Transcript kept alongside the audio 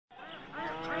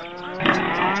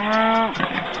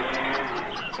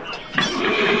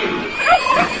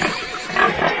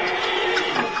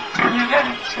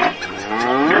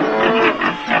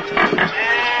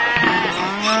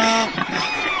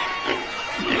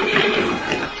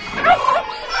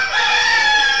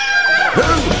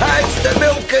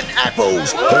milk and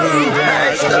apples? Who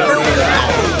has the milk and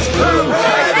apples? Who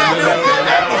has the milk and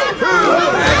apples? Who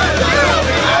has the milk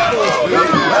and apples? Who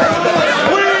has the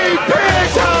milk? We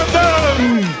pigs have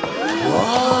them!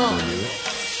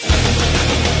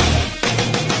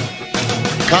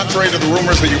 Contrary to the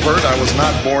rumors that you've heard, I was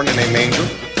not born in a manger.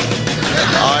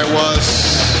 I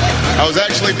was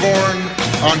actually born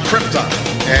on Krypton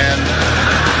and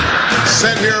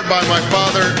sent here by my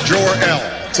father, Jor-El,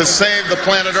 to save the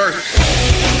planet Earth.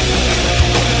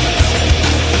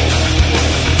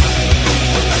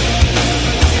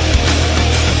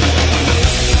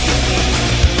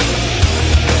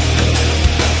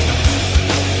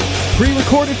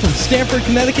 Pre-recorded from Stamford,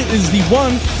 Connecticut is the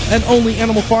one and only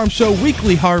Animal Farm Show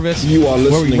Weekly Harvest,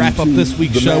 where we wrap up this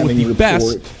week's show with the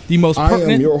best, the most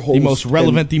pertinent, the most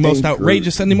relevant, the most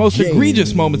outrageous, and the most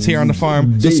egregious moments here on the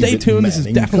farm. So stay tuned. This is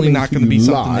definitely not going to be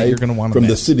something that you're going to want to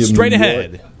miss. Straight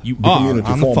ahead, you are on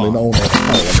the farm.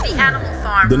 The Animal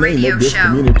Farm The name Radio of this Show.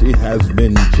 community has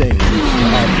been changed.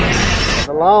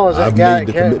 The law is I've made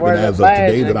the commitment as of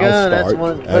today that I'll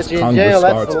start, as Congress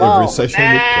starts every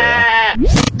session with prayer.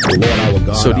 Lord, our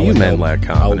God, So do you men lack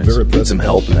confidence? Need some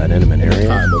help in that intimate area?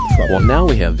 Well, now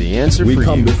we have the answer we for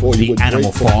come you. before you The with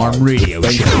Animal grateful Farm hearts, Radio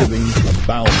Show. thanksgiving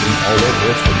abounding all over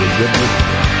us for your goodness,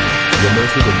 your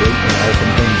mercy, the great and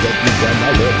awesome things that you've done.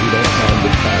 My Lord, we don't come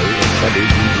to carry and cover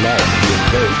these laws to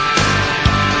obey,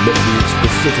 but be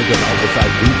specific about the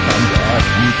fact we come to ask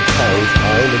you to cause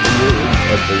all of the words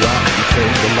of the rock to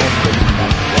change the land that we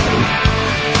might carry.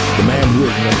 The man who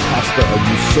is an imposter, a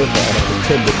usurper, and a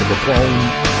pretender to the throne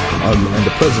and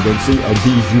the presidency of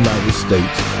these United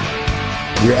States.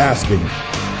 We're asking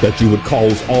that you would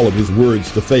cause all of his words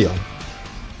to fail.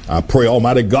 I pray,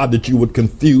 Almighty God, that you would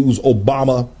confuse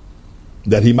Obama,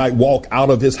 that he might walk out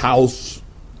of his house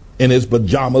in his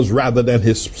pajamas rather than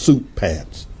his suit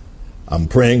pants. I'm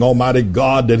praying, Almighty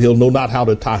God, that he'll know not how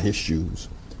to tie his shoes.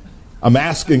 I'm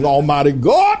asking Almighty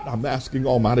God,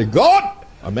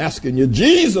 I'm asking you,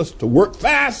 Jesus, to work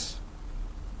fast,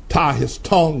 tie his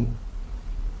tongue,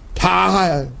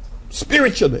 tie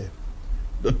spiritually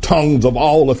the tongues of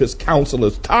all of his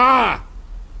counselors, tie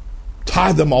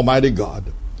them, Almighty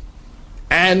God.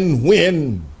 And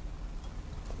when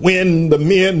the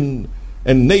men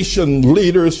and nation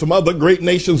leaders from other great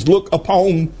nations look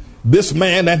upon this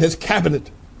man and his cabinet,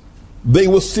 they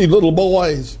will see little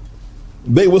boys,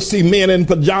 they will see men in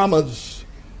pajamas,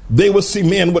 they will see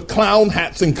men with clown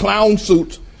hats and clown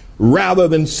suits rather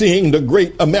than seeing the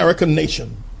great American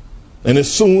nation. And as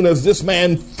soon as this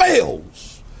man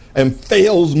fails and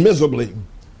fails miserably,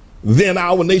 then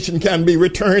our nation can be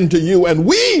returned to you, and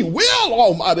we will,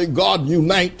 Almighty God,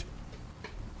 unite.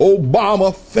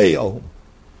 Obama fail.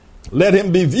 Let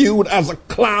him be viewed as a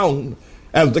clown,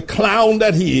 as the clown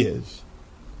that he is.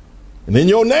 And in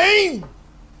your name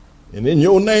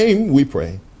we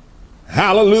pray.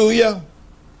 Hallelujah.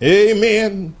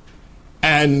 Amen.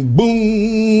 And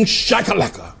boom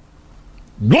shakalaka.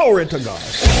 Glory to God.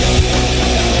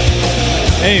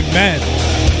 Amen.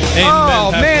 Oh,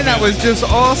 man, that was just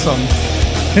awesome.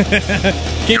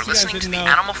 You're listening to the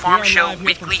Animal Farm Show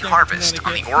Weekly Harvest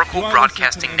on the Oracle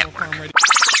Broadcasting Network.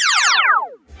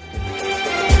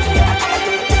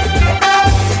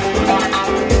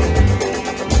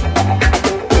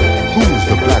 Who's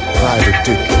the black private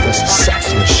dick that's a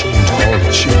sex machine to all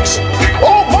the chicks?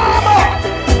 Obama!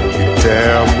 You're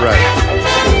damn right.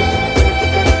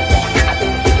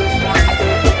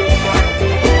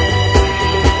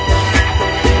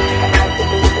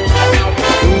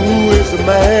 Who is the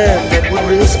man that would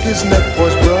risk his neck for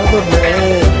his brother,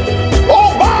 man?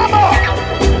 Obama!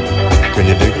 Can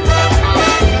you dig it?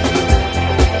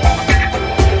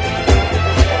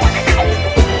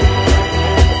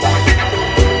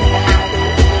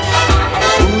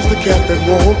 Cat that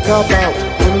won't cop out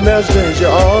when there's danger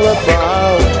all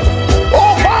about.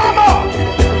 Obama!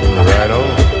 Right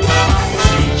on.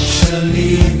 Teacher,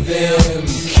 leave them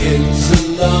kids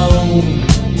alone.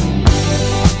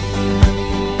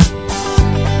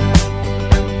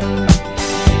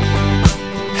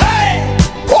 Hey!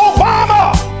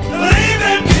 Obama! Leave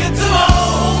them kids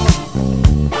alone.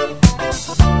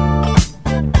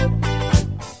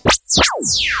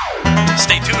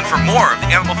 Stay tuned for more of the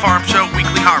Animal Farm Show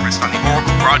Weekly Harvest on the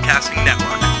Oracle Broadcasting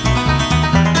Network.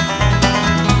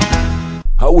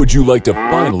 How would you like to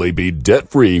finally be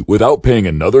debt-free without paying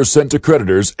another cent to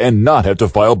creditors and not have to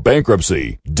file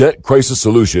bankruptcy?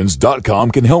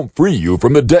 DebtCrisisSolutions.com can help free you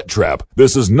from the debt trap.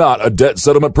 This is not a debt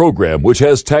settlement program which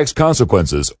has tax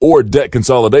consequences or debt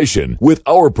consolidation. With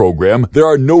our program, there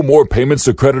are no more payments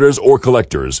to creditors or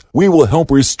collectors. We will help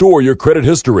restore your credit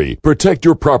history, protect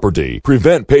your property,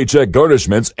 prevent paycheck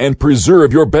garnishments, and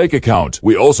preserve your bank account.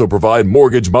 We also provide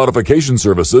mortgage modification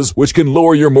services which can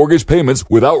lower your mortgage payments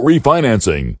without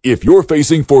refinancing. If you're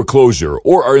facing foreclosure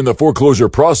or are in the foreclosure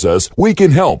process, we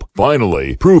can help.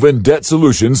 Finally, proven debt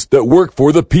solutions that work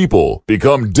for the people.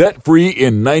 Become debt-free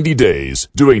in 90 days.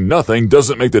 Doing nothing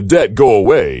doesn't make the debt go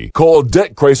away. Call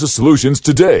Debt Crisis Solutions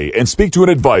today and speak to an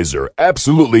advisor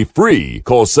absolutely free.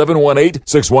 Call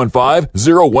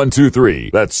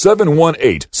 718-615-0123. That's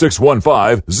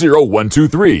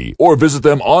 718-615-0123. Or visit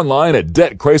them online at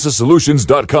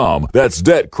DebtCrisisSolutions.com. That's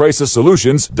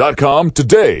DebtCrisisSolutions.com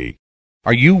today.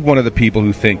 Are you one of the people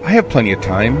who think, I have plenty of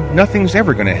time, nothing's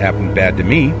ever going to happen bad to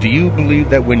me? Do you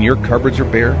believe that when your cupboards are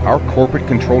bare, our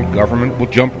corporate-controlled government will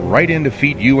jump right in to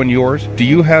feed you and yours? Do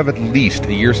you have at least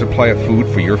a year's supply of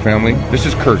food for your family? This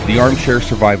is Kurt, the armchair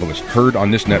survivalist, heard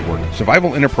on this network.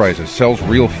 Survival Enterprises sells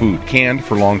real food, canned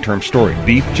for long-term storage.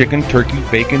 Beef, chicken, turkey,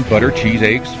 bacon, butter, cheese,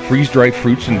 eggs, freeze-dried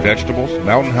fruits and vegetables,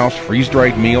 Mountain House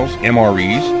freeze-dried meals,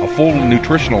 MREs, a full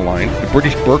nutritional line, the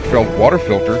British Berkefeld water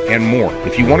filter, and more.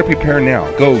 If you want to prepare now,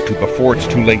 go to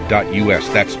beforeitstoolate.us.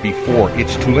 That's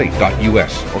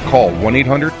beforeitstoolate.us. Or call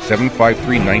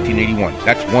 1-800-753-1981.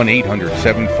 That's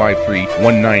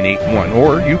 1-800-753-1981.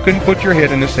 Or you can put your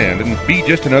head in the sand and be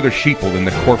just another sheeple in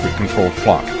the corporate-controlled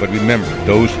flock. But remember,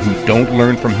 those who don't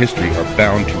learn from history are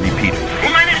bound to repeat it.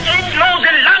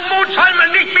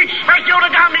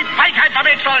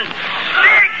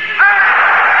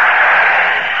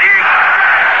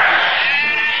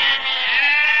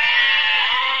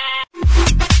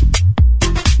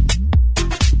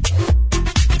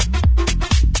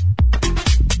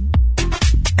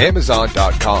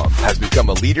 Amazon.com has become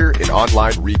a leader in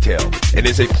online retail and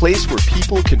is a place where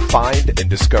people can find and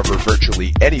discover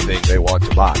virtually anything they want to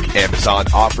buy. Amazon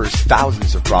offers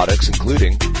thousands of products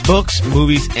including books,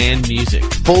 movies, and music,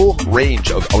 full range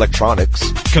of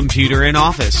electronics, computer and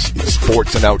office,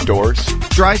 sports and outdoors,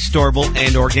 dry, storable,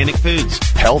 and organic foods,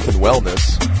 health and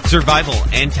wellness, survival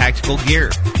and tactical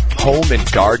gear, home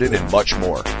and garden, and much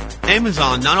more.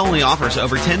 Amazon not only offers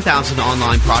over 10,000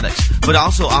 online products, but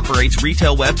also operates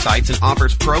retail websites and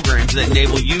offers programs that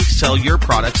enable you to sell your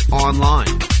products online.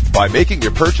 By making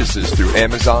your purchases through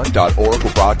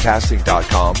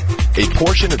Amazon.OracleBroadcasting.com, a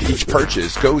portion of each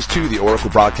purchase goes to the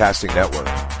Oracle Broadcasting Network.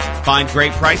 Find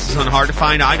great prices on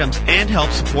hard-to-find items and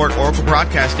help support Oracle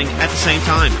Broadcasting at the same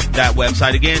time. That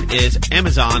website again is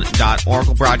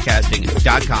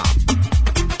Amazon.OracleBroadcasting.com.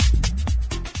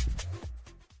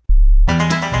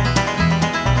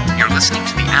 Listening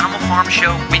to the Animal Farm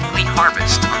Show Weekly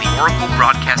Harvest on the Oracle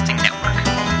Broadcasting Network.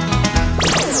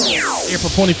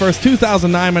 April 21st,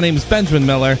 2009. My name is Benjamin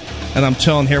Miller, and I'm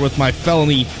chilling here with my fellow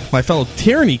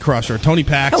tyranny crusher, Tony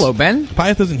Pax. Hello, Ben.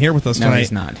 Pieth isn't here with us tonight. No,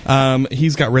 he's not.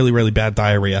 He's got really, really bad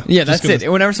diarrhea. Yeah, that's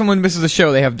it. Whenever someone misses a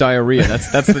show, they have diarrhea.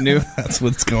 That's the new... That's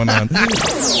what's going on.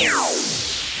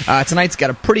 Tonight's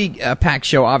got a pretty packed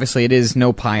show. Obviously, it is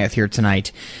no Pieth here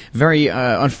tonight. Very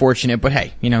unfortunate, but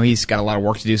hey, he's got a lot of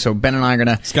work to do, so Ben and I are going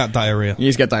to... He's got diarrhea.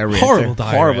 He's got diarrhea. Horrible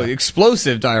diarrhea. Horrible.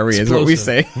 Explosive diarrhea is what we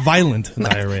say. Violent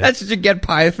diarrhea. That's what you get,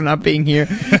 Pieth, for not being here.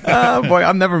 Boy,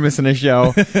 I'm never missing a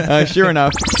show. Sure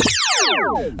enough.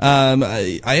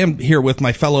 I am here with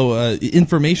my fellow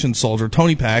information soldier,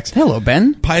 Tony Pax. Hello,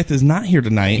 Ben. Pieth is not here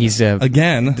tonight. He's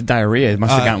again. The diarrhea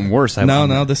must have gotten worse.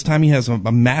 No. This time he has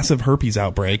a massive herpes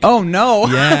outbreak. Oh no!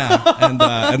 Yeah, and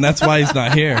that's why he's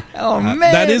not here. Oh man,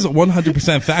 that is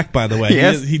 100% fact, by the way.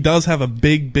 Yes. He does have a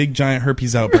big giant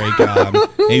herpes outbreak.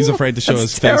 He's afraid to show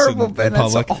his face in Ben.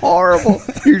 public. That's horrible.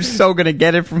 You're so gonna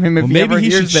get it from him if he ever hears this. Maybe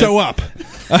he should show up.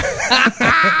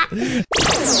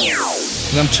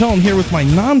 And I'm chilling here with my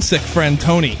non-sick friend,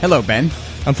 Tony. Hello, Ben.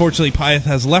 Unfortunately, Pieth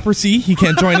has leprosy. He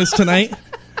can't join us tonight.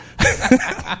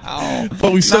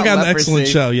 But we still got an excellent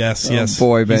show. Yes.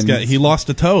 Boy, Ben. He lost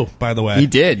a toe, by the way. He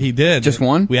did. Just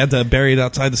one? We had to bury it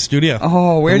outside the studio.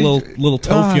 Oh, where did little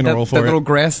toe funeral for that it. little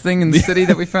grass thing in the city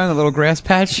that we found, the little grass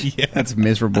patch? Yeah. That's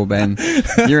miserable, Ben.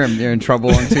 You're in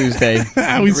trouble on Tuesday.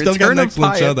 We still got an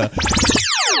excellent show, though.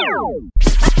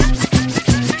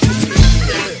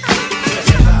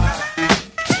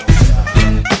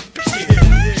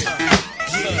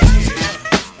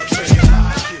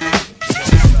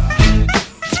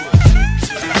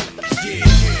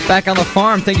 Back on the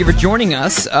farm. Thank you for joining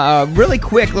us. Really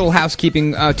quick little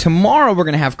housekeeping. Tomorrow we're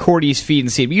going to have Cordi's Feed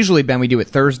and Seed. Usually, Ben, we do it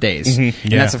Thursdays. And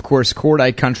that's, of course,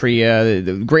 Cordi Country.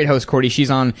 The great host, Cordi. She's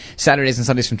on Saturdays and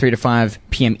Sundays from 3 to 5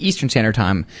 p.m. Eastern Standard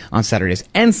Time on Saturdays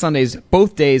and Sundays,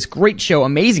 both days. Great show,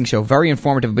 amazing show, very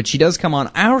informative. But she does come on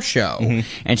our show,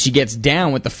 and she gets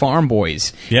down with the farm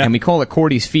boys. Yeah. And we call it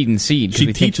Cordi's Feed and Seed.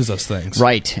 She teaches us things.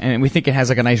 Right. And we think it has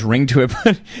like a nice ring to it.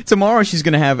 But tomorrow she's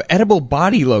going to have edible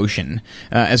body lotion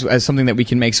as something that we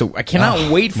can make. So I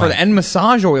cannot wait for and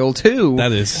massage oil too.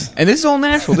 That is, and this is all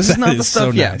natural. This is not the stuff.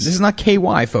 So Yeah, nice. this is not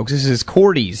KY, folks. This is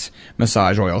Cordi's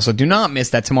massage oil. So do not miss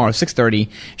that tomorrow. 6:30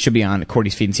 should be on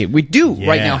Cordi's Feed and Seed. We do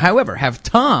right now, however, have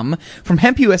Tom from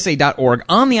HempUSA.org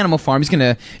on the Animal Farm. He's going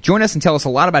to join us and tell us a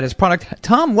lot about his product.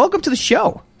 Tom, welcome to the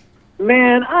show.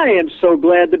 Man, I am so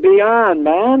glad to be on,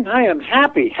 man. I am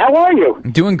happy. How are you?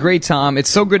 Doing great, Tom. It's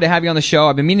so good to have you on the show.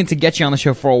 I've been meaning to get you on the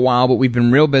show for a while, but we've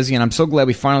been real busy, and I'm so glad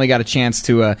we finally got a chance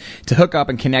to hook up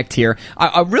and connect here.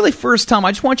 Really, first, Tom,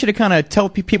 I just want you to kind of tell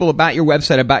people about your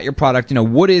website, about your product. You know,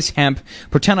 what is hemp?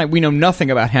 Pretend we know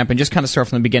nothing about hemp, and just kind of start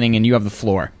from the beginning, and you have the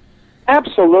floor.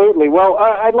 Absolutely. Well,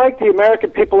 I'd like the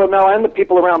American people to know, and the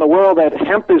people around the world, that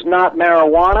hemp is not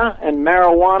marijuana, and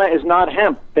marijuana is not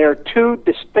hemp. They're two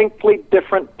distinctly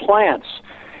different plants.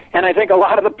 And I think a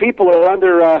lot of the people are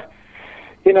under,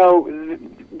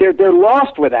 they're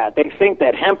lost with that. They think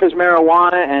that hemp is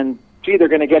marijuana, and, gee, they're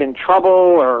going to get in trouble,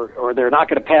 or they're not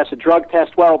going to pass a drug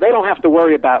test. Well, they don't have to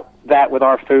worry about that with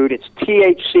our food. It's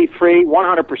THC-free,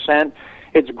 100%.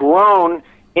 It's grown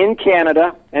in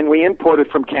Canada, and we import it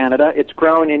from Canada. It's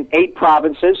grown in 8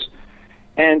 provinces,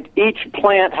 and each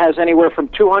plant has anywhere from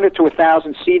 200 to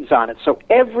 1,000 seeds on it. So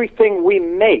everything we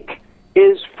make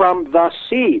is from the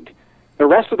seed. The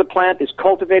rest of the plant is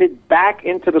cultivated back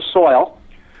into the soil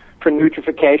for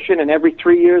nutrification, and every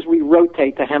 3 years we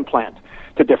rotate the hemp plant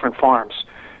to different farms.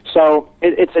 So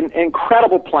it's an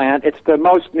incredible plant. It's the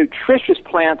most nutritious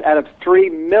plant out of 3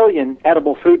 million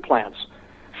edible food plants.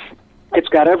 It's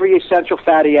got every essential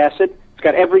fatty acid. It's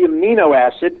got every amino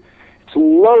acid. It's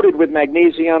loaded with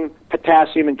magnesium,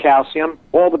 potassium, and calcium,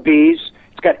 all the Bs.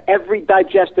 It's got every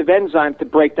digestive enzyme to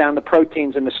break down the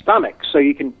proteins in the stomach so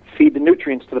you can feed the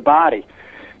nutrients to the body.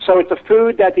 So it's a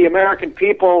food that the American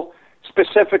people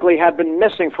specifically have been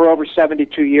missing for over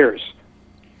 72 years.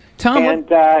 Tom, and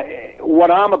what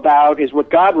I'm about is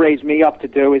what God raised me up to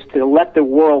do, is to let the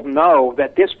world know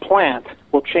that this plant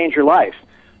will change your life.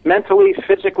 Mentally,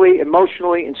 physically,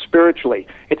 emotionally, and spiritually.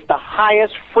 It's the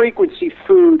highest frequency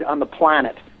food on the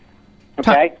planet.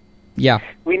 Okay? Yeah.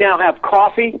 We now have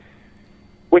coffee,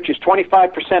 which is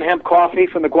 25% hemp coffee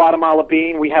from the Guatemala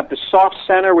bean. We have the soft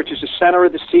center, which is the center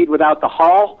of the seed without the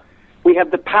hull. We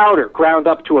have the powder ground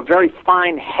up to a very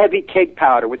fine, heavy cake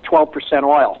powder with 12%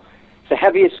 oil. It's the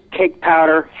heaviest cake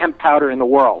powder, hemp powder in the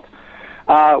world.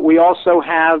 We also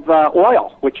have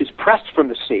oil, which is pressed from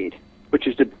the seed, which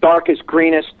is the darkest,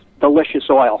 greenest, delicious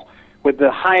oil with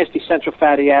the highest essential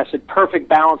fatty acid, perfect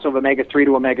balance of omega-3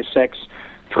 to omega-6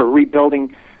 for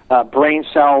rebuilding brain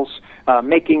cells,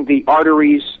 making the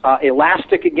arteries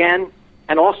elastic again,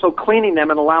 and also cleaning them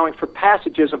and allowing for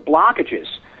passages of blockages.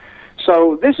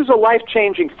 So this is a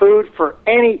life-changing food for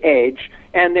any age,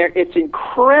 and it's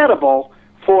incredible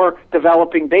for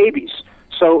developing babies.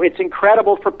 So it's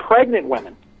incredible for pregnant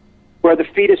women, where the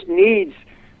fetus needs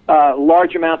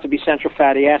large amounts of essential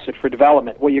fatty acid for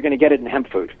development. Well, you're going to get it in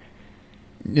hemp food.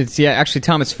 Actually,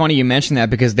 Tom, it's funny you mentioned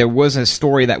that, because there was a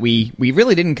story that we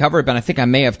really didn't cover it, but I think I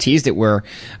may have teased it, where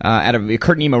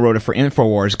Kurt Nemo wrote it for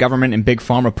InfoWars. Government and Big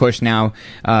Pharma push now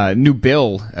new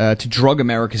bill to drug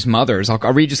America's mothers. I'll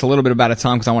read just a little bit about it,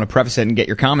 Tom, because I want to preface it and get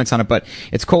your comments on it, but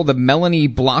it's called the Melanie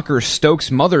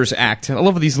Blocker-Stokes Mothers Act. I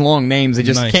love these long names. They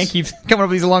just can't keep coming up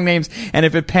with these long names, and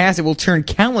if it passed, it will turn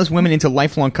countless women into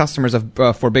lifelong customers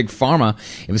for Big Pharma.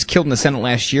 It was killed in the Senate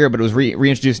last year, but it was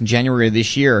reintroduced in January of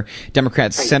this year.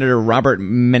 Democrats Senator Robert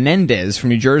Menendez from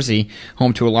New Jersey,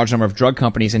 home to a large number of drug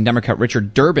companies, and Democrat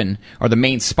Richard Durbin are the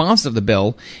main sponsors of the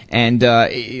bill. And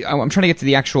I'm trying to get to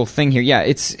the actual thing here. Yeah,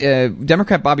 it's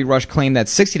Democrat Bobby Rush claimed that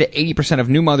 60 to 80% of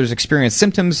new mothers experience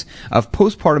symptoms of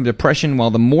postpartum depression,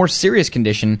 while the more serious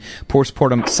condition,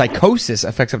 postpartum psychosis,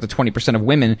 affects up to 20% of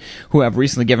women who have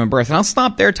recently given birth. And I'll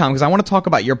stop there, Tom, because I want to talk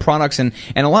about your products and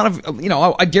a lot of,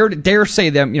 I dare say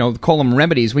them, call them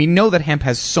remedies. We know that hemp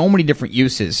has so many different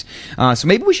uses. So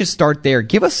maybe we should start there.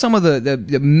 Give us some of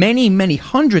the many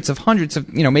hundreds of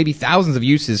maybe thousands of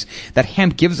uses that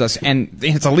hemp gives us, and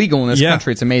it's illegal in this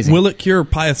country. It's amazing. Will it cure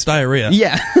Pieth's diarrhea?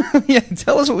 Yeah. Yeah.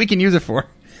 Tell us what we can use it for.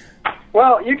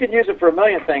 Well, you can use it for a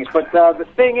million things, but the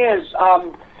thing is,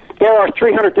 There are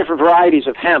 300 different varieties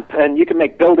of hemp, and you can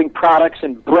make building products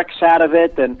and bricks out of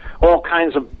it and all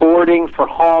kinds of boarding for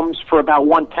homes for about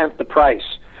 1/10 the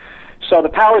price. So the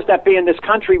powers that be in this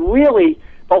country really,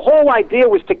 the whole idea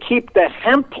was to keep the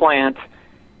hemp plant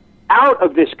out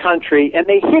of this country, and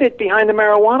they hid it behind the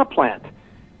marijuana plant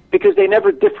because they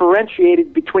never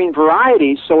differentiated between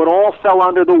varieties, so it all fell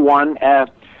under the one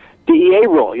DEA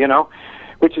rule,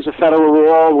 which is a federal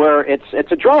rule where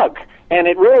it's a drug. And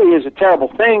it really is a terrible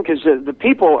thing because the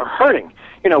people are hurting.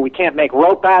 We can't make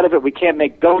rope out of it. We can't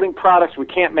make building products. We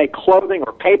can't make clothing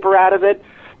or paper out of it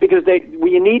because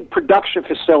we need production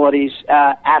facilities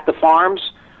at the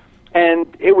farms, and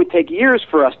it would take years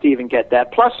for us to even get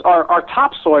that. Plus, our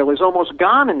topsoil is almost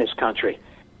gone in this country,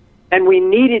 and we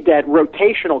needed that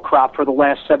rotational crop for the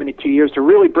last 72 years to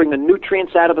really bring the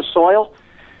nutrients out of the soil,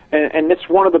 and it's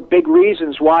one of the big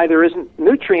reasons why there isn't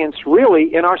nutrients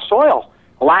really in our soil.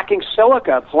 Lacking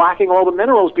silica, lacking all the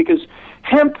minerals, because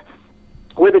hemp,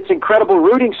 with its incredible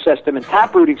rooting system and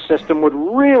tap rooting system, would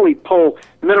really pull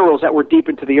minerals that were deep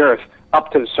into the earth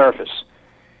up to the surface.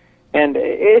 And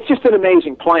it's just an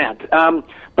amazing plant.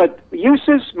 But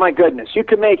uses, my goodness, you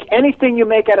can make anything you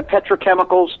make out of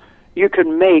petrochemicals, you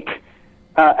can make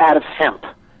out of hemp,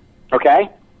 okay?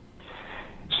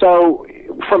 So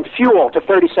from fuel to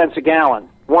 30 cents a gallon,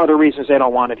 one of the reasons they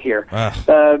don't want it here.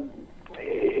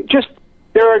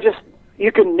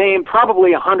 You can name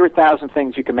probably 100,000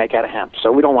 things you can make out of hemp,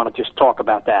 so we don't want to just talk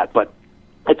about that, but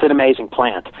it's an amazing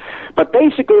plant. But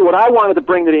basically what I wanted to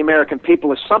bring to the American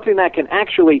people is something that can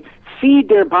actually feed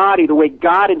their body the way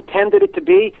God intended it to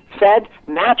be, fed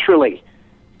naturally.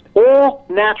 All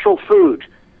natural food,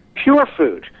 pure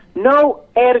food, no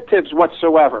additives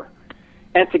whatsoever,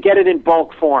 and to get it in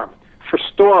bulk form for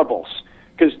storables,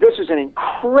 because this is an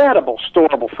incredible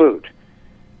storable food.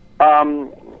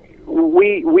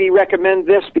 We recommend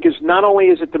this because not only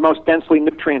is it the most densely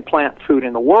nutrient plant food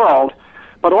in the world,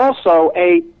 but also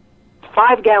a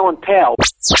 5-gallon pail.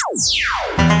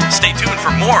 Stay tuned for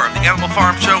more of the Animal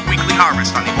Farm Show Weekly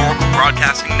Harvest on the Oracle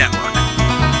Broadcasting Network.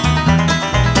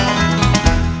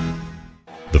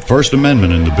 The First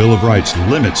Amendment in the Bill of Rights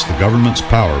limits the government's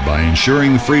power by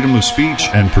ensuring the freedom of speech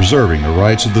and preserving the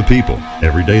rights of the people.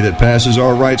 Every day that passes,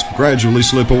 our rights gradually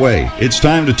slip away. It's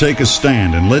time to take a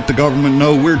stand and let the government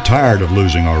know we're tired of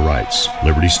losing our rights.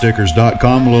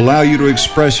 LibertyStickers.com will allow you to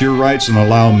express your rights and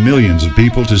allow millions of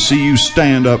people to see you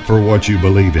stand up for what you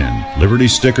believe in.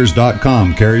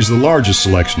 LibertyStickers.com carries the largest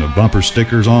selection of bumper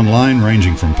stickers online,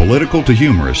 ranging from political to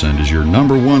humorous, and is your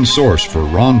 #1 source for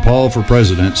Ron Paul for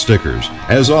President stickers.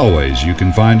 As always, you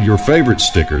can find your favorite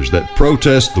stickers that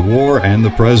protest the war and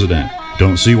the president.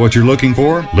 Don't see what you're looking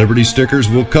for? Liberty Stickers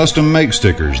will custom make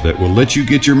stickers that will let you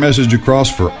get your message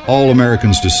across for all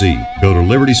Americans to see. Go to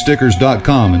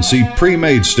LibertyStickers.com and see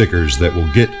pre-made stickers that will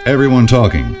get everyone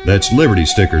talking. That's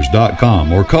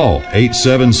LibertyStickers.com or call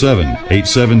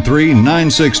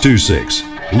 877-873-9626.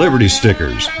 Liberty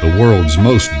Stickers, the world's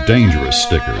most dangerous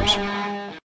stickers.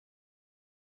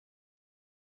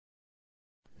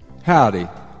 Howdy,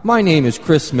 my name is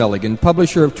Chris Milligan,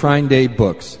 publisher of Trine Day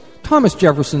Books. Thomas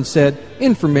Jefferson said,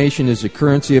 information is the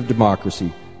currency of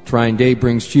democracy. Trine Day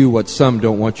brings to you what some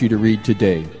don't want you to read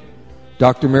today.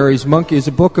 Dr. Mary's Monkey is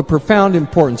a book of profound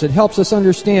importance. It helps us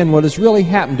understand what has really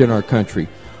happened in our country.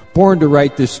 Born to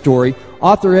write this story,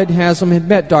 author Ed Haslam had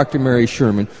met Dr. Mary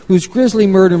Sherman, whose grisly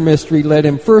murder mystery led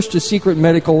him first to secret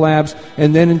medical labs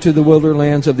and then into the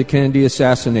wilderlands of the Kennedy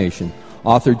assassination.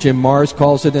 Author Jim Marrs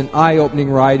calls it an eye-opening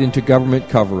ride into government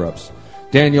cover-ups.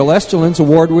 Daniel Estelin's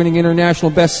award-winning international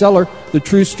bestseller, The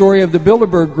True Story of the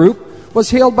Bilderberg Group,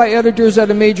 was hailed by editors at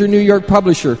a major New York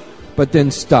publisher, but then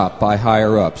stopped by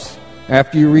higher-ups.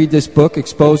 After you read this book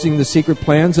exposing the secret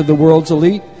plans of the world's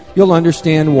elite, you'll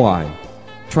understand why.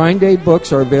 Trine Day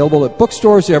books are available at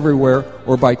bookstores everywhere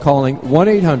or by calling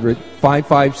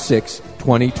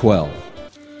 1-800-556-2012.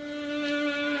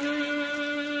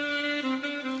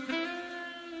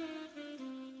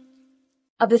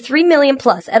 Of the 3 million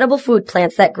plus edible food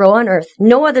plants that grow on Earth,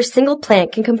 no other single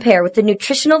plant can compare with the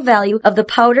nutritional value of the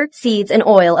powder, seeds, and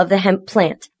oil of the hemp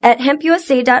plant. At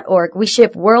hempusa.org, we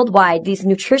ship worldwide these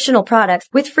nutritional products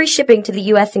with free shipping to the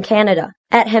U.S. and Canada.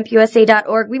 At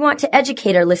hempusa.org, we want to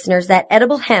educate our listeners that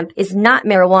edible hemp is not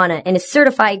marijuana and is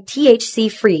certified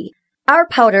THC-free. Our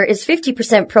powder is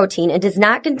 50% protein and does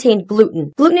not contain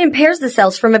gluten. Gluten impairs the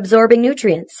cells from absorbing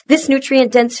nutrients. This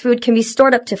nutrient-dense food can be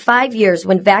stored up to 5 years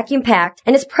when vacuum-packed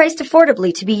and is priced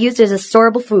affordably to be used as a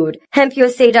storable food.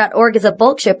 HempUSA.org is a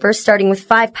bulk shipper starting with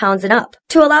 5 pounds and up.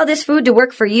 To allow this food to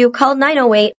work for you, call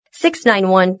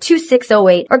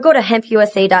 908-691-2608 or go to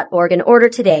hempusa.org and order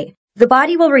today. The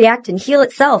body will react and heal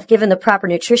itself given the proper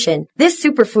nutrition. This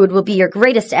superfood will be your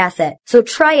greatest asset. So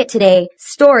try it today,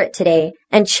 store it today,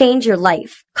 and change your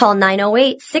life. Call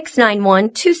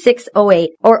 908-691-2608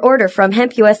 or order from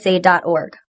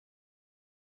hempusa.org.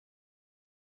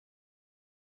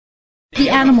 The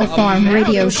Animal Farm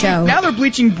Radio Show. Now they're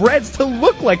bleaching breads to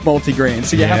look like multigrain,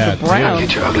 so you have the brown.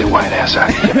 Get your ugly white ass out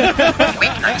of here.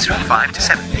 Weeknights from 5 to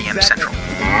 7 p.m. Central.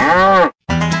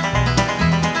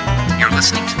 You're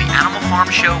listening to the Animal Farm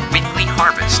Show Weekly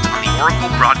Harvest on the Oracle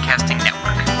Broadcasting Network.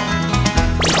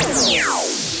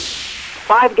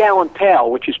 5-gallon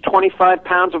pail, which is 25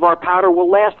 pounds of our powder, will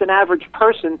last an average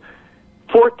person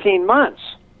 14 months.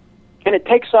 And it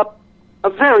takes up a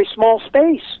very small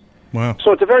space. Wow.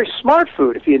 So it's a very smart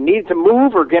food. If you need to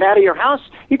move or get out of your house,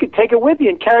 you could take it with you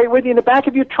and carry it with you in the back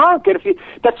of your trunk. And if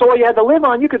that's all you had to live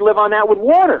on, you could live on that with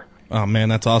water. Oh, man,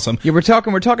 that's awesome. Yeah, we're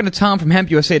talking to Tom from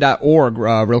hempusa.org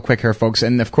real quick here, folks.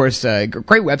 And, of course,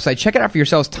 great website. Check it out for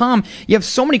yourselves. Tom, you have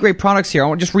so many great products here. I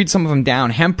want to just read some of them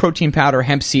down. Hemp protein powder,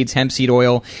 hemp seeds, hemp seed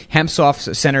oil, hemp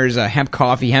soft centers, hemp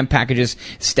coffee, hemp packages.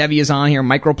 Stevia's on here,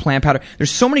 micro plant powder.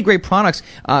 There's so many great products.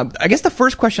 I guess the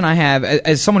first question I have,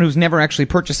 as someone who's never actually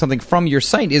purchased something from your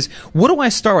site, is what do I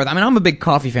start with? I mean, I'm a big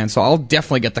coffee fan, so I'll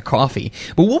definitely get the coffee.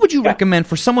 But what would you recommend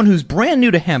for someone who's brand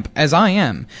new to hemp, as I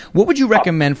am? What would you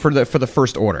recommend for the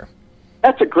first order?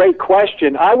 That's a great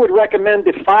question. I would recommend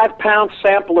the 5-pound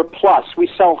Sampler Plus. We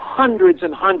sell hundreds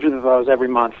and hundreds of those every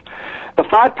month. The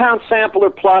 5-pound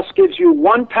Sampler Plus gives you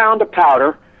 1 pound of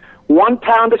powder, 1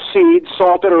 pound of seeds,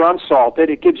 salted or unsalted.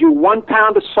 It gives you 1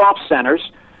 pound of soft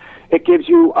centers. It gives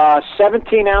you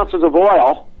 17 ounces of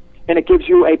oil, and it gives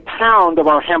you a pound of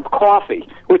our hemp coffee,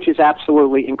 which is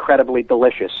absolutely incredibly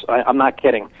delicious. I'm not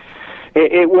kidding.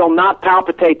 It will not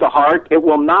palpitate the heart. It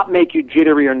will not make you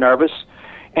jittery or nervous.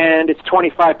 And it's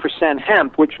 25%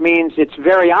 hemp, which means it's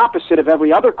very opposite of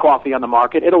every other coffee on the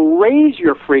market. It'll raise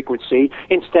your frequency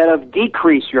instead of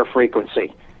decrease your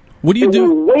frequency. What do you do? It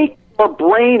will wake your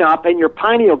brain up and your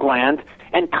pineal gland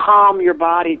and calm your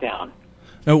body down.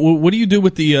 What do you do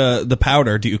with the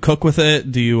powder? Do you cook with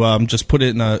it? Do you just put it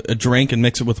in a drink and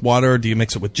mix it with water? Do you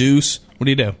mix it with juice? What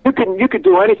do you do? You could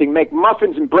do anything. Make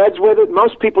muffins and breads with it.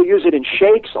 Most people use it in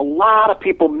shakes. A lot of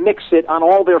people mix it on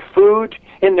all their food,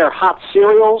 in their hot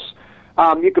cereals.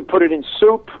 You could put it in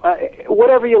soup,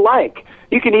 whatever you like.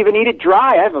 You can even eat it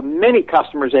dry. I have many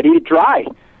customers that eat it dry.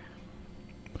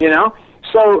 You know?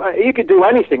 So you could do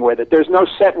anything with it. There's no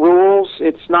set rules.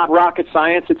 It's not rocket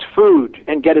science. It's food.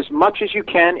 And get as much as you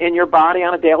can in your body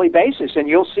on a daily basis, and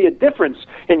you'll see a difference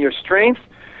in your strength,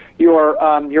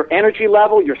 your energy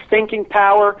level, your thinking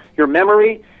power, your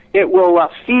memory. It will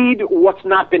feed what's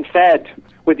not been fed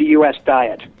with the U.S.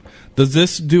 diet. Does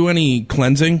this do any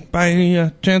cleansing by any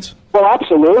chance? Well,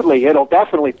 absolutely. It'll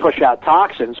definitely push out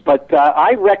toxins, but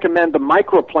I recommend the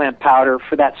microplant powder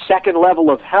for that second level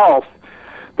of health.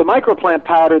 The microplant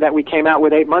powder that we came out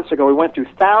with 8 months ago, we went through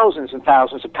thousands and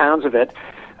thousands of pounds of it.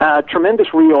 Tremendous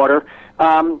reorder.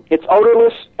 It's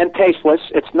odorless and tasteless.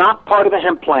 It's not part of the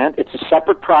hemp plant. It's a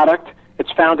separate product.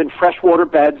 It's found in freshwater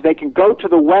beds. They can go to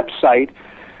the website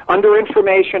under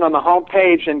information on the home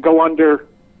page and go under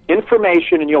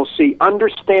information, and you'll see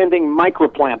Understanding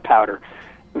Microplant Powder.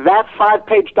 That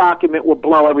 5-page document will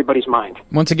blow everybody's mind.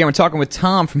 Once again, we're talking with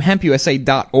Tom from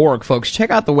hempusa.org, folks. Check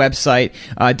out the website.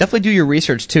 Definitely do your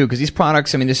research, too, because these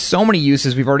products, I mean, there's so many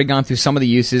uses. We've already gone through some of the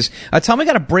uses. Tom, we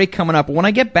got a break coming up. When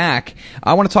I get back,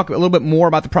 I want to talk a little bit more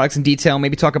about the products in detail,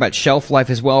 maybe talk about shelf life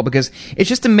as well, because it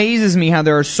just amazes me how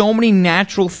there are so many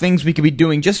natural things we could be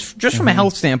doing just from a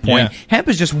health standpoint. Yeah. Hemp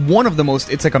is just one of the most,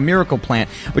 it's like a miracle plant,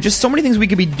 but just so many things we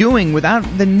could be doing without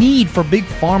the need for big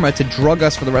pharma to drug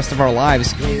us for the rest of our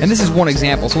lives. And this is one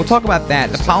example. So we'll talk about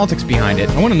that, the politics behind it.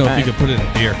 I want to know if you could put it in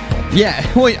beer. Yeah,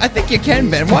 well, I think you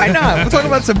can, Ben. Why not? We'll talk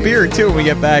about some beer, too, when we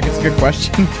get back. It's a good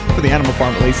question for the Animal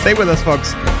Farm, at least. Stay with us,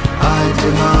 folks. I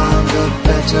demand a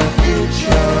better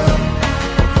future,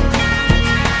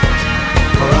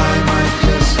 or I might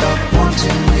just stop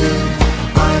wanting you.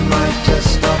 I might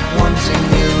just stop wanting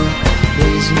you.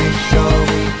 Please make sure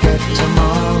we get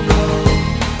tomorrow.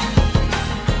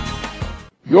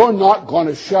 You're not going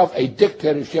to shove a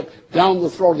dictatorship down the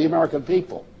throat of the American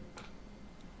people.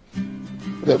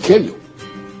 They'll kill you.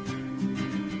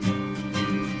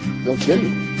 They'll kill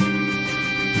you.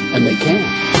 And they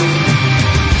can.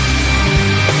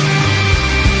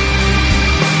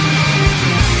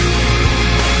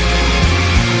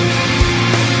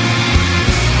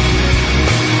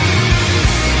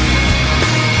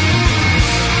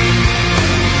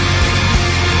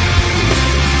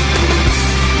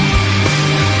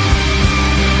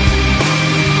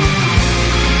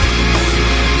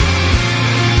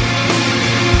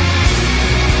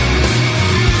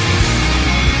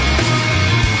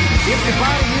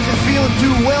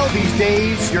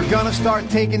 Once you're gonna start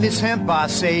taking this hemp, I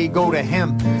say go to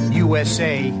hempusa.org.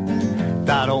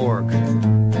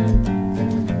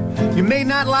 You may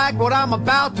not like what I'm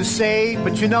about to say,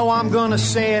 but you know I'm gonna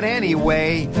say it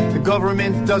anyway. The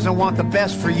government doesn't want the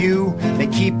best for you. They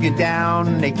keep you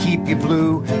down, they keep you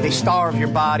blue. They starve your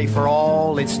body for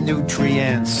all its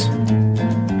nutrients.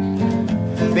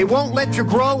 They won't let you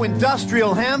grow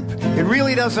industrial hemp. It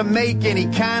really doesn't make any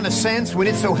kind of sense when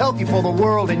it's so healthy for the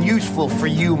world and useful for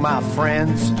you, my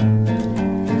friends.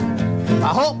 I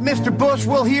hope Mr. Bush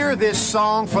will hear this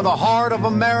song, for the heart of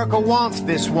America wants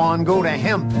this one. Go to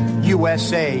hempusa.org.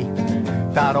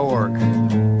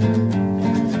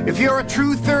 If you're a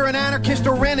truther, an anarchist,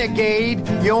 or renegade,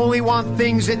 you only want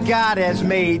things that God has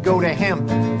made. Go to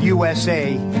hempusa.org.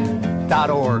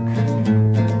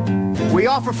 We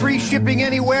offer free shipping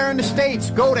anywhere in the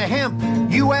States. Go to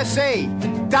hempusa.org.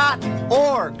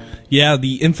 Yeah,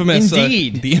 the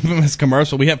infamous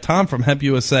commercial. We have Tom from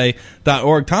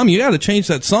hempusa.org. Tom, you got to change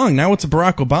that song. Now it's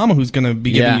Barack Obama who's going to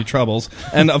be giving you troubles,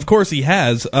 and of course he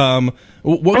has.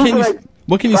 What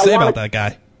can you say about that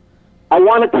guy? I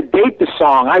wanted to date the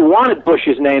song. I wanted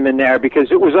Bush's name in there because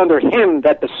it was under him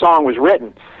that the song was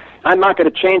written. I'm not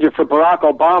going to change it for Barack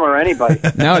Obama or anybody.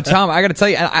 No, Tom, I got to tell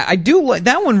you, I do like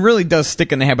that one. Really does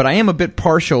stick in the head, but I am a bit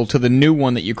partial to the new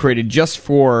one that you created just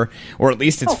for, or at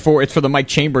least it's for the Mike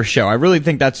Chambers show. I really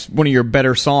think that's one of your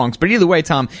better songs. But either way,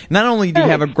 Tom, not only do you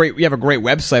have a great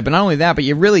website, but not only that, but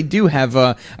you really do have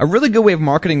a really good way of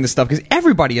marketing this stuff because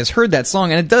everybody has heard that song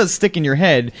and it does stick in your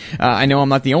head. I know I'm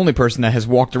not the only person that has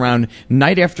walked around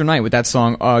night after night with that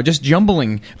song, just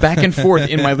jumbling back and forth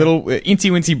in my little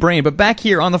incy-wincy brain. But back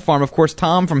here on the farm, of course,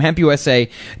 Tom from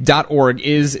hempusa.org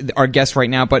is our guest right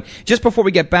now. But just before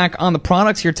we get back on the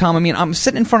products here, Tom, I mean, I'm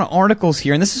sitting in front of articles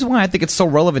here, and this is why I think it's so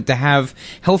relevant to have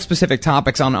health-specific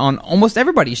topics on almost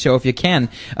everybody's show if you can.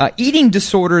 Eating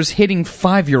disorders hitting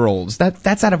 5-year-olds.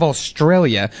 That's out of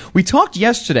Australia. We talked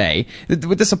yesterday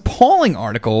with this appalling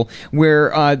article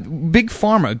where Big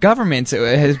Pharma, government,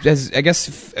 has I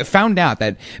guess, found out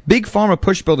that Big Pharma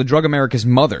push bill to drug America's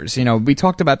mothers. You know, we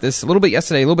talked about this a little bit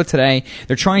yesterday, a little bit today.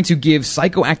 They're trying to give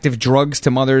psychoactive drugs to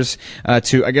mothers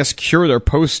to, I guess, cure their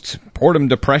postpartum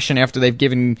depression after they've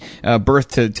given birth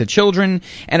to children.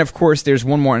 And, of course, there's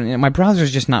one more. And my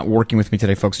browser's just not working with me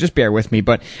today, folks. Just bear with me.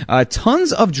 But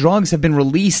tons of drugs have been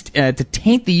released to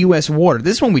taint the U.S. water.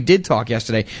 This one we did talk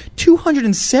yesterday.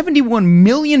 271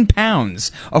 million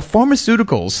pounds of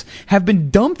pharmaceuticals have been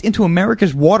dumped into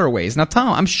America's waterways. Now,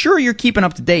 Tom, I'm sure you're keeping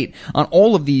up to date on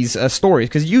all of these stories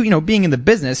because you know, being in the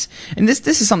business, and this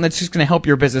is something that's just going to help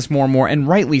your business more and more, and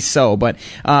rightly so. But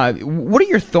what are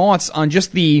your thoughts on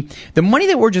just the money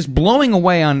that we're just blowing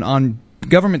away on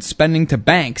government spending to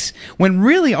banks when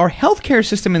really our healthcare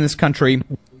system in this country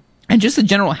and just the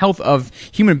general health of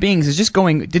human beings is just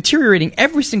deteriorating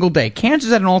every single day?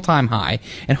 Cancer's at an all-time high,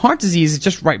 and heart disease is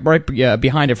just right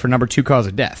behind it for number 2 cause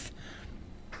of death.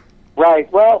 Right.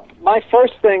 Well, my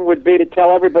first thing would be to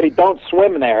tell everybody don't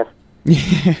swim there.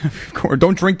 Yeah, of course.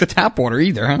 Don't drink the tap water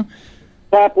either, huh?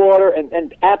 Tap water,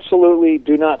 and absolutely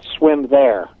do not swim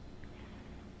there.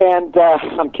 And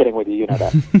I'm kidding with you, you know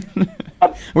that.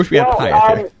 Wish we had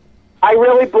pie. I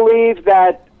really believe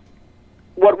that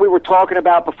what we were talking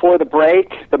about before the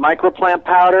break, the microplant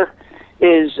powder,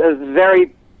 is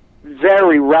very,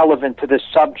 very relevant to this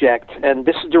subject. And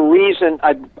this is the reason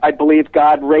I believe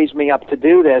God raised me up to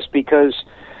do this, because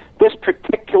this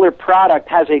particular product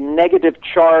has a negative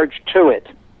charge to it.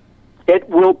 It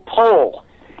will pull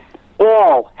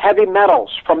all heavy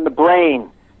metals from the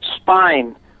brain,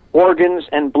 spine, organs,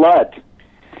 and blood.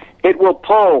 It will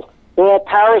pull all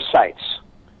parasites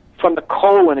from the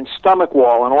colon and stomach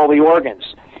wall and all the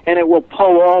organs. And it will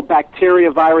pull all bacteria,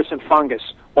 virus, and fungus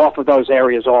off of those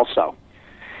areas also.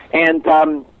 And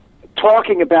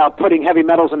talking about putting heavy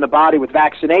metals in the body with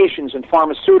vaccinations and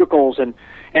pharmaceuticals and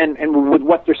with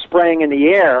what they're spraying in the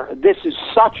air, this is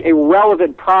such a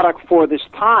relevant product for this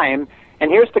time. And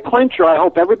here's the clincher. I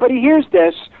hope everybody hears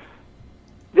this.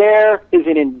 There is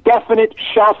an indefinite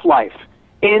shelf life.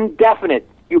 Indefinite.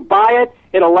 You buy it,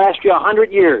 it'll last you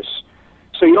 100 years.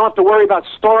 So you don't have to worry about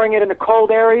storing it in a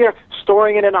cold area,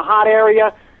 storing it in a hot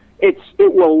area. It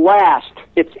will last.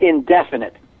 It's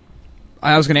indefinite.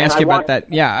 I was going to ask you about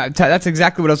that. Yeah, that's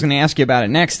exactly what I was going to ask you about it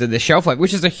next, the shelf life,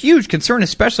 which is a huge concern,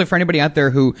 especially for anybody out there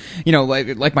who, you know,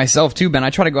 like myself too, Ben. I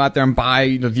try to go out there and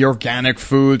buy the organic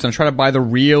foods and try to buy the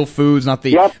real foods, not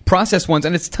the processed ones.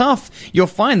 And it's tough. You'll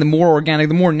find the more organic,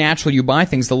 the more natural you buy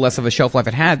things, the less of a shelf life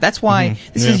it has. That's why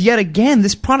this is yet again,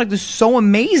 this product is so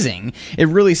amazing. It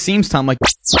really seems, Tom, like...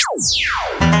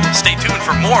 Stay tuned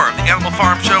for more of the Animal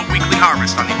Farm Show Weekly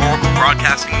Harvest on the Oracle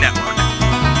Broadcasting Network.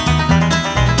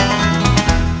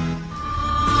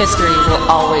 History will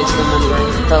always remember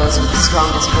those with the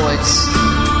strongest voice.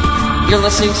 You're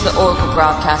listening to the Oracle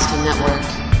Broadcasting Network.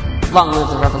 Long live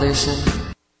the revolution.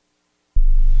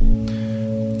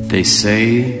 They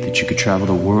say that you could travel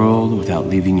the world without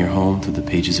leaving your home through the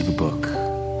pages of a book.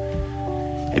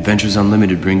 Adventures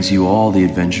Unlimited brings you all the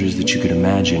adventures that you could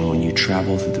imagine when you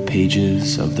travel through the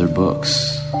pages of their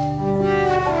books.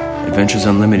 Adventures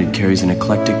Unlimited carries an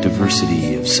eclectic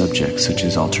diversity of subjects such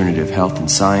as alternative health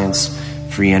and science,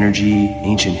 free energy,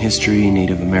 ancient history,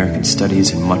 Native American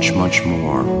studies, and much, much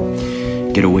more.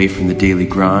 Get away from the daily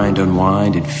grind,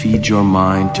 unwind, and feed your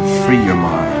mind to free your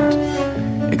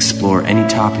mind. Explore any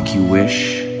topic you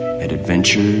wish at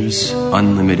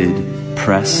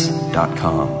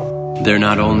adventuresunlimitedpress.com. They're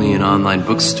not only an online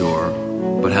bookstore,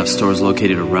 but have stores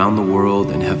located around the world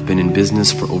and have been in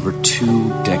business for over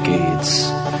 2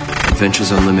 decades.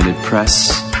 Adventures Unlimited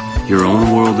Press, your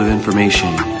own world of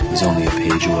information is only a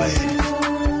page away.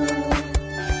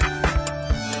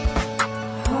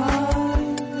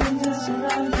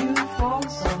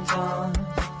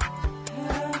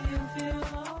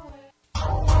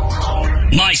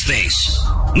 MySpace.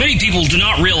 Many people do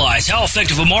not realize how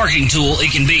effective a marketing tool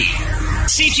it can be.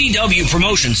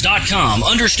 CTWPromotions.com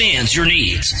understands your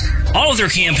needs. All of their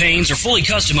campaigns are fully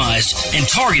customized and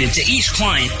targeted to each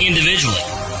client individually.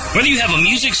 Whether you have a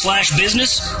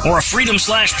music/business or a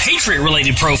freedom/patriot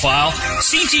related profile,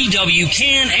 CTW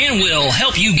can and will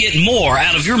help you get more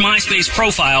out of your MySpace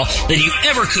profile than you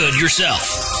ever could yourself.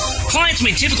 Clients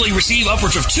may typically receive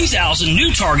upwards of 2,000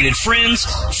 new targeted friends,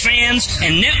 fans,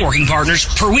 and networking partners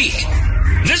per week.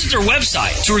 Visit their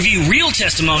website to review real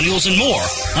testimonials and more.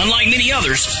 Unlike many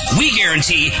others, we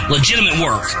guarantee legitimate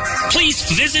work. Please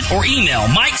visit or email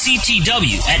Mike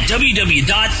CTW at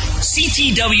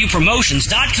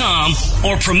www.ctwpromotions.com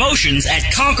or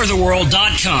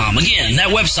promotions@conquertheworld.com. Again, that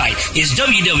website is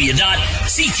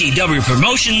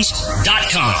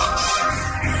www.ctwpromotions.com.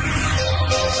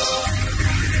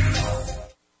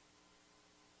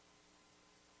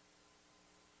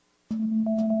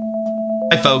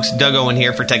 Hi folks, Doug Owen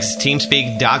here for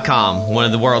TexasTeamSpeak.com, one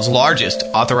of the world's largest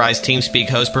authorized TeamSpeak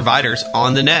host providers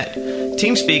on the net.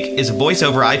 TeamSpeak is a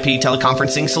voice-over IP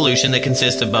teleconferencing solution that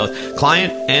consists of both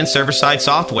client and server-side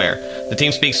software. The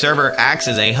TeamSpeak server acts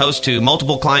as a host to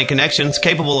multiple client connections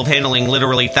capable of handling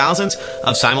literally thousands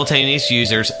of simultaneous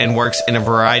users and works in a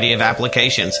variety of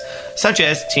applications, such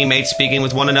as teammates speaking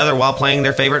with one another while playing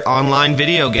their favorite online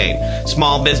video game,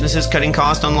 small businesses cutting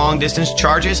costs on long-distance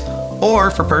charges,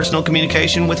 or for personal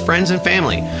communication with friends and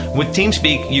family. With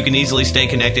TeamSpeak, you can easily stay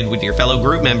connected with your fellow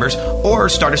group members or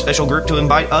start a special group to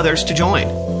invite others to join.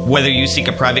 Whether you seek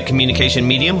a private communication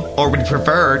medium or would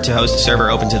prefer to host a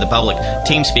server open to the public,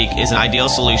 TeamSpeak is an ideal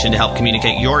solution to help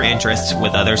communicate your interests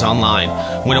with others online.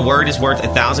 When a word is worth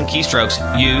 1,000 keystrokes,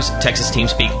 use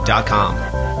TexasTeamSpeak.com.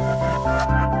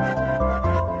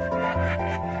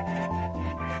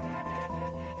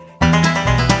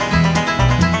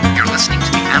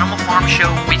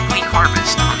 Show Weekly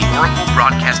Harvest on the Oracle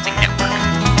Broadcasting Network.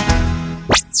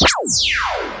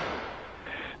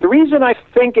 The reason I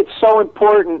think it's so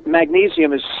important,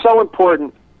 magnesium is so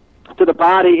important to the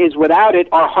body, is without it,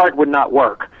 our heart would not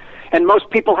work. And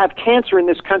most people have cancer in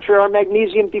this country are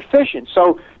magnesium deficient.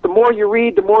 So the more you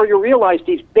read, the more you realize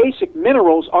these basic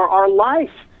minerals are our life.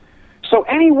 So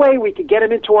any way we could get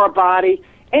them into our body,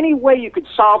 any way you could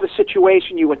solve a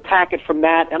situation, you attack it from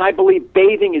that. And I believe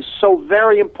bathing is so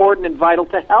very important and vital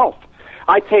to health.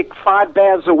 I take 5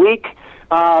 baths a week,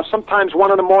 sometimes 1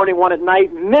 in the morning, 1 at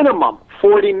night. Minimum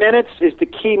 40 minutes is the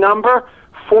key number.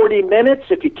 40 minutes.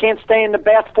 If you can't stay in the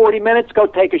bath 40 minutes, go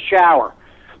take a shower.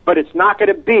 But it's not going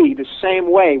to be the same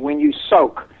way when you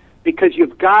soak, because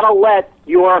you've got to let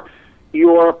your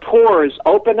pores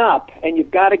open up, and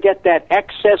you've got to get that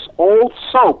excess old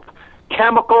soap,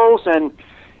 chemicals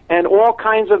and all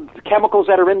kinds of chemicals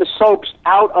that are in the soaps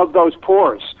out of those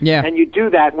pores. Yeah. And you do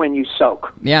that when you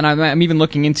soak. Yeah, and I'm even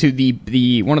looking into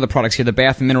the one of the products here, the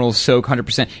Bath and Minerals Soak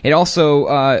 100%. It also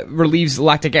relieves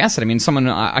lactic acid. I mean,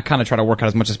 I kind of try to work out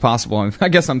as much as possible. I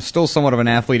guess I'm still somewhat of an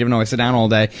athlete, even though I sit down all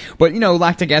day. But,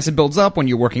 lactic acid builds up when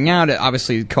you're working out. It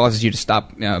obviously causes you to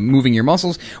stop moving your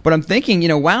muscles. But I'm thinking,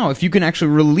 wow, if you can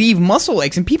actually relieve muscle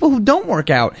aches, and people who don't work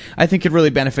out, I think could really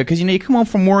benefit. Because, you come home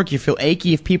from work, you feel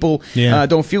achy. If people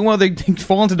don't feel well, they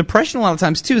fall into depression a lot of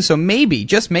times too. So maybe,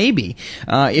 just maybe,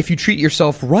 if you treat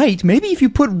yourself right, maybe if you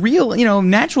put real,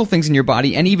 natural things in your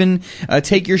body and even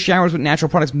take your showers with natural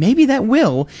products, maybe that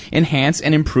will enhance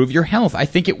and improve your health. I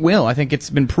think it will. I think it's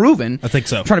been proven. I think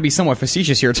so. I'm trying to be somewhat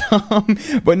facetious here, Tom.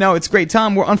 But no, it's great.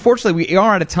 Tom, unfortunately, we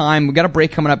are out of time. We've got a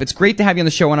break coming up. It's great to have you on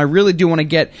the show, and I really do want to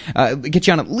get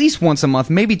you on at least once a month,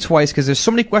 maybe twice, because there's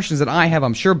so many questions that I have.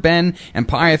 I'm sure Ben and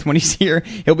Pieth, when he's here,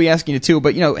 he'll be asking you too.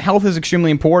 But, health is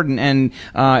extremely important, and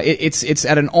it's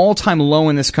at an all-time low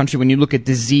in this country when you look at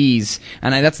disease,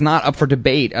 and that's not up for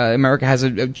debate. America has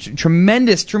a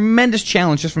tremendous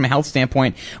challenge just from a health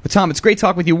standpoint. But Tom, it's great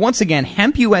talking with you once again.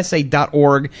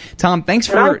 HempUSA.org. Tom, thanks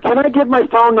for... Can I give my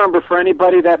phone number for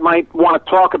anybody that might want to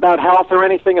talk about health or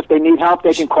anything? If they need help,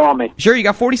 they can call me. Sure, you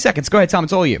got 40 seconds. Go ahead, Tom.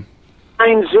 It's all you.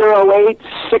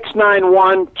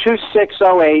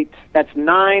 908-691-2608. That's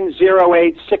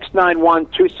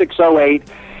 908-691-2608.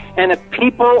 And if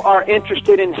people are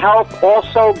interested in health,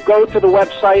 also go to the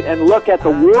website and look at the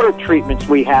water treatments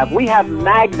we have. We have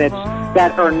magnets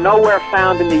that are nowhere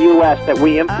found in the U.S. that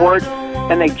we import,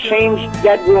 and they change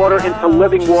dead water into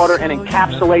living water and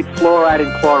encapsulate fluoride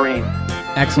and chlorine.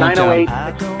 Excellent.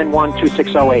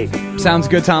 908-691-2608. Sounds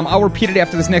good, Tom. I'll repeat it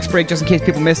after this next break just in case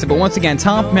people missed it. But once again,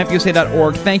 Tom from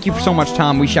HempUSA.org. Thank you so much,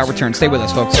 Tom. We shall return. Stay with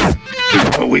us, folks.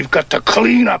 We've got to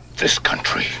clean up this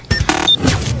country.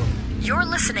 You're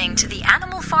listening to the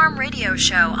Animal Farm Radio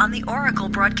Show on the Oracle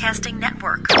Broadcasting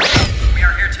Network. We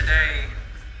are here today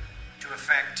to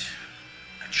effect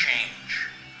a change.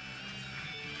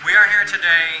 We are here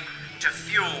today to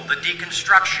fuel the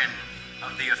deconstruction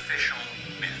of the official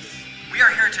myth. We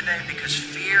are here today because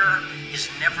fear is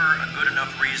never a good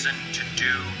enough reason to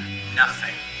do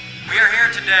nothing. We are here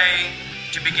today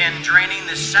to begin draining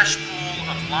this cesspool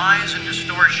of lies and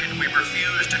distortion we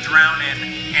refuse to drown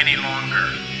in any longer.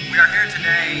 We are here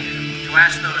today to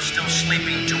ask those still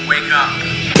sleeping to wake up.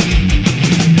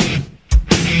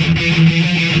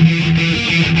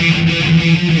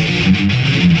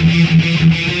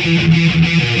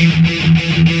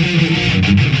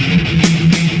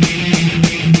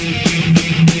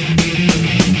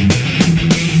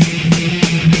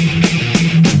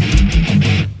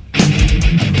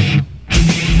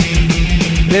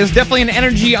 There's definitely an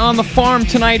energy on the farm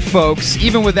tonight, folks,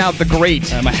 even without the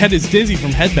great. My head is dizzy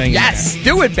from headbanging. Yes,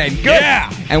 do it, Ben. Good.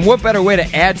 Yeah. And what better way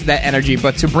to add to that energy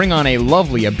but to bring on a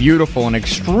lovely, a beautiful, and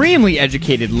extremely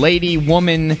educated lady,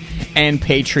 woman, and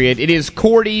patriot. It is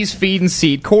Cordi's Feed and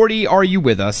Seed. Cordi, are you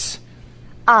with us?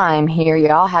 I'm here,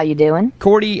 y'all. How you doing?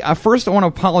 Cordi, first I want to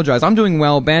apologize. I'm doing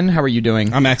well. Ben, how are you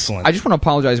doing? I'm excellent. I just want to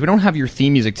apologize. We don't have your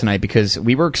theme music tonight because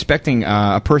we were expecting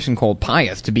a person called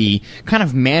Pieth to be kind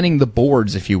of manning the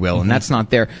boards, if you will, and that's not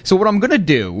there. So what I'm going to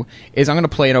do is I'm going to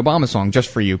play an Obama song just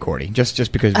for you, Cordi, just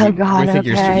because we think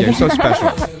you're so special.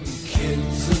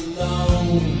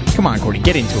 Come on, Cordi,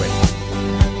 get into it.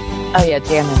 Oh, yeah,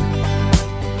 jamming.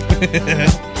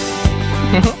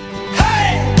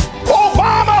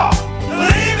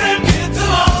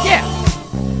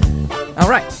 All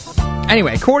right.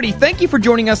 Anyway, Cordi, thank you for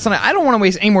joining us tonight. I don't want to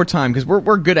waste any more time because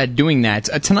we're good at doing that.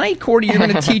 Tonight, Cordi, you're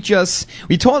going to teach us.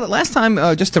 We told it last time,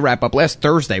 just to wrap up, last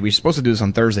Thursday. We were supposed to do this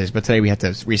on Thursdays, but today we had to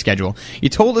reschedule. You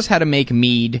told us how to make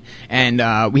mead,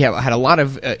 and we have had a lot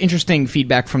of interesting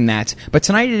feedback from that. But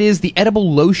tonight it is the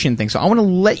edible lotion thing. So I want to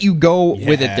let you go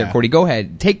with it there, Cordi. Go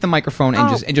ahead. Take the microphone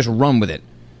and just run with it.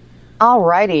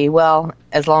 Alrighty. Well,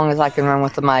 as long as I can run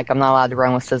with the mic, I'm not allowed to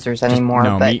run with scissors anymore.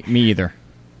 No, but me either.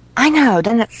 I know,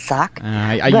 doesn't it suck?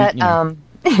 I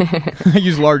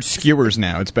use large skewers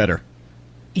now. It's better.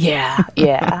 Yeah.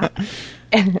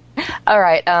 All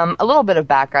right, a little bit of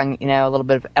background, a little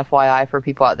bit of FYI for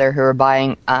people out there who are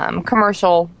buying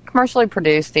commercially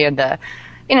produced and,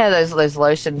 those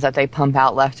lotions that they pump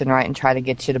out left and right and try to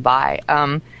get you to buy.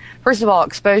 First of all,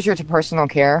 exposure to personal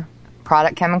care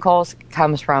product chemicals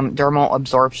comes from dermal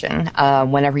absorption.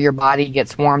 Whenever your body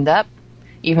gets warmed up,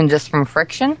 even just from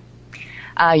friction,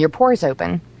 your pores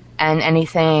open, and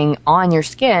anything on your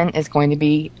skin is going to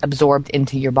be absorbed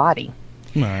into your body.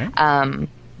 All right.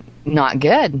 Not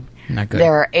good. Not good.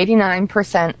 There are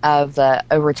 89% of the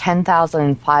over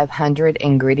 10,500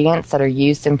 ingredients that are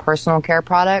used in personal care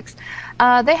products.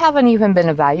 They haven't even been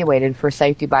evaluated for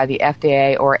safety by the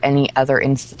FDA or any other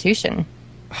institution.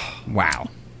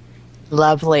 Wow.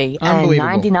 Lovely.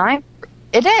 Unbelievable.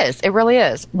 It is. It really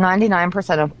is.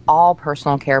 99% of all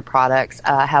personal care products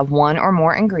have one or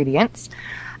more ingredients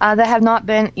that have not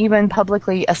been even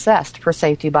publicly assessed for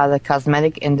safety by the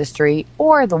cosmetic industry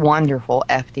or the wonderful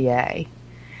FDA.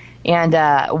 And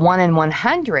 1 in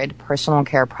 100 personal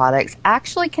care products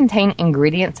actually contain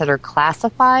ingredients that are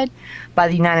classified by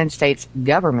the United States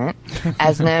government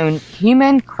as known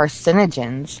human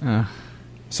carcinogens.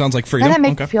 Sounds like freedom. Doesn't that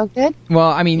make you feel good? Well,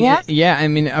 I mean, yeah. I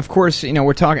mean, of course,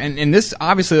 we're talking, and this,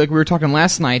 obviously, like we were talking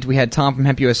last night, we had Tom from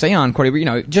Hemp USA on,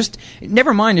 Cordy, just,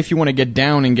 never mind if you want to get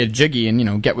down and get jiggy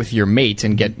and, get with your mate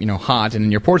and get, hot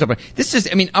and your pores up. This just,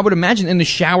 I would imagine in the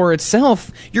shower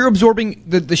itself, you're absorbing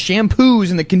the shampoos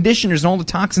and the conditioners and all the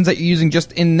toxins that you're using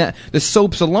just in the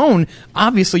soaps alone.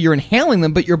 Obviously, you're inhaling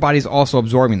them, but your body's also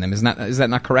absorbing them. Is that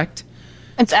not correct?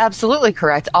 It's absolutely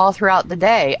correct, all throughout the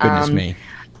day. Goodness me.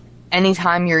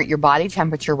 Anytime your body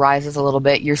temperature rises a little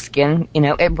bit, your skin,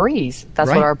 it breathes. That's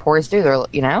Right. what our pores do.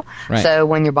 Right. So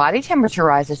when your body temperature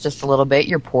rises just a little bit,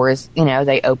 your pores,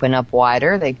 they open up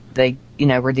wider. They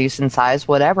reduce in size,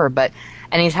 whatever. But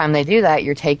anytime they do that,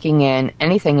 you're taking in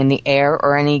anything in the air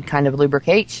or any kind of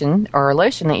lubrication or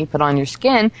lotion that you put on your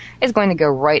skin is going to go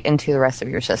right into the rest of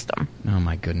your system. Oh,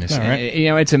 my goodness. All right.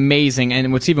 It's amazing.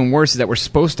 And what's even worse is that we're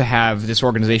supposed to have this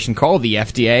organization called the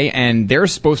FDA, and they're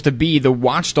supposed to be the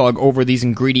watchdog over these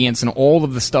ingredients and all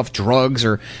of the stuff, drugs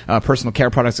or personal care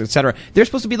products, etc. They're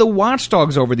supposed to be the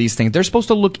watchdogs over these things. They're supposed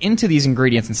to look into these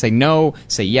ingredients and say no,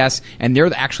 say yes, and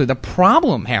they're actually the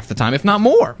problem half the time, if not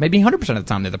more. Maybe 100% of the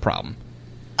time they're the problem.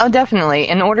 Oh, definitely.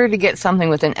 In order to get something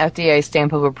with an FDA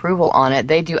stamp of approval on it,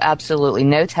 they do absolutely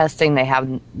no testing.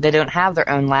 They don't have their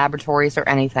own laboratories or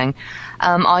anything.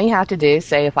 All you have to do,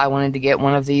 say if I wanted to get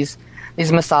one of these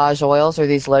massage oils or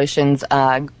these lotions,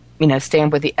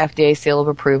 stamped with the FDA seal of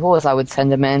approval, is I would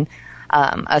send them in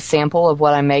a sample of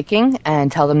what I'm making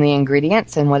and tell them the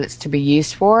ingredients and what it's to be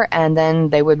used for, and then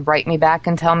they would write me back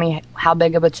and tell me how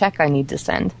big of a check I need to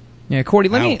send. Yeah, Cordy,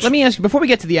 let me ask you, before we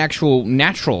get to the actual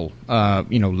natural,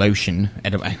 lotion,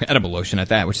 edible lotion at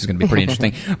that, which is going to be pretty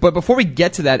interesting, but before we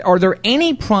get to that, are there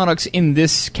any products in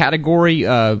this category,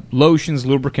 lotions,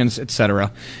 lubricants,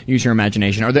 etc., use your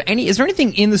imagination, is there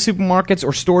anything in the supermarkets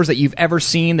or stores that you've ever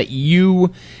seen that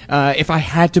you, if I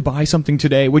had to buy something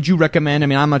today, would you recommend?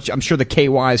 I'm sure the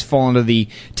KYs fall into the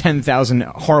 10,000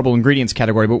 horrible ingredients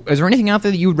category, but is there anything out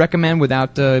there that you would recommend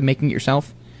without making it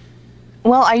yourself?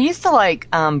 Well, I used to like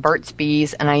Burt's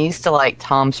Bees, and I used to like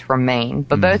Tom's from Maine,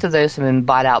 but both of those have been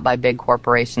bought out by big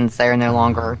corporations. They're no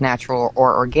longer natural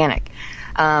or organic.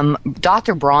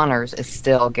 Dr. Bronner's is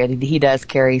still good. He does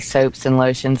carry soaps and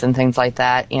lotions and things like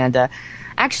that. And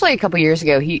actually, a couple years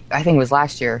ago, I think it was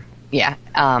last year,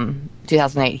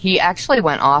 2008, he actually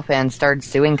went off and started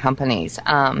suing companies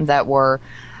that were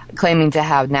claiming to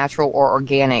have natural or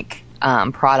organic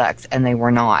products, and they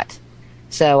were not.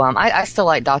 So I still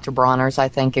like Dr. Bronner's. I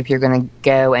think if you're going to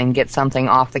go and get something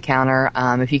off the counter,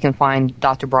 if you can find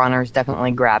Dr. Bronner's,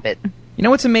 definitely grab it. You know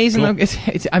what's amazing, though?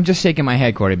 I'm just shaking my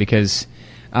head, Cordy, because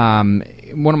one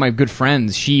of my good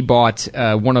friends, she bought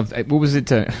one of, what was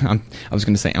it? I was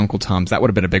going to say Uncle Tom's. That would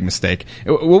have been a big mistake.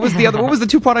 What was the other? What was the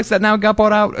two products that now got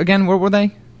bought out again? What were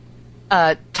they?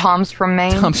 Tom's from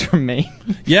Maine. Tom's from Maine.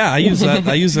 Yeah, I use that.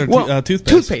 I use their toothpaste.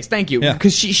 Toothpaste, thank you.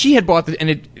 Because she had bought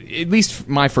and at least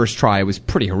my first try, it was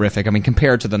pretty horrific. I mean,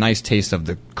 compared to the nice taste of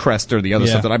the Crest or the other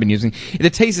stuff that I've been using, the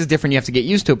taste is different. You have to get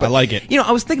used to it. But, I like it.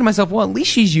 I was thinking to myself, well, at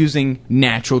least she's using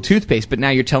natural toothpaste. But now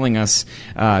you're telling us,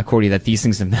 Cordy, that these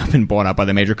things have now been bought out by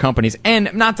the major companies.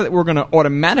 And not that we're going to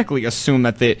automatically assume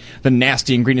that the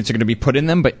nasty ingredients are going to be put in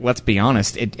them, but let's be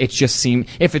honest, it just seems,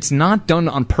 if it's not done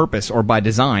on purpose or by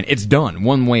design, it's done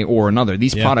one way or another.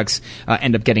 These products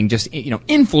end up getting just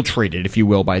infiltrated, if you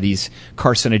will, by these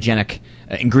carcinogenic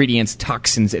ingredients,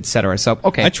 toxins, etc. So,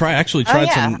 okay. I actually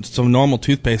tried some normal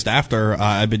toothpaste after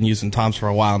I've been using Tom's for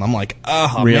a while, and I'm like,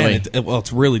 oh, really? Man,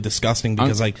 it's really disgusting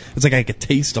because it's like I could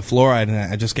taste the fluoride, and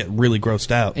I just get really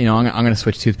grossed out. I'm going to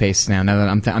switch toothpaste now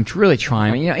that I'm really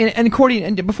trying. And Cordy,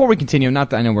 and before we continue, not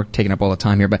that I know we're taking up all the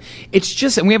time here, but it's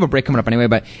just, and we have a break coming up anyway,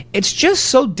 but it's just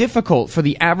so difficult for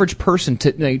the average person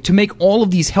to make all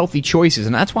of these healthy choices,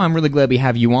 and that's why I'm really glad we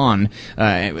have you on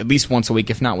at least once a week.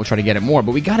 If not, we'll try to get it more,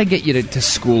 but we got to get you to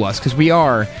school us, because we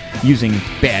are using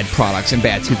bad products and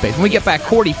bad toothpaste. When we get back,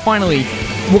 Cordy, finally,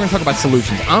 we're going to talk about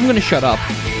solutions. I'm going to shut up,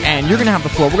 and you're going to have the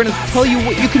floor. We're going to tell you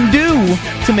what you can do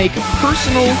to make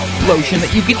personal lotion that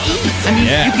you can eat. I mean,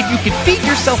 you can feed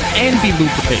yourself and be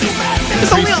lubricated. It's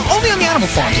only on the Animal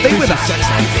Farm. Stay with us.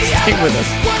 Stay with us.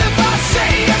 What if I say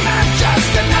I'm not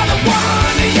just another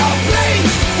one of your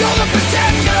plays? You're the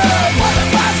pretender. What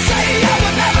if I say I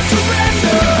will never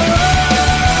surrender?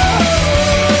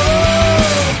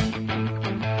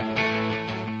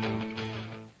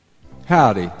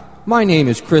 Howdy. My name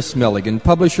is Chris Milligan,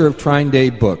 publisher of Trine Day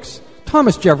Books.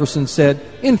 Thomas Jefferson said,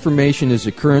 "Information is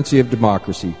the currency of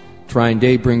democracy." Trying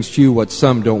Day brings to you what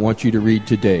some don't want you to read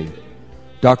today.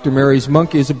 Dr. Mary's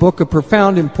Monkey is a book of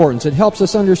profound importance. It helps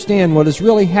us understand what has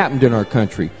really happened in our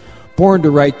country. Born to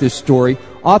write this story,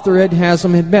 author Ed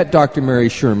Haslam had met Dr. Mary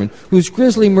Sherman, whose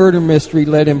grisly murder mystery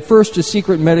led him first to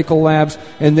secret medical labs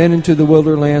and then into the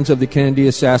wilderlands of the Kennedy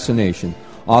assassination.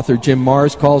 Author Jim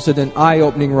Marrs calls it an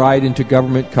eye-opening ride into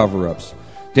government cover-ups.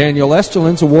 Daniel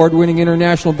Esterlin's award-winning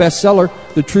international bestseller,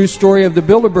 The True Story of the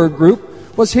Bilderberg Group,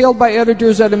 was hailed by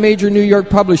editors at a major New York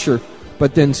publisher,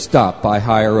 but then stopped by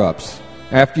higher-ups.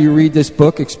 After you read this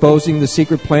book exposing the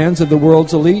secret plans of the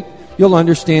world's elite, you'll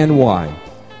understand why.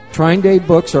 Trying Day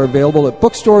books are available at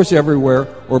bookstores everywhere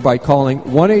or by calling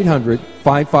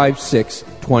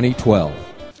 1-800-556-2012.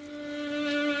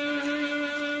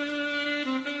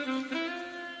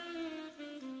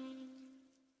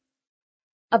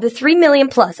 Of the 3 million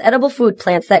plus edible food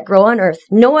plants that grow on Earth,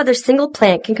 no other single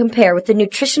plant can compare with the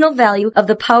nutritional value of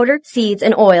the powder, seeds,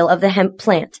 and oil of the hemp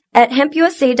plant. At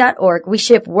hempusa.org, we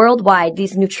ship worldwide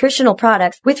these nutritional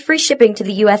products with free shipping to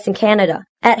the U.S. and Canada.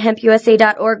 At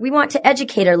hempusa.org, we want to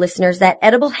educate our listeners that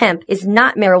edible hemp is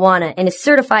not marijuana and is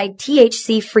certified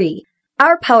THC-free.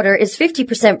 Our powder is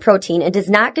 50% protein and does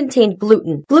not contain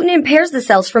gluten. Gluten impairs the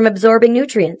cells from absorbing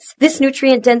nutrients. This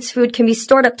nutrient-dense food can be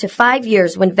stored up to 5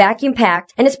 years when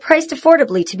vacuum-packed and is priced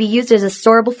affordably to be used as a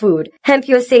storable food.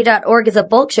 HempUSA.org is a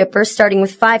bulk shipper starting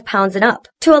with 5 pounds and up.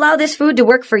 To allow this food to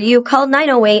work for you, call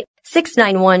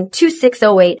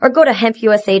 908-691-2608 or go to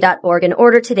hempusa.org and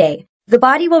order today. The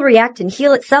body will react and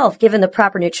heal itself given the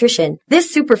proper nutrition.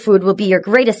 This superfood will be your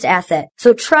greatest asset.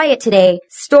 So try it today,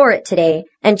 store it today,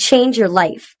 and change your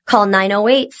life. Call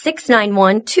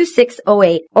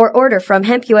 908-691-2608 or order from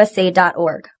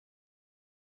hempusa.org.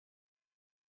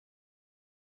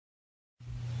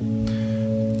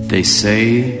 They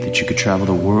say that you could travel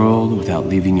the world without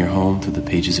leaving your home through the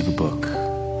pages of a book.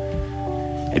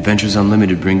 Adventures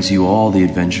Unlimited brings you all the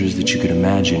adventures that you could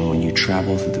imagine when you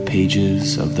travel through the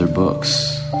pages of their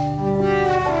books.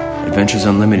 Adventures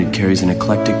Unlimited carries an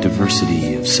eclectic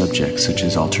diversity of subjects such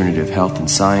as alternative health and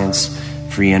science,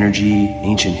 free energy,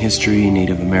 ancient history,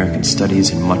 Native American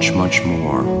studies, and much, much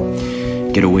more.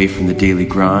 Get away from the daily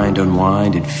grind,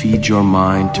 unwind, and feed your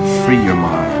mind to free your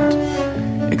mind.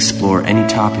 Explore any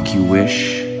topic you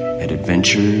wish at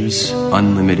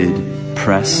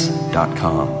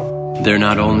adventuresunlimitedpress.com. They're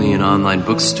not only an online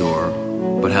bookstore,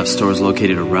 but have stores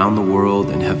located around the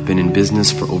world and have been in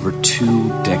business for over 2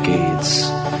 decades.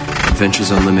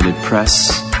 Adventures Unlimited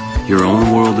Press, your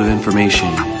own world of information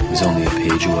is only a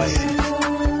page away.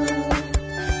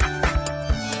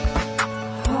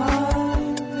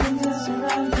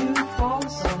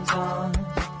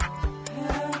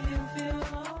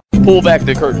 Pull back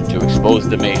the curtain to expose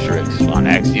the Matrix on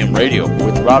Axiom Radio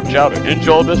with Rob Chowder and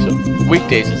Joel Bissell.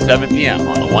 Weekdays at 7 p.m.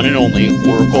 on the one and only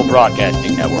Oracle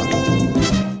Broadcasting Network.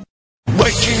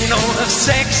 Working on a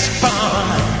sex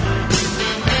farm,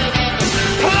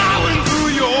 plowing through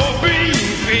your bean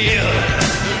field,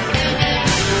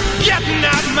 getting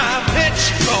out my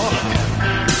pitchfork,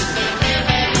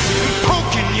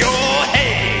 poking your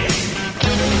head.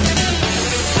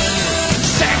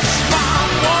 Sex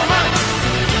farm woman,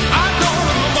 I'm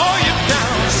gonna mow you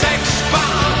down. Sex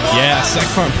farm woman. Yeah, Sex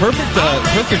Farm. Perfect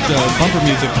bumper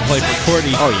music to play for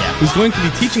Cordi. Oh, yeah. Who's going to be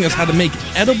teaching us how to make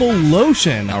edible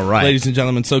lotion. All right. Ladies and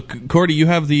gentlemen. So, Cordi, you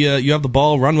have the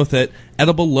ball. Run with it.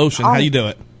 Edible lotion. How do you do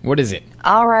it? What is it?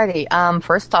 Alrighty.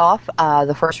 First off,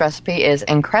 the first recipe is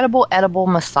Incredible Edible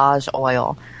Massage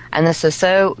Oil. And this is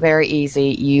so very easy,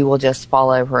 you will just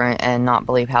fall over and not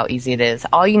believe how easy it is.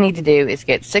 All you need to do is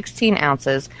get 16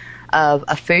 ounces of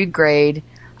a food-grade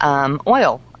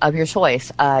oil of your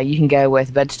choice. You can go with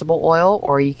vegetable oil,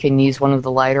 or you can use one of the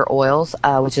lighter oils,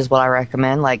 which is what I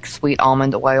recommend, like sweet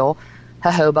almond oil,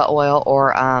 jojoba oil,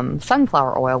 or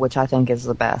sunflower oil, which I think is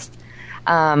the best.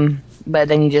 But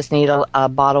then you just need a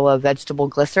bottle of vegetable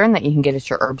glycerin that you can get at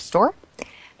your herb store.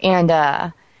 And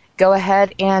go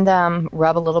ahead and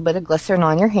rub a little bit of glycerin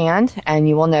on your hand, and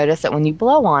you will notice that when you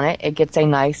blow on it, it gets a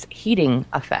nice heating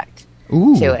effect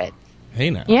to it. Hey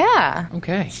now. Yeah.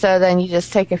 Okay. So then you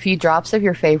just take a few drops of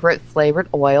your favorite flavored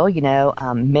oil,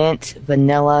 mint,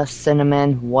 vanilla,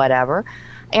 cinnamon, whatever,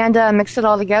 and mix it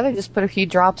all together. Just put a few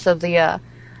drops of the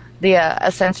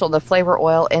flavor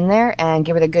oil in there and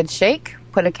give it a good shake.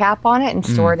 Put a cap on it and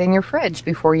store it in your fridge.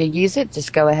 Before you use it,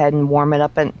 just go ahead and warm it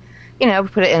up and,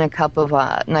 put it in a cup of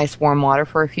nice warm water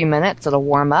for a few minutes. It'll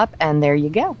warm up, and there you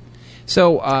go.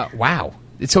 So, wow.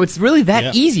 So it's really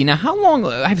that easy. Now, how long...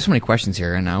 I have so many questions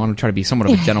here, and I want to try to be somewhat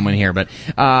of a gentleman here, but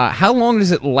how long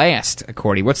does it last,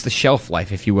 Cordi? What's the shelf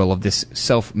life, if you will, of this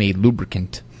self-made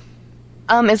lubricant?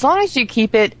 As long as you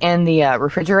keep it in the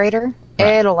refrigerator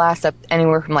Right. It'll last up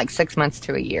anywhere from like 6 months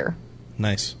to a year.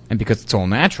 Nice. And because it's all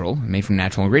natural, made from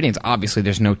natural ingredients, obviously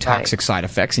there's no toxic side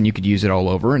effects, and you could use it all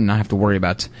over and not have to worry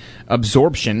about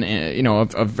absorption,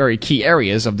 of very key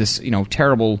areas of this,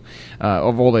 terrible,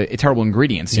 of all the terrible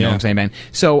ingredients. You know what I'm saying, Ben?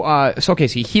 So okay,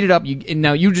 so you heat it up.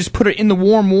 Now you just put it in the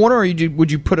warm water, or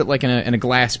would you put it like in a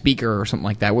glass beaker or something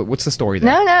like that? What's the story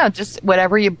there? No, just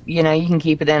whatever you can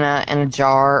keep it in a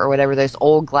jar or whatever. Those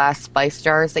old glass spice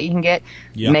jars that you can get.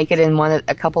 Yep. Make it in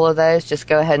a couple of those. Just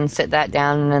go ahead and sit that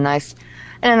down in a nice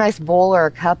bowl or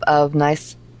a cup of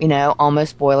nice,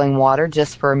 almost boiling water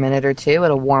just for a minute or two.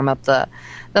 It'll warm up the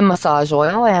massage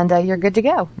oil, and you're good to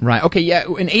go. Right. Okay. Yeah.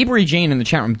 And Avery Jane in the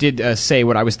chat room did say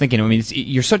what I was thinking. I mean,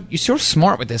 you're so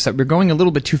smart with this. We're going a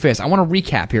little bit too fast. I want to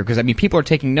recap here because people are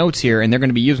taking notes here and they're going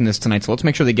to be using this tonight. So let's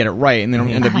make sure they get it right and they don't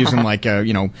end up using like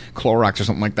Clorox or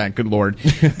something like that. Good Lord.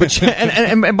 But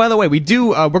and by the way, we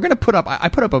do. We're going to put up. I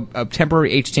put up a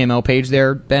temporary HTML page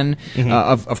there, Ben,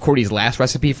 of Cordi's last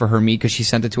recipe for her meat because she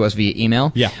sent it to us via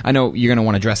email. Yeah. I know you're going to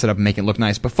want to dress it up and make it look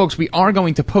nice, but folks, we are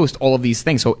going to post all of these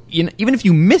things. So even if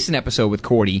you miss an episode with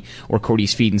Cordi or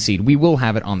Cordi's Feed and Seed, we will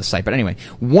have it on the site. But anyway,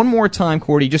 one more time,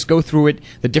 Cordi, just go through it,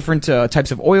 the different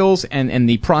types of oils and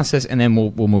the process, and then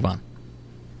we'll move on.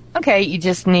 Okay, you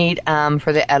just need,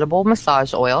 for the edible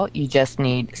massage oil, you just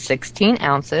need 16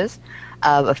 ounces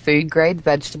of a food-grade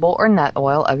vegetable or nut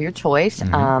oil of your choice.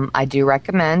 I do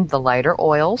recommend the lighter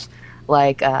oils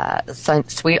like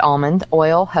sweet almond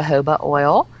oil, jojoba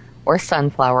oil, or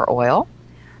sunflower oil.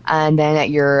 And then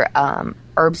at your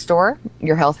herb store,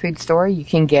 your health food store, you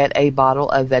can get a bottle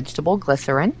of vegetable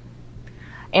glycerin.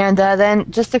 And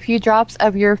then just a few drops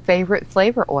of your favorite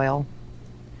flavor oil.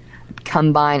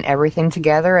 Combine everything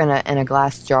together in a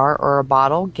glass jar or a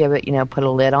bottle. Give it, put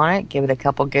a lid on it. Give it a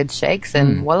couple good shakes,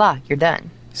 and voila, you're done.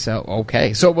 So,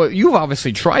 okay. So, you've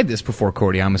obviously tried this before,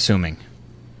 Cordi, I'm assuming.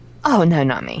 Oh, no,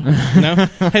 not me. No?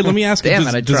 Hey, let me ask you,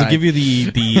 does it give you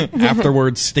the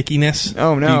afterwards stickiness?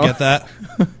 Oh, no. Do you get that?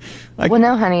 Well,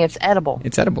 no, honey, it's edible.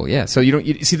 It's edible, yeah. So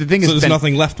you see, the thing is, there's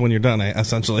nothing left when you're done,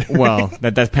 essentially. Well,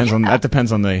 that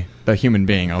depends on the human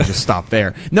being. I'll just stop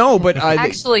there. No, but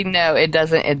actually, no, it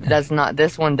doesn't. It does not.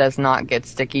 This one does not get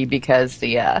sticky because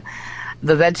the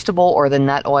vegetable or the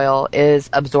nut oil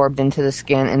is absorbed into the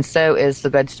skin, and so is the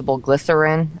vegetable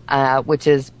glycerin, which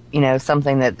is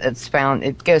something that's found.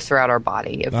 It goes throughout our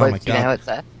body. It's a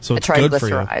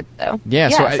triglyceride. So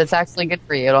it's actually good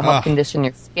for you. It'll help condition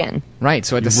your skin. Right.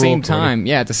 So at the same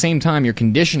time, you're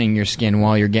conditioning your skin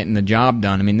while you're getting the job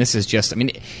done. I mean, this is just. I mean,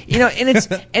 and it's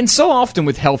and so often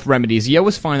with health remedies, you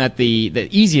always find that the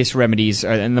easiest remedies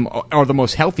are the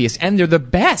most healthiest, and they're the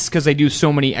best because they do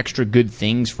so many extra good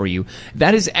things for you.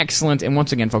 That is excellent. And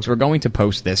once again, folks, we're going to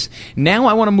post this. Now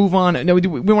I want to move on. No, we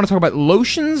want to talk about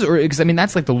lotions, or because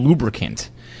that's like the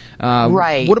lubricant.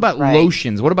 Right. What about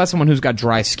lotions? What about someone who's got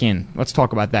dry skin? Let's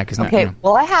talk about that.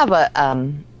 Well, I have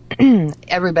a.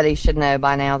 Everybody should know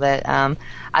by now that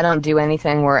I don't do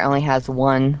anything where it only has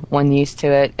one use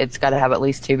to it. It's got to have at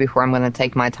least two before I'm going to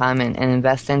take my time and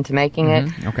invest into making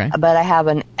it. Okay. But I have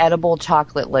an edible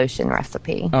chocolate lotion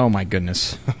recipe. Oh my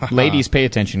goodness! Ladies, pay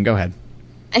attention. Go ahead.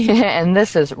 And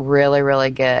this is really, really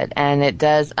good. And it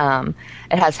does.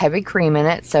 It has heavy cream in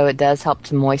it, so it does help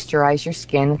to moisturize your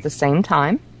skin at the same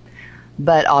time.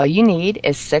 But all you need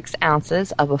is 6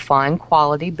 ounces of a fine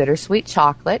quality bittersweet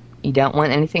chocolate. You don't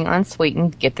want anything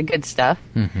unsweetened. Get the good stuff.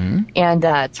 And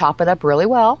chop it up really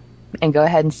well. And go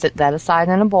ahead and sit that aside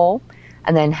in a bowl.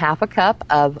 And then half a cup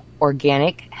of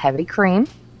organic heavy cream.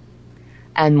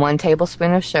 And 1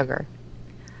 tablespoon of sugar.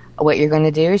 What you're going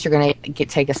to do is you're going to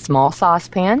take a small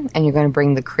saucepan. And you're going to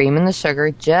bring the cream and the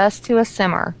sugar just to a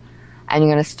simmer. And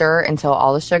you're going to stir until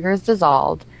all the sugar is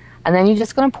dissolved. And then you're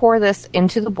just going to pour this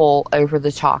into the bowl over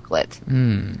the chocolate.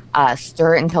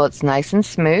 Stir it until it's nice and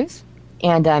smooth.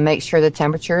 And make sure the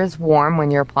temperature is warm when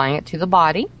you're applying it to the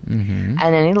body. And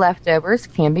any leftovers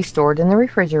can be stored in the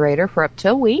refrigerator for up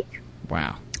to a week.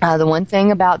 Wow. The one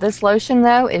thing about this lotion,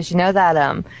 though, is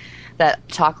that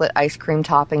chocolate ice cream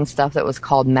topping stuff that was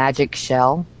called Magic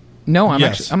Shell? No, I'm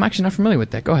actually not familiar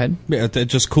with that. Go ahead. Yeah, it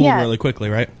just cooled really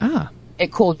quickly, right?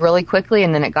 It cooled really quickly,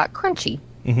 and then it got crunchy.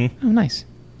 Oh, nice.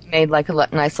 Made like a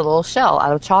nice little shell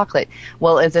out of chocolate.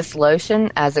 Well, if this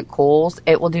lotion, as it cools,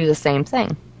 it will do the same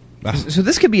thing. So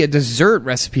this could be a dessert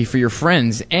recipe for your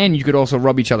friends, and you could also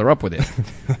rub each other up with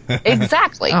it.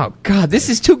 Exactly. Oh, God, this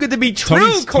is too good to be true,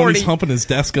 Cordi. Tony's humping his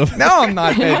desk over. No, I'm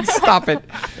not, man. Stop it.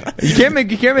 You can't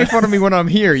make fun of me when I'm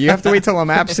here. You have to wait till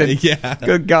I'm absent. Yeah.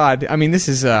 Good God. I mean, this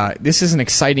is an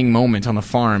exciting moment on the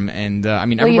farm, and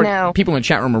people in the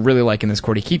chat room are really liking this,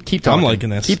 Cordi. Keep talking. I'm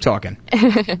liking this. Keep talking.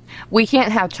 We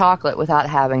can't have chocolate without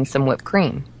having some whipped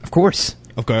cream. Of course.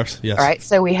 Of course, yes. All right,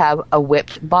 so we have a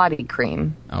whipped body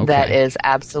cream that is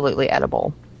absolutely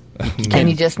edible. And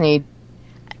you just need...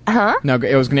 Huh? No,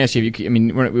 I was going to ask you,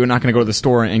 we're not going to go to the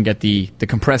store and get the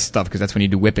compressed stuff, because that's when you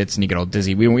do whippets and you get all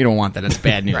dizzy. We don't want that. That's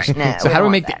bad news. Right, no, so how do we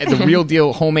make the real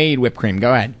deal homemade whipped cream?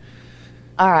 Go ahead.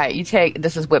 All right,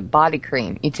 this is whipped body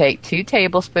cream. You take 2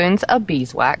 tablespoons of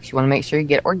beeswax. You want to make sure you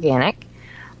get organic.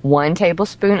 1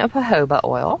 tablespoon of jojoba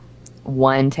oil.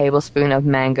 1 tablespoon of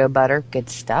mango butter. Good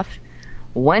stuff.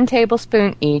 1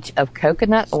 tablespoon each of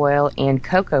coconut oil and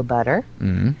cocoa butter.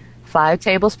 5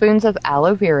 tablespoons of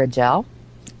aloe vera gel.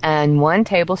 And 1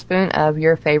 tablespoon of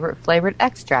your favorite flavored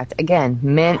extract. Again,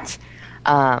 mint,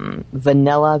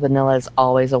 vanilla. Vanilla is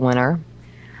always a winner.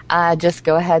 Just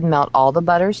go ahead and melt all the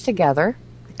butters together,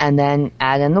 and then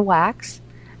add in the wax,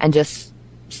 and just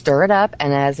stir it up.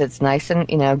 And as it's nice and,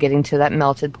 getting to that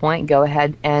melted point, go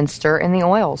ahead and stir in the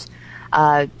oils.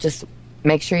 Just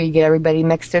make sure you get everybody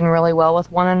mixed in really well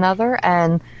with one another,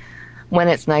 and when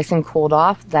it's nice and cooled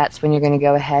off, that's when you're going to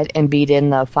go ahead and beat in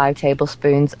the 5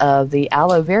 tablespoons of the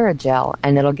aloe vera gel,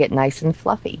 and it'll get nice and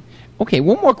fluffy. Okay,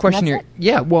 one more question here.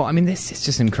 Yeah, well, this is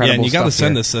just incredible. Yeah, and you got to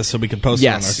send here. this so we can post it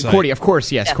on our site. Yes, Cordi, of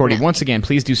course, yes, Cordi. Once again,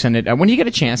 please do send it. When you get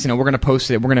a chance, we're going to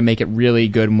post it. We're going to make it really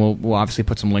good, and we'll obviously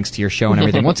put some links to your show and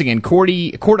everything. Once again,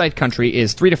 Cordite Country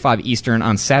is 3 to 5 Eastern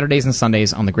on Saturdays and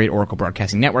Sundays on the Great Oracle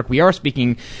Broadcasting Network. We are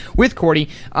speaking with Cordi,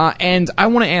 and I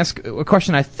want to ask a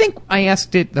question. I think I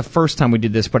asked it the first time we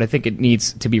did this, but I think it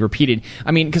needs to be repeated.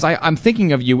 Because I'm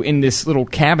thinking of you in this little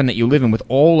cabin that you live in with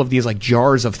all of these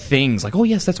jars of things. Oh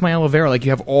yes, that's my aloe vera. You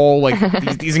have all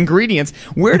these ingredients.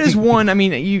 Where does one,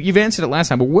 you've answered it last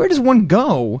time, but where does one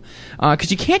go?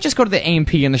 Because you can't just go to the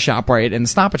A&P in the ShopRite and the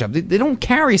Stop and Shop. They don't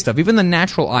carry stuff. Even the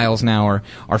natural aisles now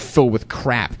are filled with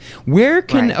crap. Where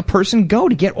can a person go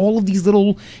to get all of these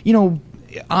little,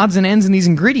 odds and ends in these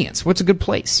ingredients? What's a good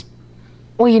place?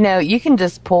 Well, you can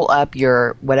just pull up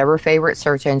your whatever favorite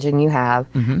search engine you have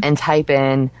and type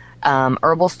in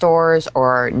herbal stores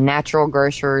or natural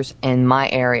grocers in my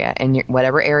area, in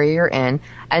whatever area you're in,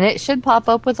 and it should pop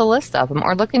up with a list of them,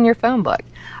 or look in your phone book.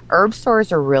 Herb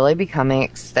stores are really becoming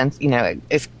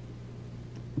it's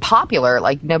popular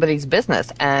like nobody's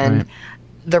business, and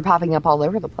they're popping up all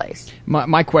over the place.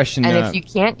 My question, and if you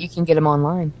can't, you can get them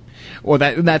online. Well,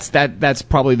 that's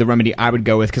probably the remedy I would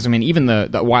go with, because even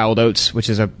the Wild Oats, which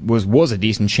was a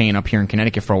decent chain up here in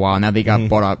Connecticut for a while, now they got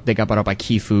bought up. They got bought up by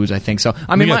Key Foods, I think. So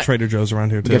we got Trader Joe's around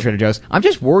here too. We got Trader Joe's. I'm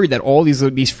just worried that all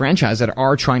these franchises that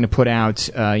are trying to put out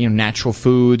natural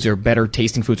foods or better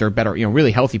tasting foods or better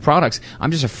really healthy products, I'm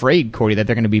just afraid, Cordi, that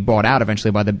they're going to be bought out eventually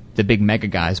by the big mega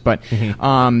guys. But that's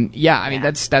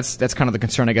kind of the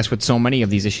concern, I guess, with so many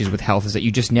of these issues with health, is that you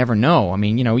just never know.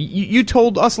 You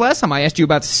told us last time, I asked you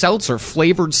about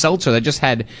flavored seltzer that just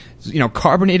had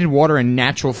carbonated water and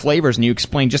natural flavors, and you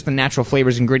explained just the natural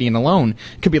flavors ingredient alone.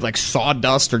 It could be like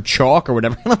sawdust or chalk or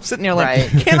whatever. And I'm sitting there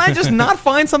can I just not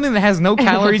find something that has no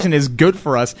calories and is good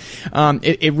for us?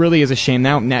 It really is a shame.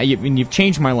 Now you've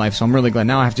changed my life, so I'm really glad.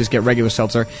 Now I have to just get regular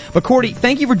seltzer. But Cordi,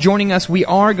 thank you for joining us. We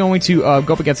are going to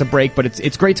go up against a break, but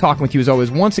it's great talking with you as always.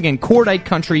 Once again, Cordite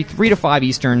Country, 3 to 5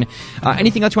 Eastern.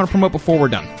 Anything else you want to promote before we're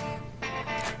done?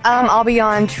 I'll be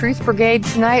on Truth Brigade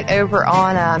tonight over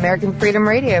on American Freedom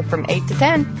Radio from 8 to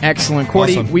 10. Excellent.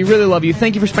 Cordi, we really love you.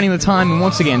 Thank you for spending the time. And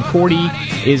once again, Cordi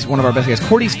is one of our best guests.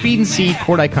 Cordi's Feed and Seed,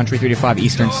 Cordite Country, 3 to 5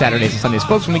 Eastern, Saturdays and Sundays.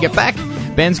 Folks, when we get back,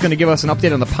 Ben's going to give us an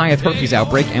update on the Pieth herpes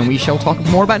outbreak, and we shall talk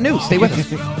more about news. Stay with us.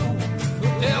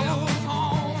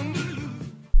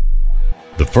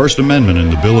 The First Amendment in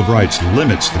the Bill of Rights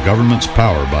limits the government's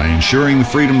power by ensuring the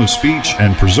freedom of speech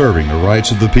and preserving the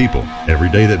rights of the people. Every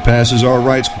day that passes, our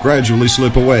rights gradually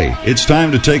slip away. It's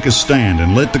time to take a stand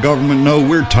and let the government know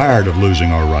we're tired of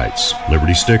losing our rights.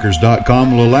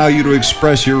 LibertyStickers.com will allow you to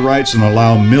express your rights and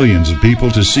allow millions of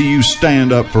people to see you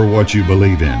stand up for what you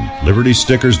believe in.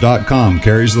 LibertyStickers.com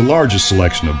carries the largest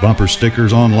selection of bumper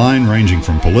stickers online, ranging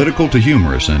from political to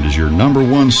humorous, and is your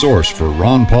 #1 source for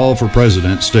Ron Paul for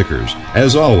President stickers.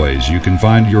 As always, you can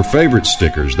find your favorite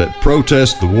stickers that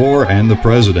protest the war and the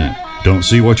president. Don't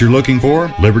see what you're looking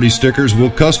for? Liberty Stickers will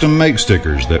custom make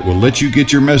stickers that will let you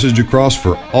get your message across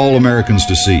for all Americans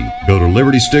to see. Go to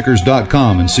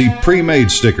LibertyStickers.com and see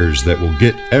pre-made stickers that will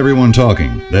get everyone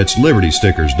talking. That's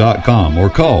LibertyStickers.com, or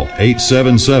call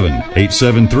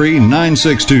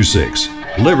 877-873-9626.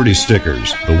 Liberty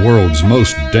Stickers, the world's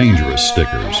most dangerous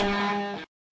stickers.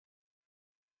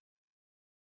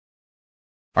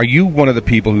 Are you one of the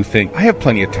people who think, I have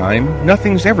plenty of time,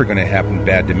 nothing's ever going to happen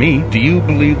bad to me? Do you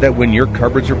believe that when your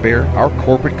cupboards are bare, our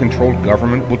corporate-controlled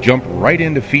government will jump right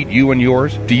in to feed you and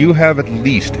yours? Do you have at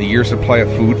least a year's supply of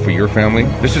food for your family?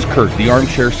 This is Kurt, the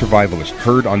armchair survivalist,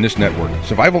 heard on this network.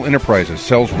 Survival Enterprises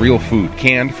sells real food,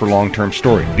 canned for long-term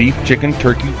storage. Beef, chicken,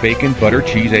 turkey, bacon, butter,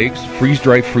 cheese, eggs,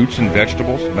 freeze-dried fruits and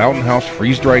vegetables, Mountain House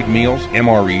freeze-dried meals,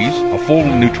 MREs, a full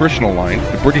nutritional line,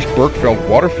 the British Berkefeld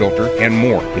water filter, and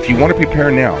more. If you want to prepare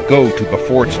now, go to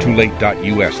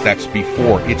beforeitstoolate.us. That's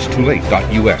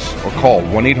beforeitstoolate.us. Or call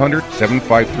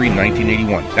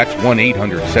 1-800-753-1981. That's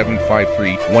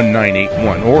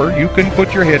 1-800-753-1981. Or you can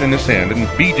put your head in the sand and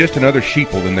be just another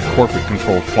sheeple in the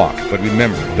corporate-controlled flock. But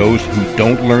remember, those who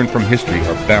don't learn from history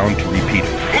are bound to repeat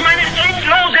it. Meine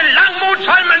endlose Langmut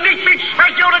soll man nicht mit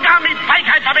Schwäche oder gar mit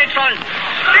Feigheit verwechseln.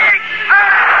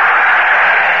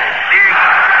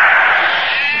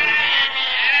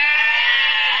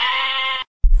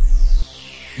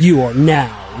 You are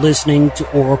now listening to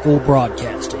Oracle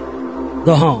Broadcasting,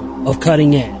 the home of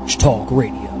cutting-edge talk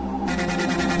radio.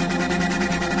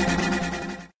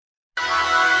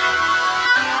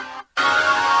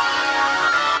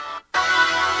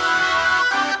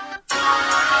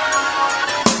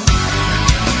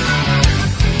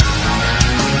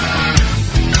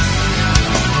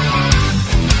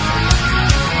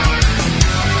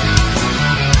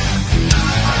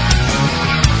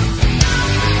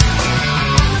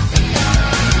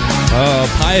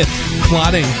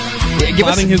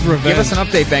 Plotting his revenge. Give us an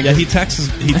update, Ben. Yeah, he texts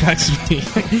me.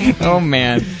 Oh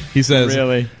man, he says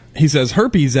really. He says,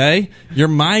 "Herpes, eh? You're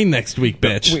mine next week,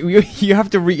 bitch." You have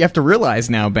to realize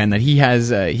now, Ben, that he has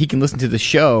he can listen to the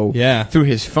show through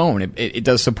his phone. It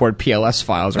does support PLS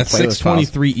files or at playlist files.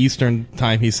 6:23 Eastern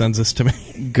time. He sends this to me.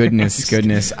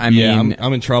 Goodness. I mean,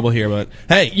 I'm in trouble here, but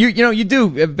hey, you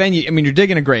do, Ben. You're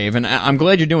digging a grave, and I'm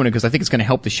glad you're doing it because I think it's going to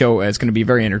help the show. It's going to be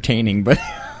very entertaining, but.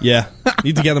 Yeah,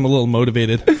 need to get them a little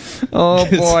motivated. Oh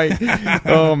boy,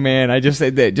 oh man! I just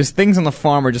say that just things on the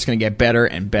farm are just going to get better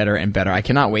and better and better. I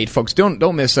cannot wait, folks. Don't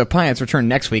miss Pieth's return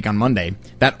next week on Monday.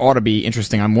 That ought to be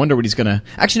interesting. I wonder what he's going to.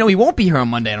 Actually, no, he won't be here on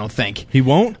Monday. I don't think he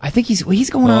won't. I think he's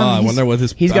going on. I wonder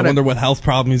what health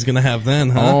problem he's going to have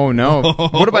then. Huh? Oh no!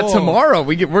 What about tomorrow?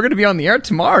 We're going to be on the air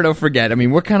tomorrow. Don't forget. I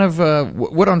mean, what kind of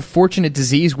what unfortunate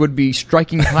disease would be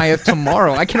striking Pieth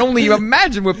tomorrow? I can only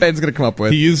imagine what Ben's going to come up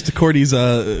with. He used Cordi's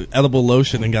edible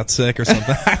lotion and got sick or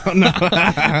something. I don't know.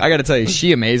 I got to tell you,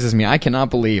 she amazes me. I cannot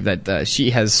believe that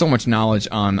she has so much knowledge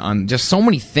on just so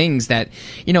many things that,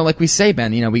 like we say,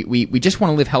 Ben, we just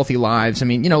want to live healthy lives. I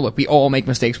mean, look, we all make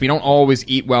mistakes. We don't always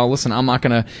eat well. Listen, I'm not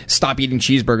going to stop eating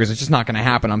cheeseburgers. It's just not going to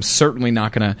happen. I'm certainly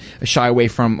not going to shy away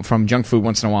from junk food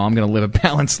once in a while. I'm going to live a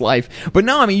balanced life. But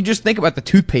no, I mean, you just think about the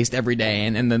toothpaste every day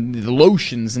and the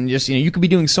lotions and just, you could be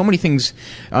doing so many things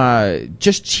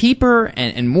just cheaper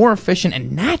and more efficient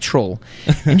and natural.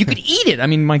 And you could eat it. I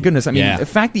mean, my goodness. I mean, the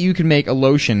fact that you can make a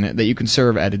lotion that you can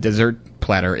serve at a dessert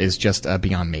platter is just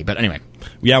beyond me. But anyway.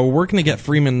 Yeah, we're working to get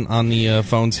Freeman on the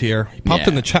phones here. He popped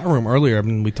in the chat room earlier. I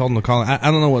mean, we told him to call. I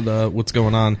don't know what's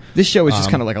going on. This show is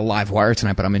just kind of like a live wire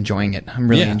tonight, but I'm enjoying it. I'm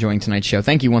really enjoying tonight's show.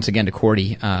 Thank you once again to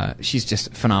Cordi. She's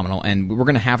just phenomenal, and we're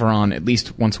going to have her on at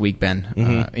least once a week, Ben.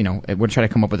 Mm-hmm. We'll try to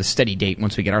come up with a steady date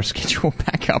once we get our schedule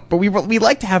back up. But we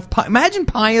like to have imagine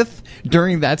Pieth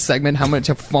during that segment. How much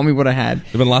fun we would have had.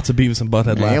 There've been lots of Beavis and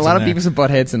Butthead laughs. A lot of Beavis and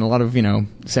Buttheads and a lot of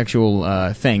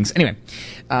sexual things. Anyway.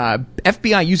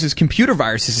 FBI uses computer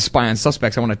viruses to spy on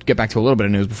suspects. I want to get back to a little bit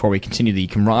of news before we continue the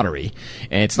camaraderie.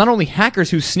 And it's not only hackers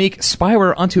who sneak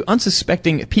spyware onto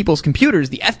unsuspecting people's computers.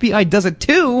 The FBI does it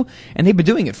too, and they've been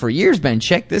doing it for years, Ben.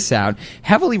 Check this out.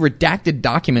 Heavily redacted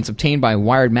documents obtained by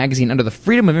Wired magazine under the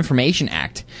Freedom of Information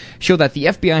Act show that the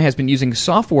FBI has been using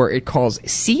software it calls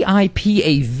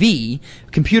CIPAV,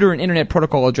 Computer and Internet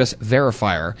Protocol Address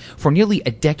Verifier, for nearly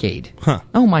a decade. Huh.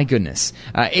 Oh my goodness.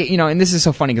 And this is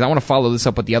so funny because I want to follow this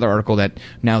up with the other article that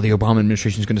now the Obama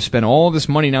administration is going to spend all this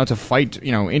money now to fight,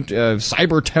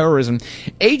 cyber terrorism.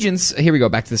 Agents, here we go,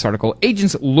 back to this article.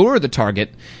 Agents lure the target,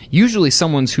 usually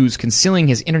someone who's concealing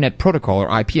his internet protocol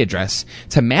or IP address,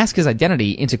 to mask his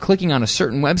identity into clicking on a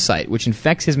certain website, which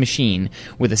infects his machine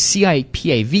with a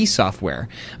CIPAV software.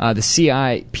 The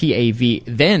CIPAV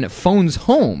then phones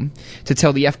home to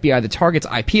tell the FBI the target's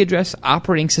IP address,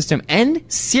 operating system, and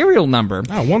serial number.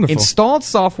 Oh, wonderful. Installed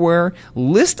software,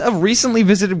 list of recently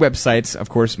visited websites, of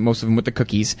course, most of them with the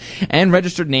cookies, and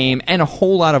registered name, and a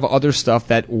whole lot of other stuff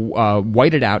that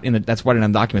whited out that's whited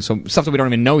on the documents. So stuff that we don't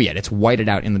even know yet. It's whited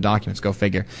out in the documents. Go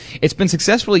figure. It's been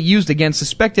successfully used against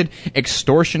suspected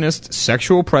extortionists,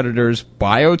 sexual predators,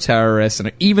 bioterrorists,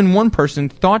 and even one person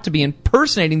thought to be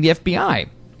impersonating the FBI.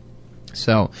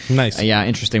 So, nice. Yeah,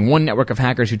 interesting. One network of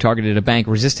hackers who targeted a bank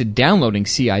resisted downloading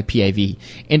CIPAV,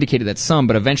 indicated that some,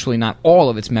 but eventually not all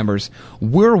of its members,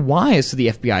 were wise to the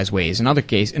FBI's ways. In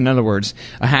other words,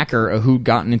 a hacker who'd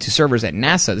gotten into servers at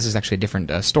NASA, this is actually a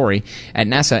different story, at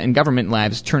NASA and government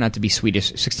labs turned out to be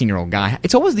Swedish 16-year-old guy.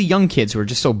 It's always the young kids who are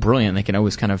just so brilliant, they can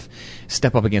always kind of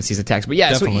step up against these attacks. But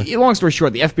yeah, definitely. So long story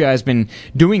short, the FBI has been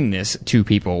doing this to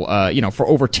people, for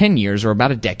over 10 years or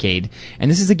about a decade. And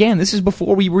this is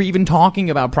before we were even talking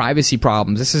about privacy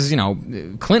problems. This is,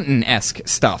 Clinton-esque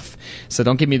stuff. So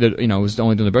don't give me it was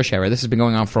only during the Bush era. This has been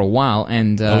going on for a while,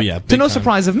 and to no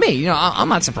surprise of me. I'm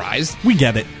not surprised. We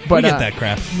get it. We get that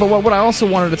crap. But what I also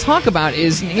wanted to talk about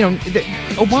is,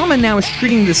 Obama now is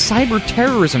treating the cyber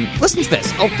terrorism. Listen to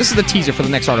this. Oh, this is the teaser for the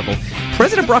next article.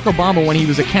 President Barack Obama, when he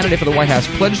was a candidate for the White House,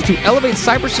 pledged to elevate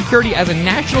cybersecurity as a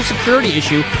national security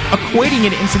issue, equating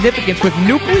it in significance with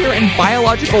nuclear and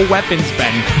biological weapons,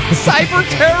 Ben. Cyber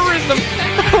terrorism!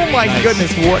 Oh my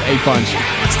goodness, what a punch.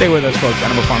 Stay with us, folks.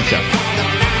 Animal Farm Show.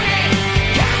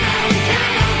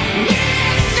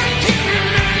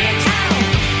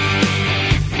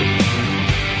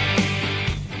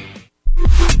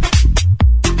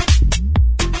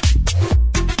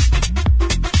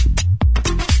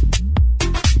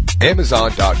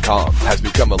 Amazon.com has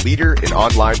become a leader in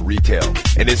online retail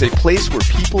and is a place where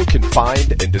people can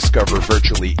find and discover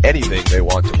virtually anything they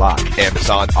want to buy.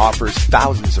 Amazon offers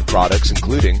thousands of products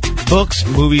including books,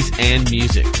 movies, and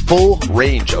music, full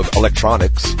range of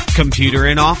electronics, computer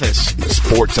and office,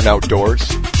 sports and outdoors,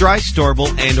 dry, storable,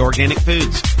 and organic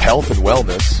foods, health and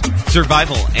wellness,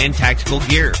 survival and tactical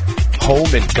gear,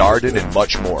 home and garden, and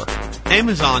much more.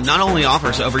 Amazon not only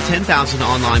offers over 10,000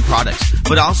 online products,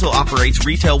 but also operates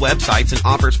retail websites and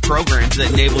offers programs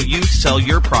that enable you to sell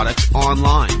your products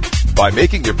online. By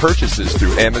making your purchases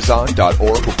through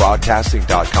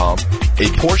Amazon.oraclebroadcasting.com, a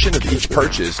portion of each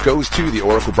purchase goes to the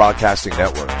Oracle Broadcasting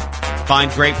Network.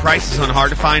 Find great prices on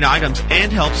hard-to-find items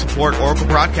and help support Oracle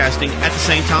Broadcasting at the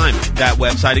same time. That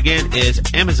website again is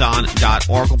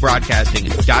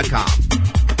Amazon.oraclebroadcasting.com.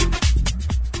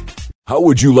 How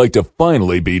would you like to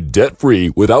finally be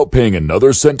debt-free without paying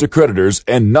another cent to creditors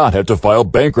and not have to file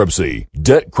bankruptcy?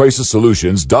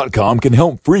 DebtCrisisSolutions.com can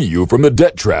help free you from the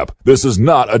debt trap. This is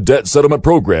not a debt settlement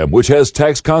program which has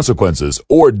tax consequences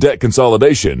or debt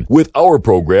consolidation. With our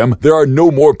program, there are no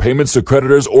more payments to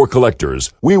creditors or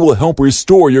collectors. We will help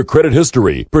restore your credit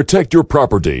history, protect your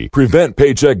property, prevent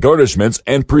paycheck garnishments,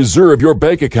 and preserve your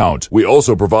bank account. We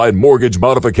also provide mortgage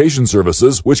modification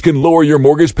services which can lower your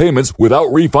mortgage payments without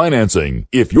refinancing.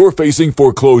 If you're facing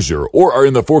foreclosure or are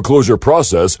in the foreclosure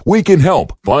process, we can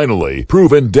help. Finally,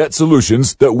 proven debt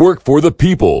solutions that work for the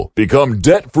people. Become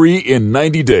debt-free in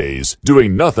 90 days.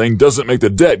 Doing nothing doesn't make the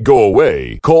debt go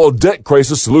away. Call Debt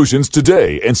Crisis Solutions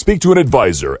today and speak to an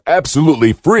advisor.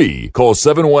 Absolutely free. Call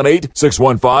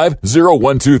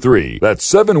 718-615-0123.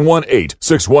 That's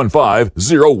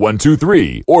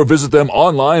 718-615-0123. Or visit them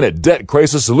online at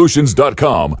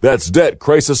DebtCrisisSolutions.com. That's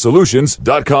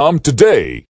DebtCrisisSolutions.com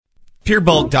today.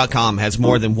 PureBulk.com has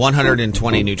more than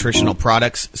 120 nutritional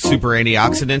products, super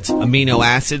antioxidants, amino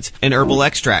acids, and herbal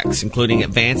extracts, including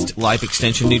advanced life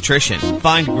extension nutrition.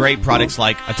 Find great products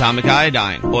like atomic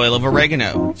iodine, oil of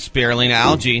oregano, spirulina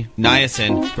algae,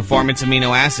 niacin, performance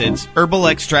amino acids, herbal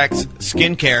extracts,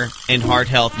 skincare, and heart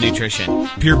health nutrition.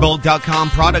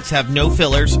 PureBulk.com products have no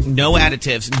fillers, no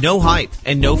additives, no hype,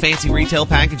 and no fancy retail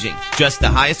packaging. Just the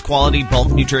highest quality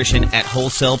bulk nutrition at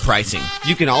wholesale pricing.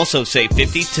 You can also save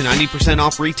 50 to 90%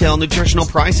 off retail nutritional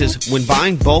prices when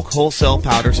buying bulk wholesale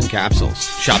powders and capsules.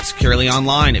 Shop securely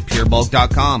online at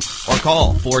purebulk.com or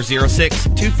call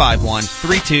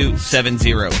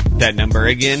 406-251-3270. That number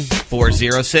again,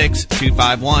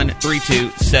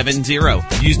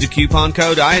 406-251-3270. Use the coupon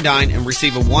code iodine and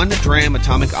receive a 1 gram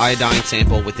atomic iodine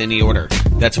sample with any order.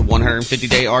 That's a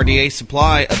 150-day RDA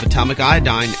supply of atomic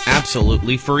iodine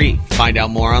absolutely free. Find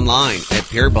out more online at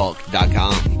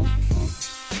purebulk.com.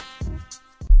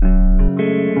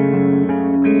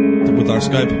 With our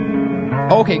Skype.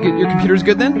 Oh, okay, good. Your computer's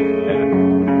good then?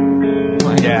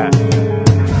 Yeah.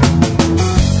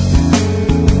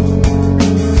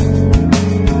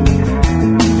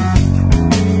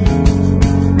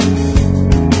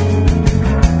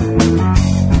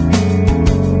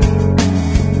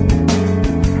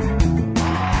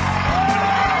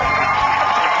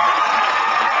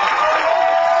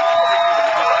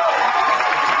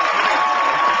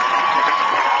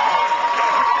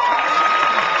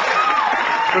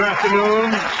 Good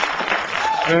afternoon.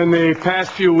 In the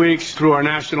past few weeks, through our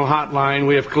national hotline,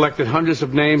 we have collected hundreds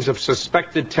of names of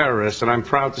suspected terrorists, and I'm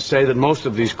proud to say that most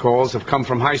of these calls have come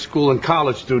from high school and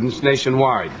college students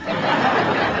nationwide.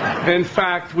 In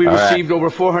fact, we received over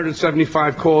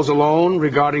 475 calls alone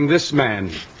regarding this man.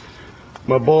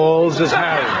 My balls is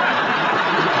Harry.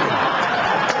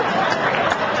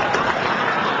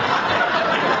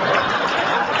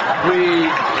 We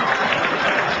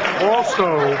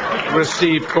also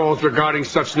received calls regarding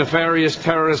such nefarious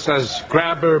terrorists as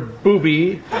Grabber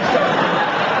Booby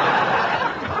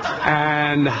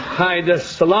and Haida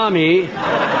Salami.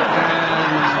 And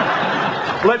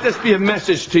let this be a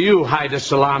message to you, Haida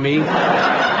Salami.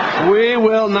 We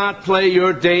will not play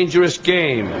your dangerous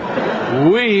game.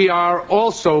 We are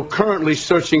also currently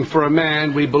searching for a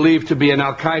man we believe to be an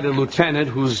Al-Qaeda lieutenant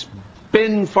who's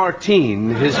Ben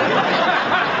Fartine, his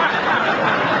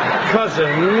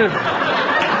cousin,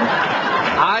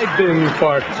 Ibn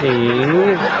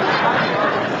Fartine,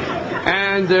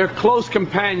 and their close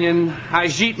companion,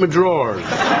 Ajit Madrors.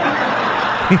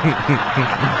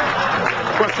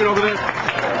 Question over there?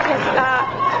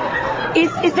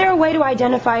 Is there a way to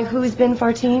identify who's been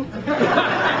Fartine?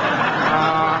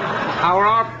 Our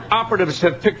operatives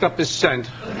have picked up his scent.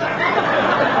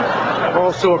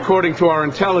 Also, according to our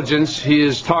intelligence, he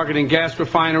is targeting gas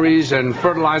refineries and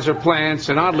fertilizer plants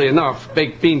and, oddly enough,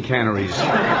 baked bean canneries.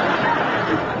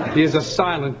 He is a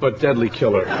silent but deadly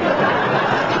killer.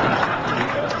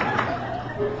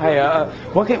 Hey,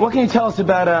 what can you tell us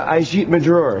about Ajit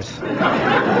Madrors?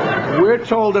 We're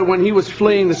told that when he was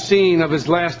fleeing the scene of his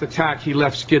last attack, he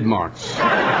left skid marks.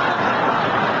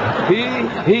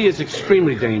 He is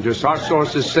extremely dangerous. Our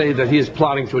sources say that he is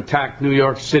plotting to attack New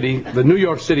York City, the New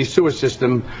York City sewer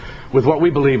system, with what we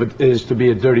believe it is to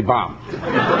be a dirty bomb.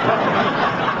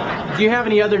 Do you have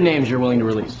any other names you're willing to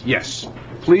release? Yes.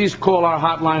 Please call our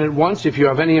hotline at once if you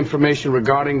have any information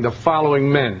regarding the following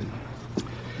men.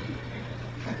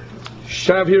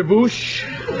 Shavir Bush,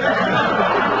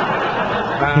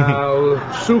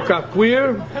 Suka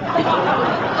Queer,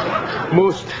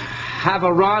 Most Have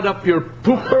a Rod Up Your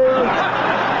Pooper,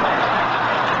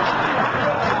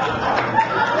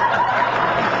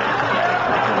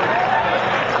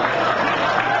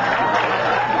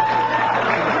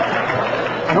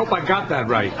 I hope I got that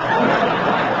right.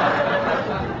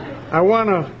 I want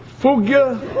to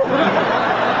Fugya.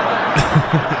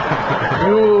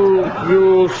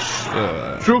 You'll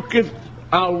stroke it,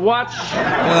 I'll watch,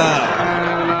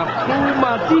 and pull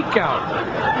my deke out,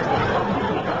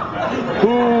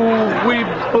 who we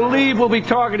believe will be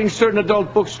targeting certain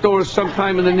adult bookstores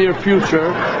sometime in the near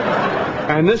future.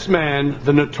 And this man,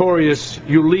 the notorious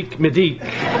Ulik Medik,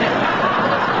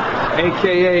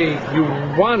 a.k.a.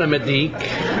 Uwana Medik,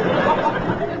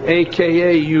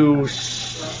 a.k.a.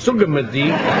 Usuga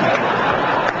Medik.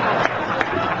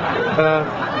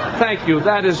 Thank you.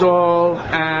 That is all.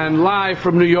 And live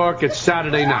from New York, it's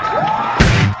Saturday night.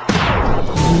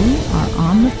 You are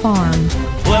on the farm.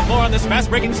 We'll have more on this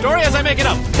fast-breaking story as I make it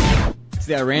up. It's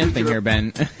the Iran thing here,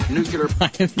 Ben. Nuclear.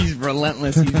 He's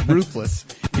relentless. He's ruthless.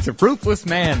 He's a ruthless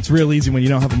man. It's real easy when you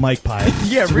don't have a mic pie.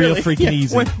 Yeah, it's really. Real freaking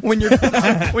easy.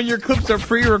 When your clips are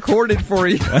pre-recorded for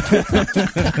you,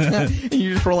 and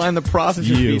you just rely on the process.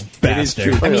 You bastard! It is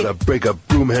true. I'm gonna break a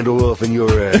broom handle off in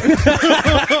your ass.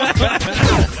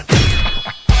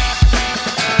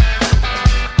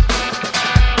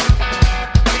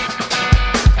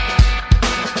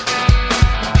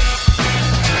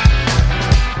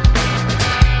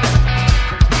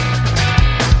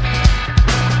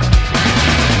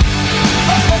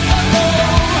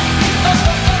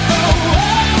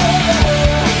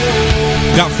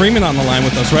 Got Freeman on the line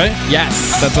with us, right?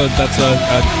 Yes. That's a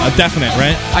definite,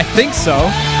 right? I think so.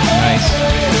 Nice.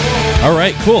 All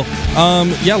right, cool.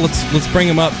 Yeah, let's bring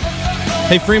him up.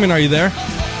 Hey, Freeman, are you there?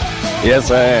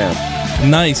 Yes, I am.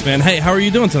 Nice, man. Hey, how are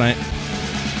you doing tonight?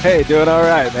 Hey, doing all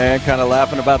right, man. Kind of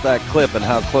laughing about that clip and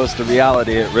how close to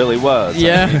reality it really was.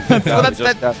 Yeah. Well,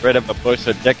 just got rid of a bush,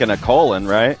 a dick, and a colon,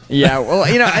 right? Yeah, well,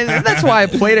 that's why I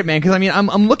played it, man, because,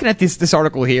 I'm looking at this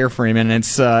article here, Freeman, and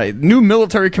it's new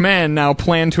military command now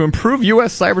plan to improve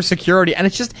U.S. cybersecurity, and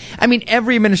it's just,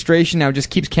 every administration now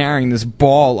just keeps carrying this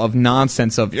ball of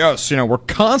nonsense of, yes, we're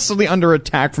constantly under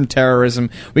attack from terrorism,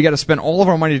 we got to spend all of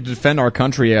our money to defend our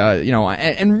country,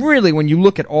 and really, when you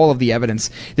look at all of the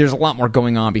evidence, there's a lot more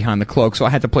going on behind the cloak, so I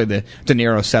had to play the De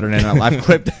Niro Saturday Night Live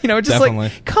clip. Just Definitely.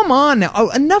 Like, come on now. Oh,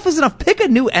 enough is enough. Pick a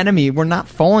new enemy. We're not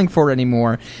falling for it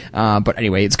anymore. But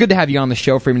anyway, it's good to have you on the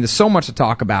show, Freeman. There's so much to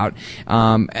talk about.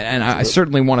 And I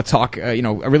certainly want to talk, I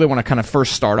really want to kind of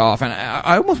first start off. And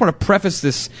I almost want to preface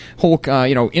this whole,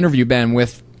 interview, Ben,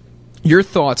 with your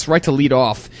thoughts, right to lead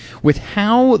off, with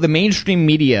how the mainstream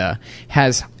media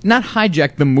has not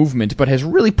hijacked the movement, but has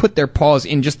really put their paws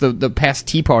in just the past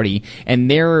Tea Party and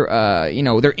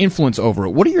their influence over it.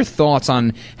 What are your thoughts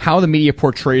on how the media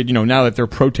portrayed, now that they're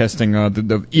protesting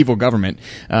the evil government?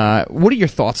 What are your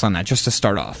thoughts on that, just to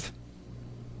start off?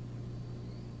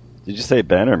 Did you say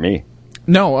Ben or me?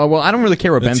 No, well, I don't really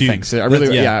care what That's Ben you. thinks.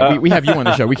 We have you on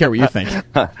the show. We care what you think.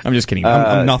 I'm just kidding.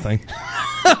 I'm nothing.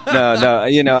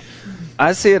 No,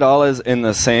 I see it all as in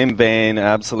the same vein,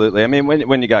 absolutely. I mean,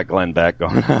 when you got Glenn Beck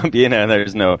going up,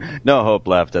 there's no hope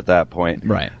left at that point.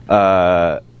 Right.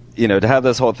 To have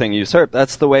this whole thing usurped,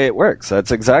 that's the way it works.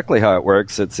 That's exactly how it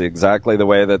works. It's exactly the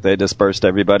way that they dispersed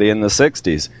everybody in the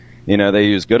 60s. They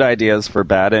use good ideas for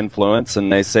bad influence,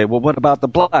 and they say, well, what about the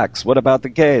blacks? What about the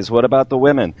gays? What about the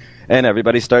women? And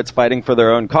everybody starts fighting for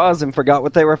their own cause and forgot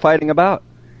what they were fighting about.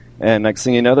 And next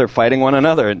thing you know, they're fighting one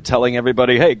another and telling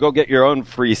everybody, hey, go get your own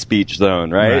free speech zone,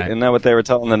 right? Isn't that what they were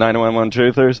telling the 911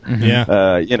 truthers? Mm-hmm.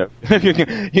 Yeah.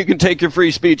 You can take your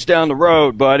free speech down the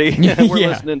road, buddy. We're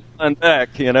listening to Glenn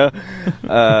Beck, and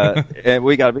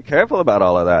we got to be careful about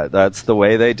all of that. That's the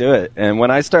way they do it. And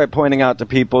when I start pointing out to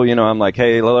people, I'm like,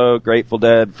 hey, hello, Grateful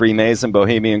Dead, Freemason,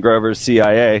 Bohemian Grove,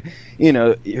 CIA,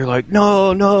 you're like,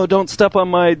 no, don't step on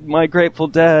my Grateful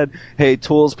Dead. Hey,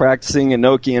 Tool's practicing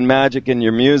Enochian magic in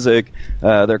your music.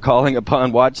 They're calling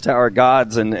upon Watchtower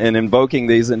gods and invoking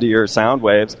these into your sound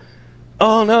waves.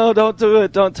 Oh no, don't do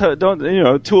it. Don't.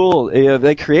 Tool.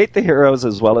 They create the heroes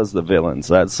as well as the villains.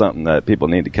 That's something that people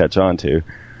need to catch on to.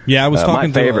 Yeah, I was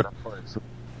talking my favorite.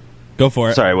 Go for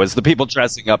it. Sorry, was the people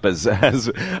dressing up as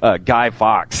Guy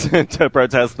Fawkes to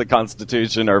protest the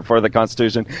Constitution or for the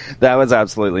Constitution. That was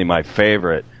absolutely my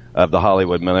favorite of the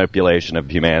Hollywood manipulation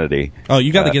of humanity. Oh,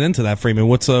 you got to get into that, Freeman.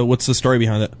 What's the story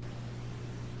behind it?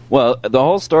 Well, the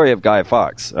whole story of Guy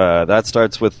Fawkes, that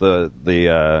starts with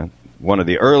the one of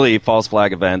the early false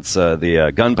flag events,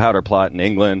 the gunpowder plot in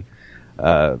England.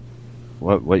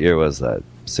 What year was that?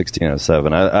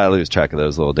 1607. I lose track of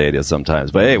those little data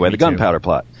sometimes. But anyway, the gunpowder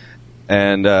plot.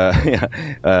 And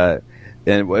and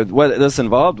what this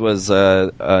involved was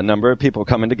a number of people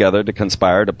coming together to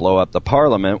conspire to blow up the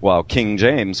Parliament while King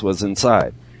James was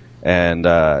inside. And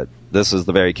this is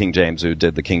the very King James who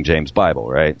did the King James Bible,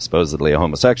 right? Supposedly a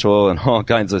homosexual and all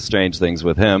kinds of strange things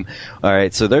with him. All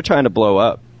right, so they're trying to blow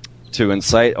up to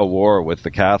incite a war with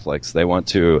the Catholics. They want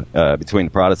to, between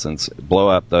the Protestants, blow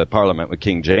up the Parliament with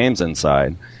King James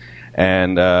inside.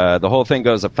 And the whole thing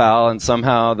goes afoul, and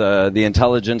somehow the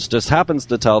intelligence just happens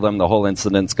to tell them the whole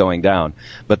incident's going down.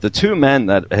 But the two men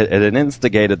that had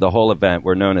instigated the whole event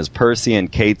were known as Percy and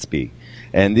Catesby.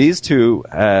 And these two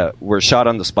were shot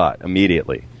on the spot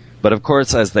immediately. But of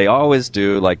course, as they always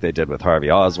do, like they did with Harvey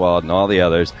Oswald and all the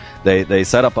others, they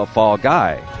set up a fall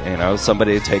guy,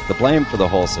 somebody to take the blame for the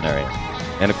whole scenario.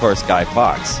 And of course, Guy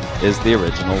Fawkes is the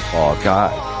original fall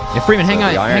guy. Yeah, Freeman, hang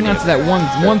on to that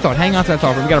one thought. Hang on to that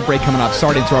thought. We got a break coming up.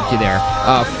 Sorry to interrupt you there.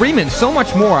 Freeman, so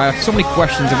much more. I have so many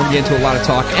questions, and we're going to get into a lot of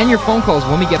talk. And your phone calls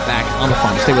when we get back on the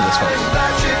farm. Stay with us, folks.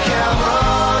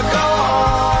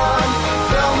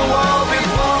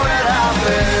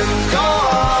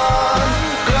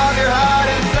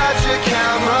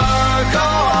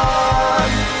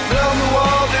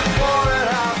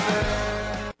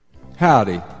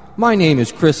 Howdy. My name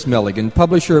is Chris Milligan,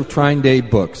 publisher of Trine Day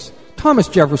Books. Thomas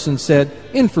Jefferson said,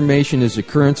 information is the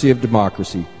currency of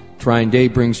democracy. Trine Day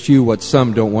brings to you what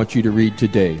some don't want you to read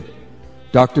today.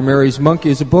 Dr. Mary's Monk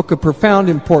is a book of profound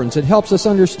importance. It helps us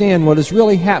understand what has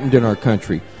really happened in our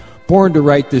country. Born to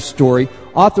write this story,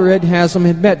 author Ed Haslam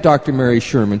had met Dr. Mary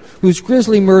Sherman, whose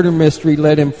grisly murder mystery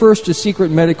led him first to secret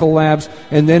medical labs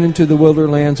and then into the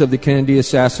wilderlands of the Kennedy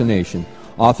assassination.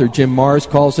 Author Jim Marrs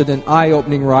calls it an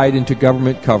eye-opening ride into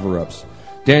government cover-ups.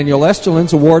 Daniel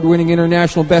Esterlin's award-winning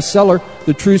international bestseller,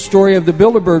 The True Story of the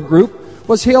Bilderberg Group,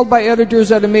 was hailed by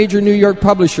editors at a major New York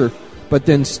publisher, but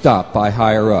then stopped by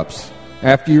higher-ups.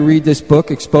 After you read this book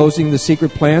exposing the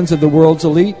secret plans of the world's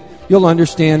elite, you'll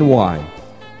understand why.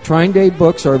 Trine Day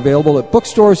books are available at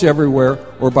bookstores everywhere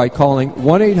or by calling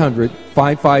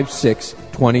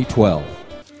 1-800-556-2012.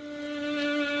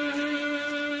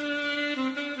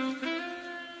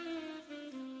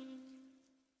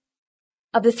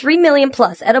 Of the 3 million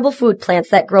plus edible food plants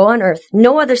that grow on Earth,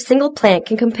 no other single plant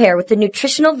can compare with the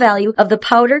nutritional value of the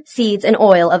powder, seeds, and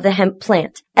oil of the hemp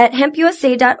plant. At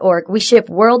hempusa.org, we ship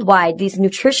worldwide these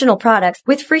nutritional products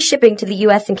with free shipping to the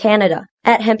U.S. and Canada.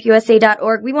 At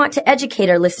hempusa.org, we want to educate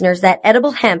our listeners that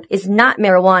edible hemp is not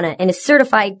marijuana and is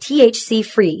certified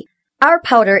THC-free. Our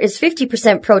powder is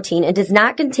 50% protein and does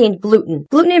not contain gluten.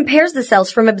 Gluten impairs the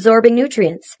cells from absorbing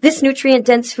nutrients. This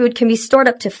nutrient-dense food can be stored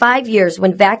up to 5 years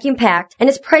when vacuum-packed and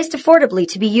is priced affordably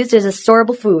to be used as a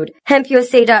storable food.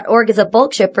 HempUSA.org is a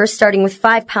bulk shipper starting with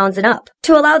 5 pounds and up.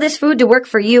 To allow this food to work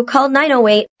for you, call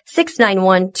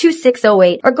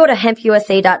 908-691-2608 or go to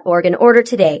HempUSA.org and order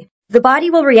today. The body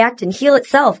will react and heal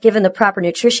itself given the proper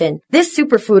nutrition. This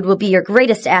superfood will be your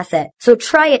greatest asset. So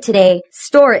try it today,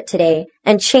 store it today,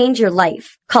 and change your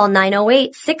life. Call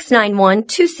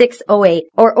 908-691-2608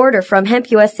 or order from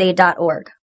HempUSA.org.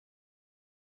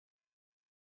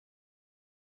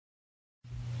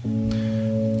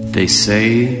 They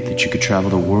say that you could travel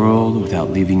the world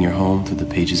without leaving your home through the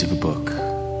pages of a book.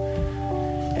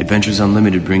 Adventures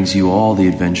Unlimited brings you all the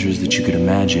adventures that you could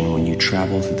imagine when you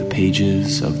travel through the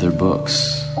pages of their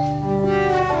books.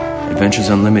 Adventures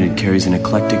Unlimited carries an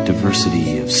eclectic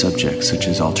diversity of subjects such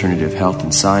as alternative health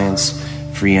and science,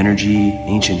 free energy,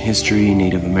 ancient history,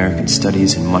 Native American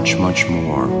studies, and much, much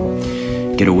more.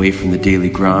 Get away from the daily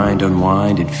grind,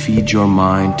 unwind, and feed your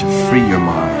mind to free your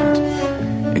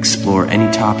mind. Explore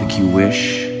any topic you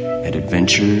wish at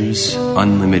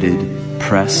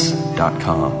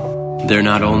adventuresunlimitedpress.com. They're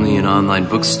not only an online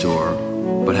bookstore,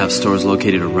 but have stores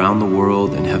located around the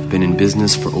world and have been in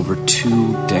business for over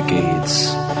 2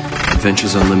 decades.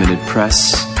 Adventures Unlimited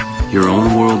Press, your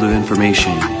own world of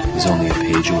information is only a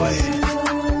page away.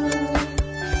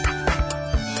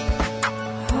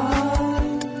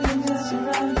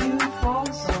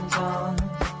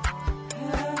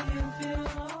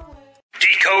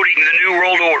 Decoding the New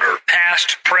World Order,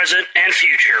 past, present, and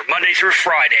future, Monday through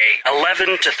Friday,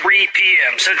 11 to 3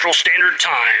 p.m. Central Standard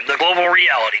Time, The Global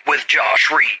Reality with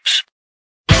Josh Reeves.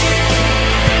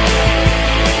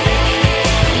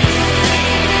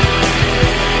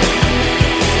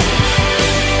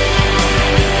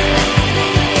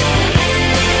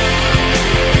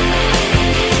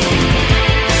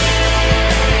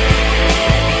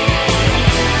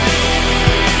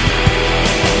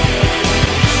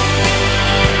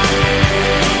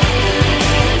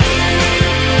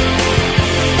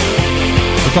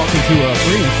 Talking to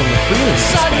Freeman from the Freeman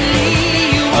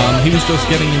Perspective. He was just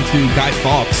getting into Guy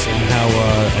Fawkes and how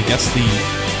I guess the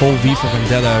whole V for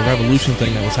Vendetta revolution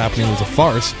thing that was happening was a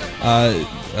farce.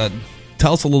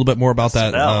 Tell us a little bit more about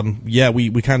that.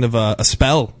 We kind of a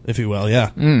spell, if you will.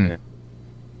 Yeah.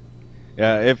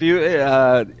 Yeah.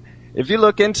 If you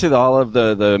look into all of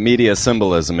the media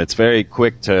symbolism, it's very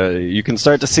quick you can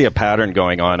start to see a pattern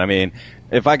going on. I mean,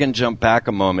 if I can jump back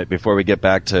a moment before we get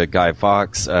back to Guy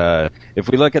Fawkes, if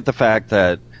we look at the fact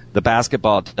that the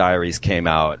Basketball Diaries came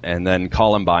out and then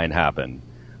Columbine happened,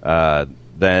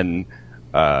 then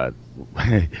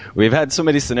we've had so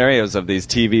many scenarios of these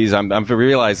TVs. I'm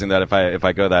realizing that if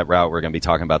I go that route, we're going to be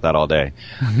talking about that all day.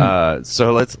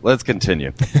 So let's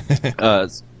continue.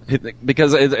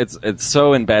 Because it's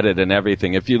so embedded in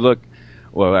everything. If you look,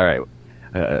 well, all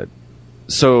right.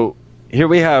 So here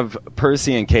we have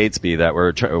Percy and Catesby that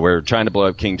were trying to blow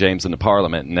up King James in the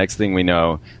Parliament. And next thing we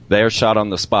know, they're shot on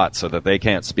the spot so that they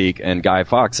can't speak, and Guy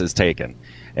Fawkes is taken.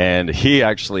 And he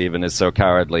actually even is so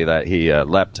cowardly that he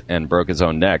leapt and broke his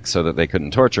own neck so that they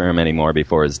couldn't torture him anymore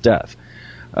before his death.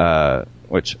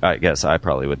 Which I guess I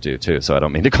probably would do too, so I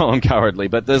don't mean to call him cowardly,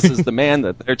 but this is the man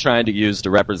that they're trying to use to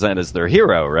represent as their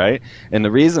hero, right? And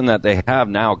the reason that they have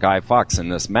now Guy Fawkes in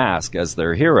this mask as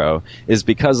their hero is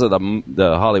because of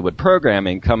the Hollywood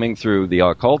programming coming through the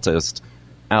occultist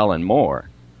Alan Moore,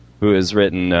 who has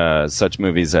written such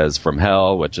movies as From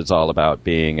Hell, which is all about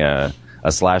being a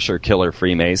slasher killer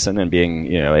Freemason and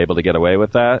being able to get away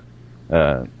with that,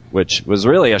 which was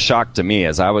really a shock to me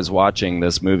as I was watching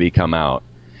this movie come out.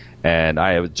 And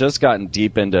I had just gotten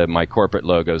deep into my corporate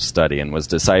logos study and was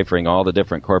deciphering all the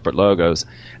different corporate logos.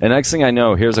 And next thing I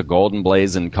know, here's a golden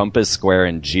blazing compass, square,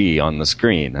 and G on the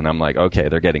screen. And I'm like, okay,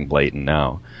 they're getting blatant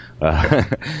now.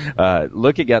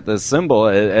 Looking at this symbol,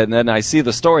 and then I see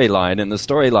the storyline. And the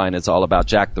storyline is all about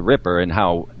Jack the Ripper and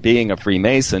how being a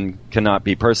Freemason cannot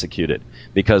be persecuted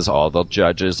because all the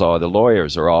judges, all the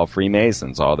lawyers are all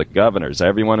Freemasons, all the governors,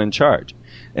 everyone in charge.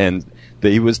 And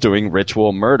he was doing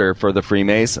ritual murder for the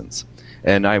Freemasons.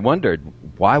 And I wondered,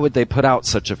 why would they put out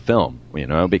such a film?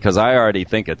 Because I already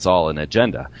think it's all an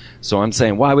agenda. So I'm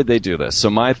saying, why would they do this? So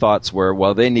my thoughts were,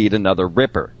 well, they need another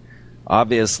Ripper.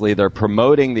 Obviously, they're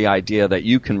promoting the idea that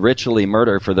you can ritually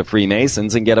murder for the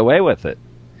Freemasons and get away with it.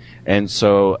 And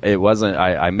so it wasn't,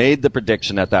 I made the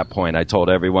prediction at that point. I told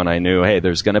everyone I knew, hey,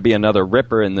 there's going to be another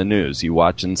Ripper in the news. You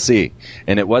watch and see.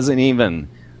 And it wasn't even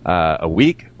a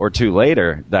week or two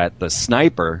later that the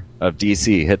sniper of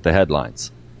DC hit the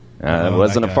headlines. It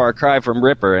wasn't a far cry from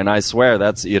Ripper, and I swear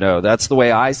that's the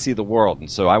way I see the world. And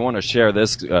so I want to share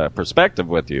this perspective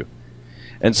with you.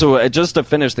 And so just to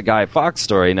finish the Guy Fawkes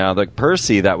story, now the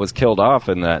Percy that was killed off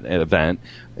in that event,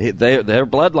 their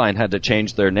bloodline had to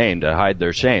change their name to hide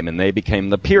their shame, and they became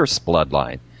the Pierce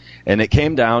bloodline. And it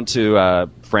came down to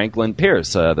Franklin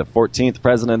Pierce, the 14th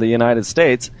president of the United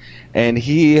States, and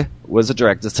he was a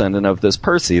direct descendant of this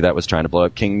Percy that was trying to blow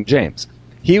up King James.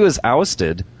 He was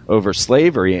ousted over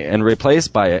slavery and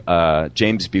replaced by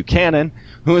James Buchanan,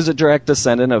 who was a direct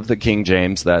descendant of the King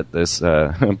James that this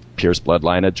Pierce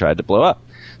bloodline had tried to blow up.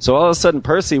 So all of a sudden,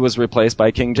 Percy was replaced by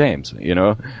King James,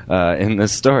 in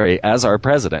this story as our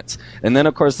presidents. And then,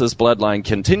 of course, this bloodline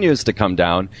continues to come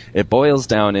down. It boils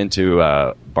down into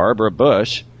Barbara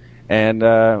Bush, and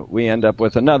we end up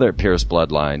with another Pierce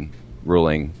bloodline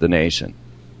ruling the nation.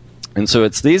 And so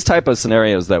it's these type of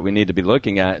scenarios that we need to be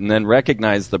looking at, and then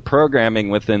recognize the programming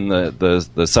within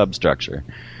the substructure,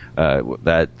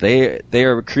 that they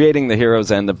are creating the heroes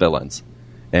and the villains.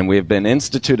 And we've been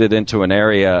instituted into an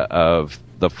area of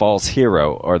the false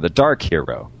hero or the dark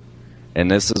hero. And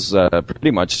this is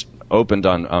pretty much opened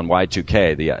on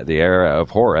Y2K, the era of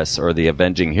Horus, or the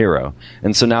avenging hero.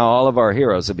 And so now all of our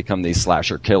heroes have become these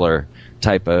slasher killer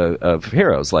type of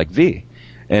heroes, like V.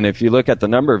 And if you look at the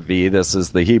number V, this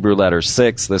is the Hebrew letter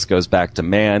 6. This goes back to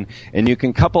man. And you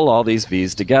can couple all these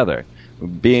V's together,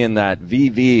 being that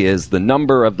VV is the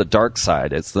number of the dark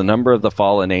side. It's the number of the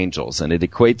fallen angels, and it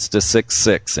equates to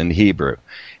 666 in Hebrew.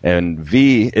 And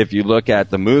V, if you look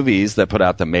at the movies that put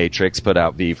out The Matrix, put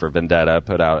out V for Vendetta,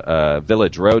 put out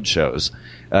Village Road shows,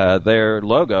 their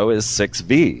logo is 6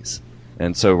 V's.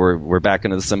 And so we're back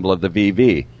into the symbol of the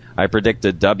VV. I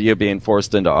predicted W being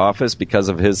forced into office because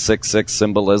of his 666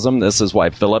 symbolism. This is why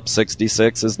Phillips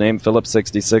 66 is named Phillips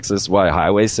 66. This is why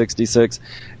Highway 66.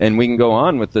 And we can go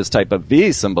on with this type of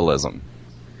V symbolism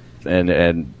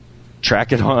and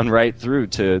track it on right through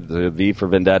to the V for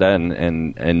Vendetta.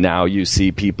 And now you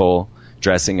see people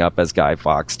dressing up as Guy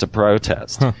Fawkes to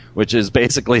protest, which is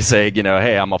basically saying,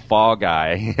 hey, I'm a fall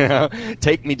guy.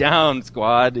 Take me down,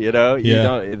 squad.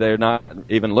 They're not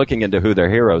even looking into who their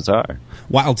heroes are.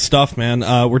 Wild stuff, man.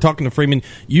 We're talking to Freeman.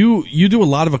 You do a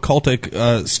lot of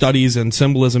occultic studies and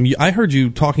symbolism. I heard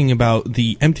you talking about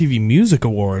the MTV Music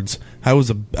Awards. How it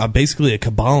was basically a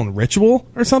Kabbalah ritual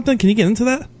or something. Can you get into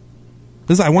that?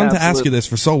 I wanted to ask you this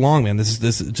for so long, man. This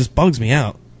just bugs me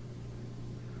out.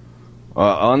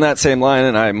 On that same line,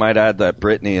 and I might add that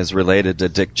Britney is related to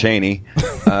Dick Cheney.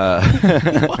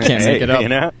 Can't make it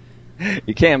up.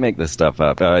 You can't make this stuff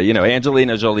up.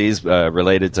 Angelina Jolie's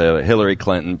related to Hillary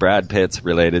Clinton. Brad Pitt's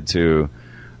related to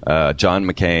John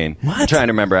McCain. What? I'm trying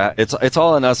to remember. It's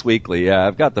all in Us Weekly. Yeah,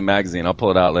 I've got the magazine. I'll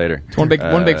pull it out later. It's one big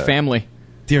family.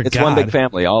 Dear it's God. One big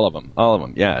family, all of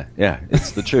them. Yeah,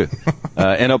 it's the truth.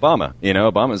 And Obama,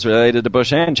 Obama's related to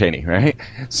Bush and Cheney, right?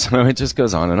 So it just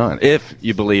goes on and on. If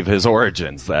you believe his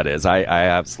origins, that is. I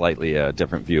have slightly a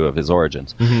different view of his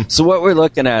origins. Mm-hmm. So what we're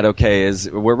looking at,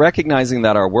 is we're recognizing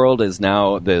that our world is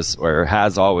now this, or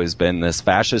has always been this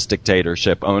fascist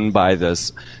dictatorship owned by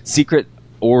this secret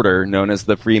order known as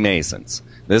the Freemasons.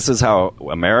 This is how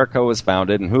America was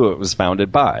founded and who it was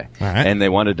founded by. Right. And they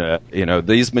wanted to,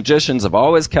 these magicians have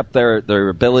always kept their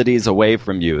abilities away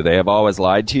from you. They have always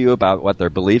lied to you about what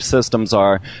their belief systems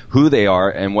are, who they are,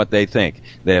 and what they think.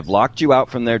 They have locked you out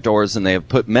from their doors, and they have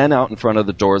put men out in front of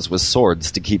the doors with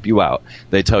swords to keep you out.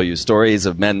 They tell you stories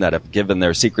of men that have given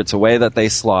their secrets away that they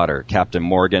slaughter. Captain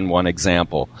Morgan, one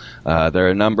example. There are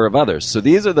a number of others. So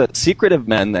these are the secretive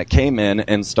men that came in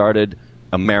and started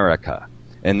America.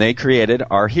 And they created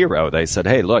our hero. They said,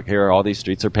 hey, look, here all these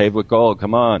streets are paved with gold.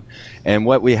 Come on. And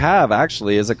what we have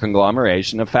actually is a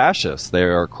conglomeration of fascists. They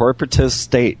are a corporatist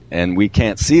state, and we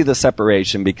can't see the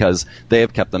separation because they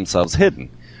have kept themselves hidden.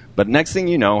 But next thing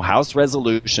you know, House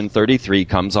Resolution 33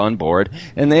 comes on board,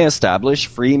 and they establish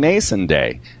Freemason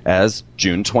Day as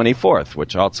June 24th,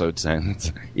 which also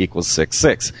equals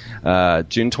 6/6.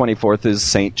 June 24th is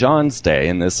St. John's Day,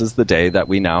 and this is the day that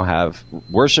we now have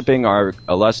worshiping our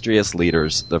illustrious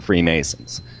leaders, the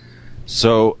Freemasons.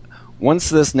 So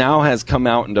once this now has come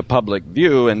out into public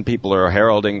view and people are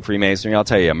heralding Freemasonry, I'll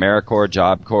tell you, AmeriCorps,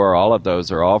 Job Corps, all of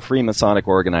those are all Freemasonic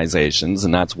organizations,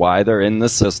 and that's why they're in the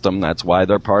system. That's why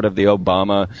they're part of the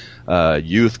Obama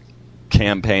youth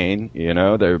campaign.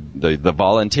 They're the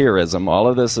volunteerism. All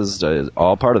of this is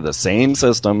all part of the same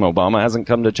system. Obama hasn't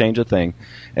come to change a thing,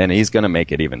 and he's going to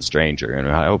make it even stranger, and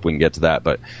I hope we can get to that.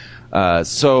 But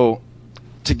so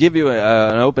to give you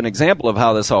an open example of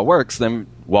how this all works, then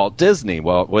Walt Disney.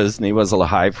 Walt Disney was a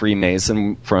high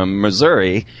Freemason from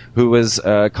Missouri who was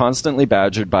constantly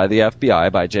badgered by the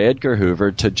FBI, by J. Edgar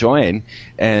Hoover, to join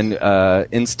and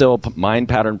instill mind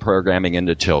pattern programming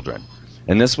into children.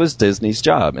 And this was Disney's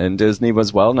job. And Disney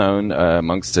was well known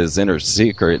amongst his inner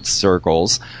secret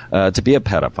circles to be a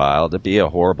pedophile, to be a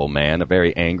horrible man, a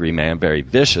very angry man, very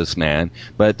vicious man.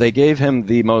 But they gave him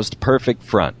the most perfect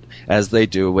front, as they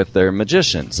do with their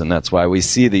magicians. And that's why we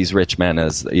see these rich men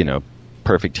as,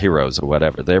 perfect heroes or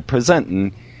whatever. They're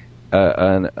presenting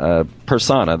a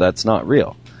persona that's not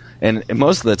real. And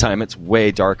most of the time, it's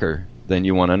way darker than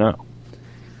you want to know.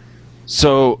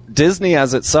 So Disney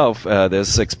as itself,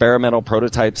 this experimental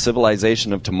prototype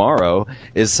civilization of tomorrow,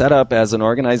 is set up as an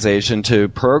organization to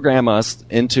program us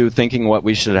into thinking what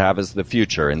we should have as the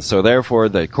future. And so therefore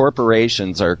the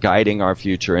corporations are guiding our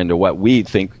future into what we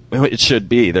think it should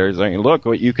be. They're saying, look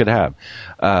what you could have.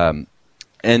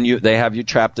 And they have you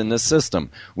trapped in this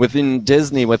system. Within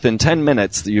Disney, within 10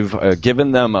 minutes, you've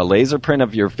given them a laser print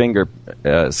of your finger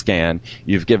scan.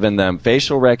 You've given them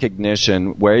facial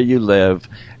recognition, where you live,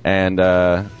 and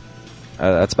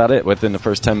that's about it within the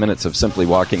first 10 minutes of simply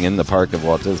walking in the park of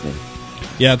Walt Disney.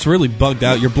 Yeah, it's really bugged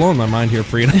out. You're blowing my mind here,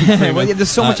 Freeman. Well, yeah, there's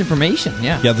so much information,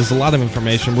 yeah. Yeah, there's a lot of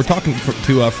information. We're talking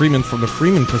to Freeman from the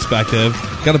Freeman Perspective.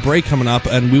 Got a break coming up,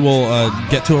 and we will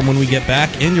get to him when we get back,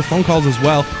 and your phone calls as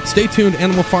well. Stay tuned.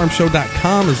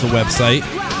 AnimalFarmShow.com is the website.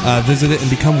 Visit it and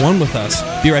become one with us.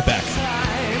 Be right back.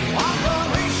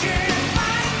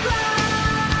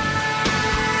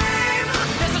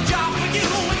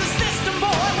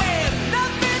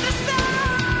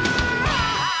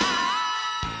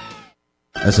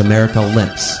 As America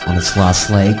limps on its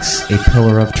last legs, a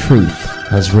pillar of truth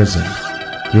has risen.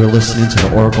 You're listening to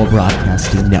the Oracle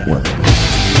Broadcasting Network.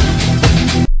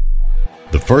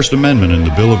 The First Amendment in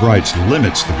the Bill of Rights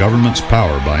limits the government's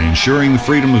power by ensuring the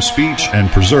freedom of speech and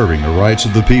preserving the rights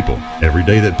of the people. Every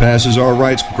day that passes, our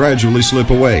rights gradually slip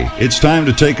away. It's time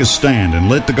to take a stand and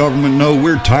let the government know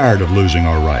we're tired of losing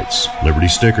our rights.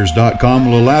 LibertyStickers.com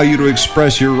will allow you to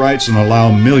express your rights and allow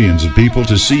millions of people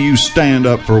to see you stand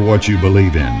up for what you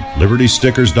believe in.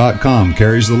 LibertyStickers.com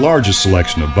carries the largest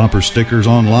selection of bumper stickers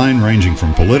online, ranging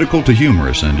from political to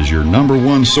humorous, and is your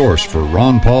 #1 source for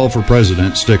Ron Paul for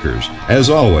President stickers. As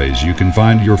always, you can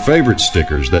find your favorite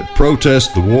stickers that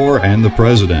protest the war and the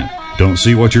president. Don't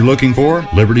see what you're looking for?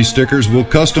 Liberty Stickers will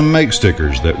custom make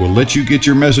stickers that will let you get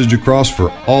your message across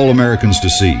for all Americans to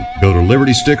see. Go to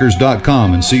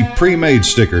LibertyStickers.com and see pre-made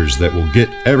stickers that will get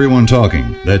everyone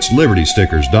talking. That's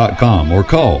LibertyStickers.com, or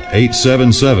call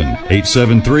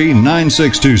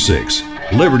 877-873-9626.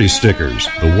 Liberty Stickers,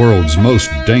 the world's most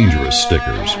dangerous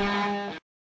stickers.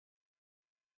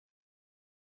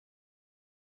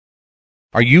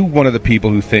 Are you one of the people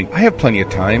who think, I have plenty of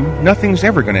time, nothing's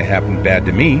ever going to happen bad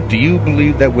to me? Do you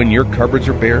believe that when your cupboards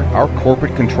are bare, our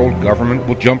corporate-controlled government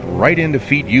will jump right in to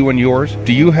feed you and yours?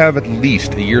 Do you have at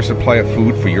least a year's supply of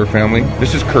food for your family?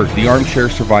 This is Kurt, the armchair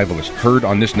survivalist, heard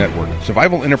on this network.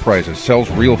 Survival Enterprises sells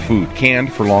real food,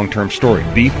 canned for long-term storage.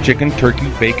 Beef, chicken, turkey,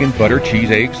 bacon, butter, cheese,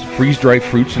 eggs, freeze-dried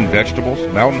fruits and vegetables,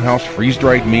 Mountain House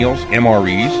freeze-dried meals,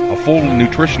 MREs, a full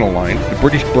nutritional line, the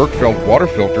British Berkefeld water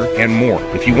filter, and more.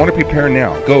 If you want to prepare now,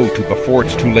 go to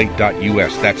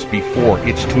beforeitstoolate.us. That's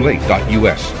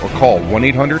beforeitstoolate.us. Or call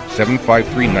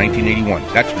 1-800-753-1981.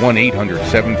 That's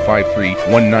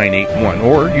 1-800-753-1981.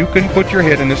 Or you can put your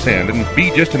head in the sand and be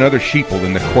just another sheeple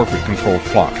in the corporate-controlled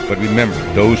flock. But remember,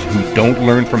 those who don't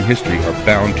learn from history are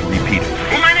bound to repeat it.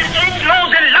 Meine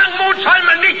endlose Langmut soll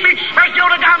man nicht mit Schwäche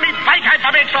oder gar mit Feigheit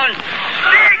verwechseln.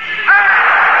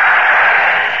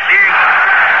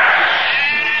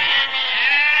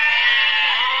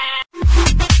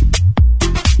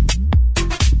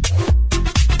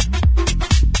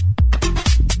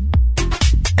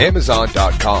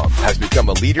 Amazon.com has become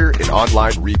a leader in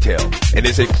online retail and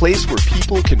is a place where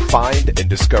people can find and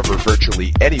discover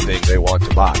virtually anything they want to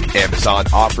buy. Amazon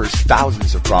offers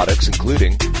thousands of products,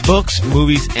 including books,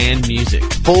 movies, and music,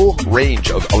 full range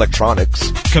of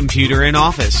electronics, computer and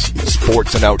office,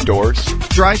 sports and outdoors,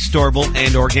 dry, storable,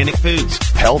 and organic foods,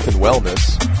 health and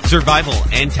wellness, survival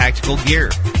and tactical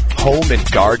gear, home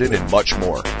and garden, and much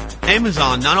more.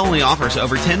 Amazon not only offers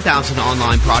over 10,000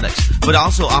 online products, but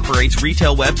also operates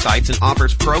retail websites and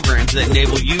offers programs that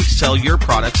enable you to sell your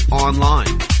products online.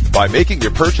 By making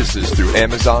your purchases through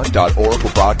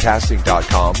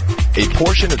Amazon.oraclebroadcasting.com, a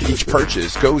portion of each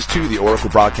purchase goes to the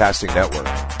Oracle Broadcasting Network.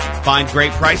 Find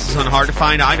great prices on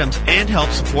hard-to-find items and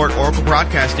help support Oracle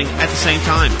Broadcasting at the same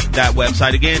time. That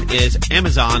website again is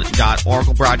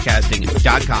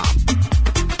Amazon.oraclebroadcasting.com.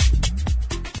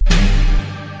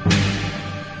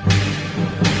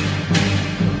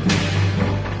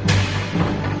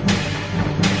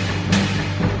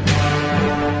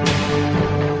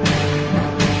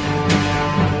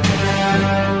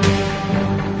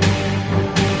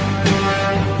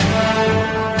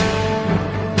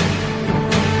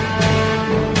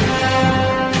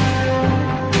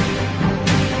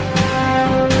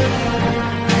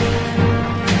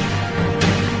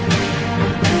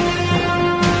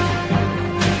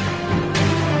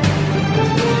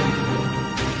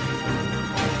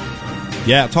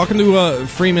 Yeah, talking to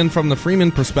Freeman from the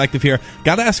Freeman Perspective here.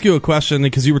 Got to ask you a question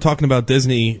because you were talking about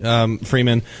Disney,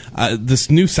 Freeman.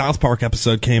 This new South Park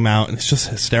episode came out, and it's just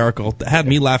hysterical. It had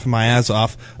me laughing my ass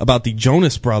off about the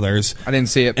Jonas Brothers. I didn't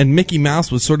see it. And Mickey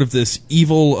Mouse was sort of this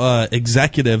evil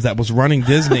executive that was running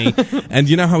Disney. And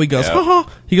you know how he goes, ha ha?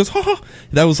 He goes, ha ha.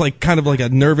 That was like kind of like a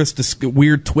nervous,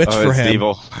 weird twitch for him.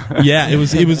 Evil. Yeah, it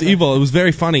was evil. It was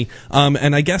very funny.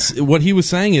 And I guess what he was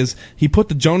saying is he put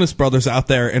the Jonas Brothers out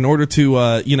there in order to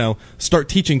start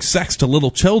teaching sex to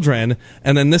little children,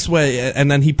 and then this way, and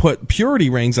then he put purity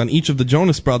rings on each of the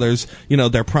Jonas Brothers,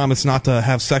 their promise not to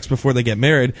have sex before they get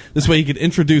married. This way he could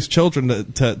introduce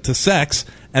children to sex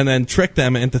and then trick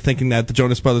them into thinking that the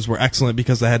Jonas Brothers were excellent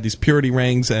because they had these purity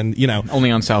rings, and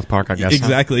only on South Park, I guess.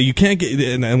 Exactly. Huh? You can't get,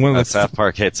 and one of the South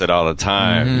Park hits it all the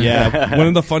time. Mm-hmm. Yeah. One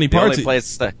of the funny parts.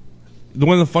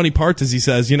 One of the funny parts is he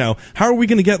says, how are we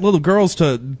going to get little girls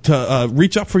to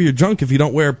reach up for your junk if you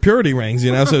don't wear purity rings? So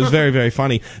it was very, very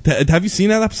funny. Have you seen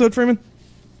that episode, Freeman?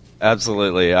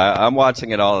 Absolutely. I'm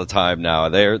watching it all the time now.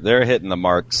 They're hitting the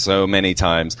mark so many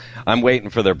times. I'm waiting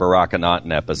for their Barack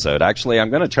Anatan episode. Actually, I'm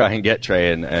going to try and get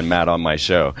Trey and Matt on my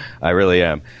show. I really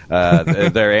am.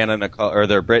 Their Anna Nicole, or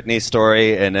their Britney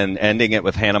story, and then ending it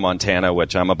with Hannah Montana,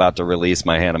 which I'm about to release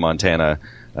my Hannah Montana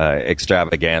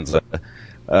extravaganza.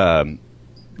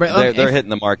 They're hitting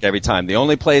the mark every time. The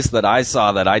only place that I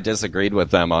saw that I disagreed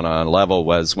with them on a level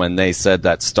was when they said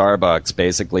that Starbucks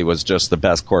basically was just the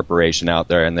best corporation out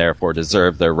there and therefore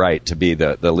deserved their right to be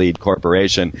the lead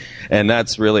corporation. And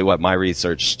that's really what my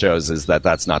research shows, is that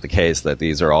that's not the case, that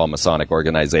these are all Masonic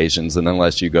organizations, and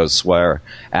unless you go swear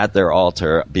at their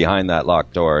altar behind that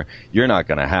locked door, you're not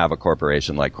going to have a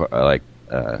corporation like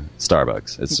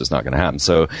Starbucks. It's just not going to happen.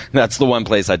 So that's the one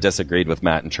place I disagreed with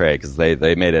Matt and Trey, because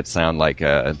they made it sound like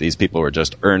these people were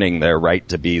just earning their right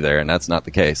to be there, and that's not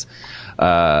the case.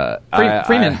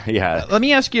 Freeman, let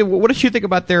me ask you, what did you think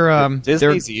about their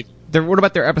what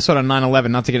about their episode on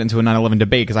 9/11? Not to get into a 9/11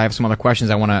 debate, because I have some other questions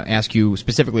I want to ask you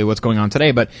specifically what's going on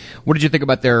today, but what did you think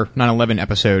about their 9/11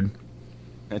 episode?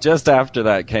 Just after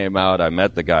that came out, I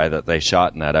met the guy that they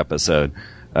shot in that episode.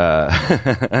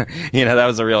 That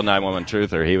was a real 911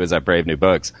 truther. He was at Brave New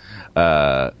Books.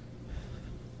 They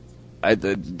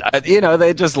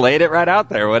just laid it right out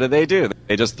there. What did they do?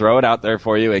 They just throw it out there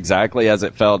for you exactly as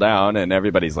it fell down, and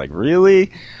everybody's like,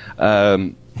 really? A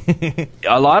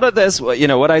lot of this,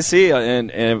 what I see,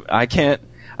 and I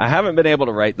haven't been able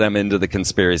to write them into the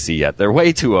conspiracy yet. They're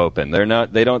way too open.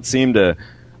 They don't seem to,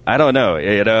 I don't know,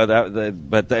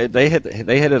 but they hit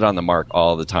it on the mark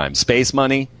all the time. Space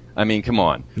money. I mean, come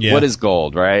on. Yeah. What is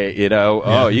gold, right?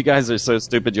 Oh, you guys are so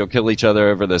stupid you'll kill each other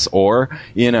over this ore.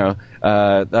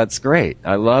 That's great.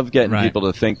 I love getting people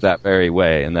to think that very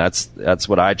way, and that's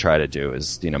what I try to do,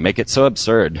 is, make it so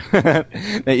absurd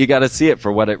that you got to see it for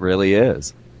what it really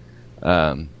is.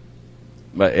 But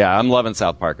yeah, I'm loving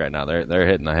South Park right now. They're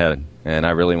hitting the head, and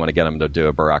I really want to get them to do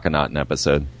a Barack Anatan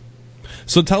episode.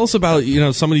 So tell us about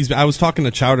some of these. I was talking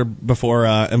to Chowder before,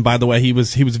 and by the way, he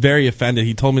was very offended.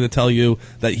 He told me to tell you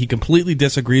that he completely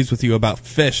disagrees with you about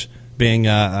Fish being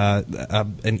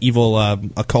an evil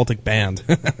occultic band.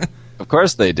 Of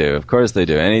course they do. Of course they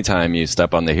do. Anytime you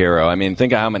step on the hero, I mean,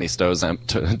 think of how many toes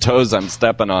I'm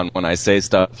stepping on when I say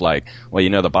stuff like, well,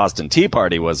 the Boston Tea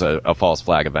Party was a false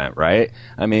flag event, right?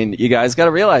 I mean, you guys got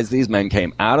to realize these men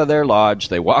came out of their lodge,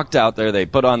 they walked out there, they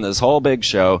put on this whole big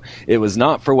show. It was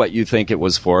not for what you think it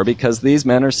was for, because these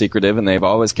men are secretive and they've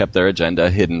always kept their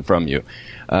agenda hidden from you.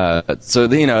 I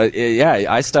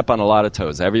step on a lot of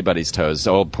toes, everybody's toes.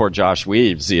 Old poor Josh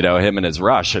Weaves, him and his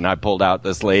Rush, and I pulled out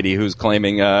this lady who's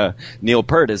claiming Neil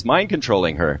Peart is mind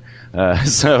controlling her.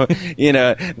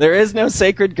 There is no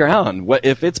sacred ground.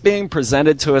 If it's being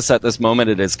presented to us at this moment,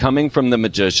 it is coming from the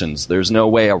magicians. There's no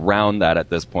way around that at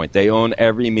this point. They own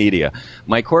every media.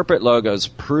 My corporate logos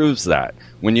proves that.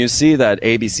 When you see that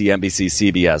ABC, NBC,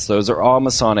 CBS, those are all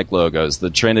Masonic logos,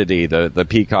 the Trinity, the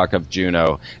Peacock of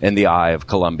Juno, and the Eye of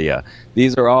Columbia.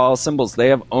 These are all symbols. They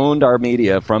have owned our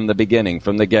media from the beginning,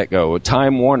 from the get-go.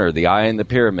 Time Warner, the Eye in the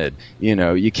Pyramid,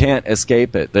 you can't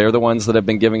escape it. They're the ones that have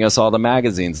been giving us all the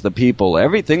magazines, the people,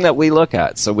 everything that we look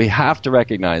at. So we have to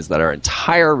recognize that our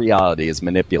entire reality is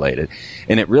manipulated.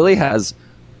 And it really has...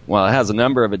 Well, it has a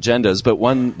number of agendas, but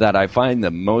one that I find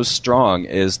the most strong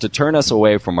is to turn us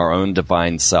away from our own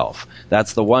divine self.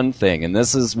 That's the one thing, and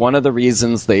this is one of the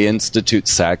reasons they institute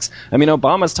sex. I mean,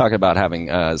 Obama's talking about having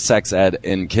sex ed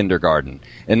in kindergarten,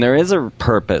 and there is a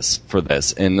purpose for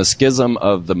this, in the schism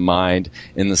of the mind,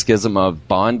 in the schism of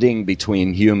bonding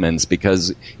between humans,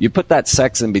 because you put that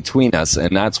sex in between us,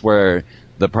 and that's where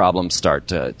the problems start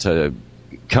to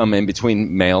come in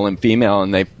between male and female,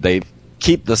 and they've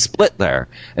keep the split there.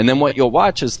 And then what you'll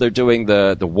watch is they're doing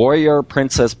the warrior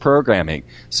princess programming.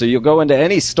 So you'll go into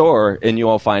any store and you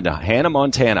will find a Hannah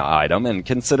Montana item and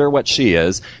consider what she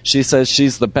is. She says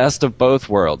she's the best of both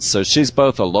worlds. So she's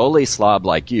both a lowly slob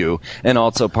like you and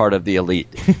also part of the elite.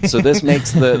 So this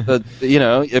makes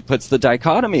it puts the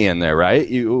dichotomy in there, right?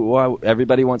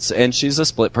 Everybody wants, and she's a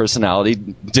split personality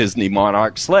Disney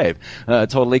monarch slave,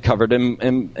 totally covered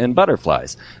in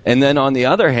butterflies. And then on the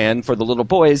other hand, for the little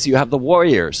boys, you have the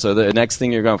warrior. So the next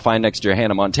thing you're going to find next to your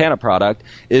Hannah Montana product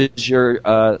is your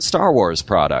Star Wars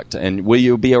product. And will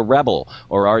you be a rebel,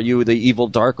 or are you the evil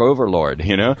dark overlord,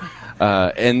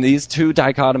 and these two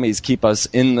dichotomies keep us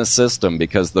in the system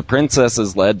because the princess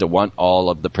is led to want all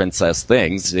of the princess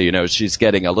things. She's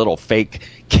getting a little fake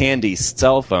candy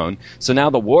cell phone. So now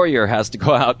the warrior has to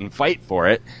go out and fight for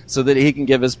it so that he can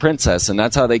give his princess. And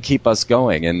that's how they keep us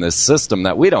going in this system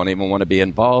that we don't even want to be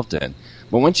involved in.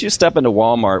 But once you step into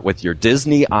Walmart with your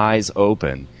Disney eyes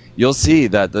open, you'll see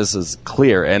that this is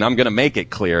clear. And I'm going to make it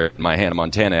clear in my Hannah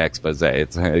Montana expose.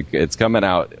 It's coming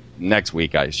out next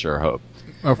week, I sure hope.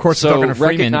 Of course, so talking to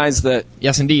Freeman. Recognize that.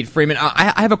 Yes, indeed, Freeman.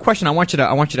 I have a question. I want you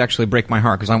to actually break my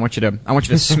heart because I want you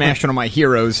to smash one of my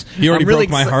heroes. You already broke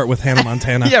my heart with Hannah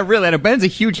Montana. Yeah, really. And Ben's a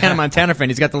huge Hannah Montana fan.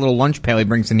 He's got the little lunch pail he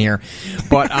brings in here,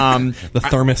 but the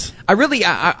thermos.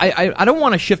 I don't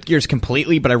want to shift gears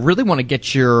completely, but I really want to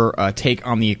get your take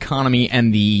on the economy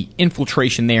and the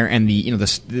infiltration there, and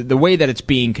the way that it's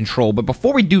being controlled. But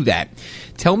before we do that,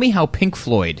 tell me how Pink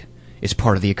Floyd is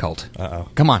part of the occult.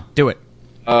 Come on, do it.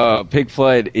 Pink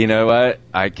Floyd, you know what?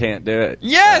 I can't do it.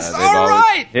 Yes, all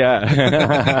right. Yeah.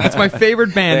 That's my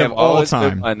favorite band of all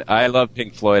time. I love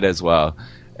Pink Floyd as well.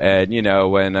 And,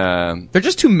 when... they're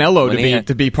just too mellow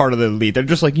to be part of the elite. They're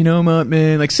just like,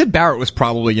 man, like Syd Barrett was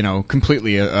probably,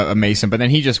 completely a Mason, but then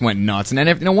he just went nuts. And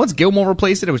then, once Gilmore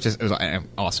replaced it, it was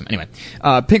awesome. Anyway,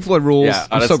 Pink Floyd rules. Yeah,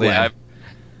 honestly, I'm so glad.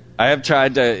 I have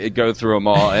tried to go through them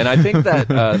all, and I think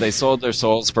that they sold their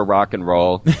souls for rock and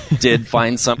roll, did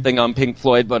find something on Pink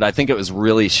Floyd, but I think it was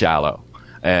really shallow.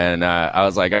 And I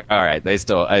was like, all right, they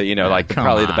still,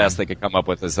 probably the best they could come up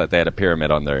with is that they had a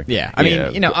pyramid on their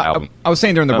album. I was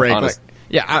saying during the break,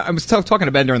 I was talking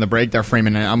to Ben during the break there,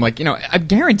 Freeman, and I'm like, I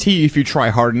guarantee you if you try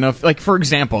hard enough, like, for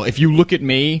example, if you look at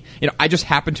me, I just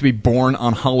happen to be born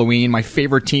on Halloween. My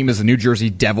favorite team is the New Jersey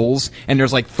Devils, and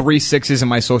there's like 3 6s in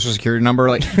my social security number.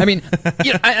 Like, I mean,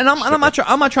 I'm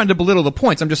not trying to belittle the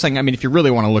points. I'm just saying, if you really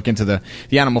want to look into the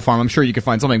Animal Farm, I'm sure you could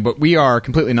find something, but we are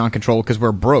completely non-controlled because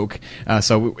we're broke,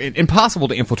 so impossible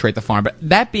to infiltrate the farm. But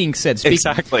that being said,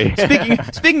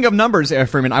 speaking of numbers,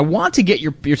 Freeman, I want to get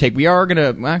your take. We are going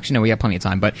to, actually, no, we have plenty of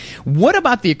time, but what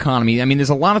about the economy? There's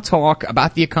a lot of talk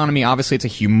about the economy. Obviously, it's a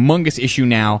humongous issue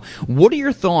now. What are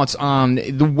your thoughts on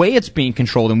the way it's being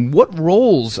controlled, and what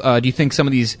roles do you think some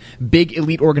of these big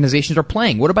elite organizations are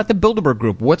playing? What about the Bilderberg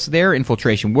Group? What's their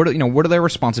infiltration? What are their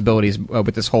responsibilities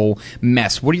with this whole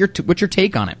mess? What's your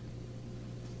take on it?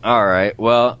 All right.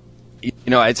 Well,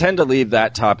 I tend to leave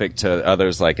that topic to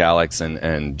others like Alex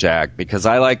and Jack because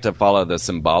I like to follow the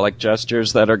symbolic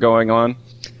gestures that are going on.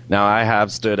 Now, I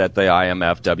have stood at the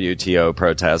IMF WTO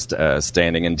protest,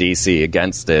 standing in D.C.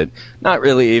 against it, not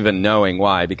really even knowing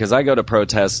why, because I go to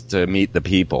protests to meet the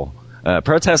people.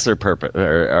 Protests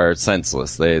are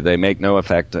senseless. They make no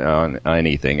effect on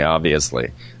anything,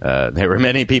 obviously. There were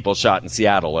many people shot in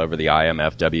Seattle over the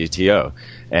IMF WTO,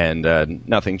 and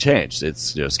nothing changed. It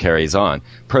just carries on.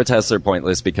 Protests are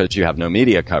pointless because you have no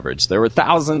media coverage. There were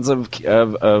thousands of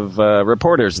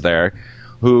reporters there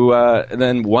who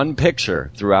then one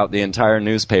picture throughout the entire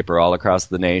newspaper all across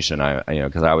the nation.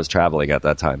 Because I was traveling at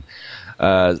that time.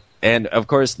 And of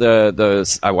course,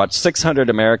 I watched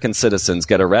 600 American citizens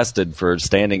get arrested for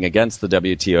standing against the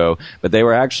WTO, but they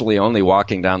were actually only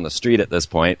walking down the street at this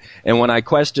point. And when I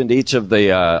questioned each of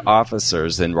the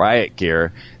officers in riot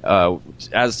gear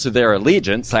as to their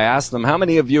allegiance, I asked them, "How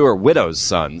many of you are widows'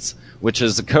 sons?" which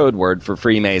is a code word for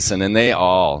Freemason, and they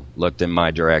all looked in my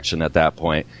direction at that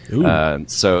point.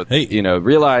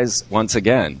 Realize once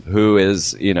again who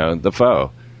is the foe.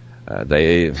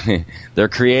 They're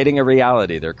creating a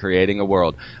reality. They're creating a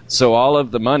world. So all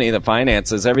of the money, the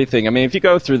finances, everything. If you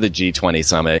go through the G20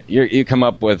 summit, you come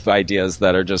up with ideas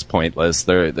that are just pointless.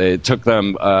 They took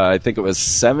them, I think it was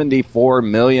 $74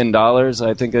 million,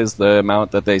 I think is the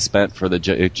amount that they spent for the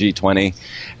G20,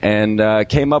 and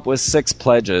came up with 6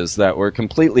 pledges that were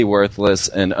completely worthless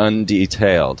and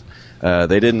undetailed.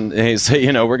 They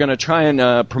say, we're going to try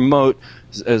and promote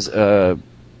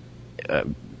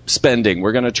spending.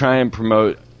 We're going to try and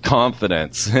promote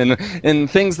confidence and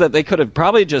things that they could have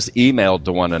probably just emailed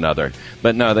to one another.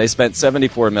 But no, they spent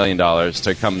 $74 million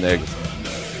to come to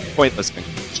pointless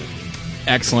conclusion.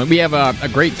 Excellent. We have a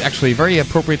great, actually, very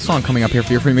appropriate song coming up here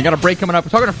for you, Freeman. We got a break coming up. We're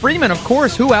talking to Freeman, of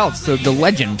course. Who else? The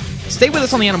legend. Stay with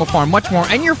us on the Animal Farm. Much more.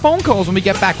 And your phone calls when we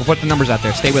get back. We'll put the numbers out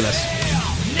there. Stay with us.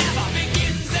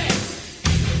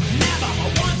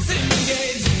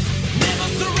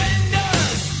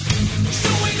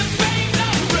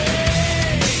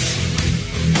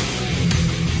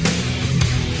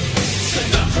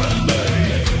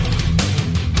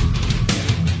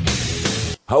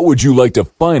 How would you like to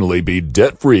finally be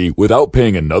debt-free without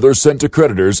paying another cent to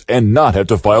creditors and not have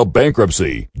to file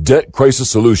bankruptcy?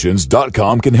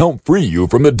 DebtCrisisSolutions.com can help free you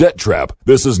from the debt trap.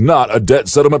 This is not a debt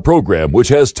settlement program which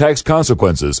has tax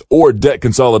consequences or debt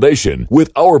consolidation.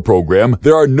 With our program,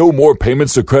 there are no more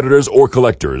payments to creditors or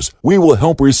collectors. We will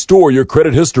help restore your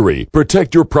credit history,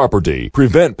 protect your property,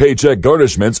 prevent paycheck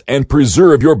garnishments, and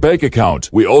preserve your bank account.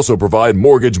 We also provide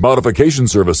mortgage modification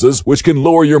services which can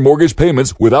lower your mortgage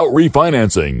payments without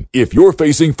refinancing. If you're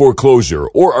facing foreclosure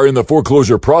or are in the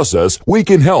foreclosure process, we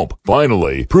can help.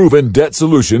 Finally, proven debt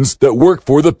solutions that work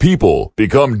for the people.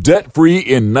 Become debt-free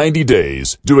in 90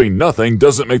 days. Doing nothing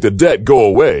doesn't make the debt go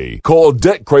away. Call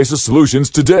Debt Crisis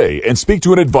Solutions today and speak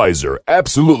to an advisor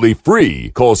absolutely free.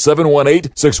 Call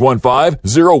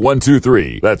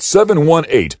 718-615-0123. That's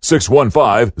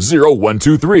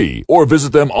 718-615-0123. Or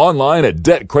visit them online at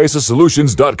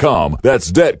DebtCrisisSolutions.com.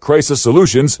 That's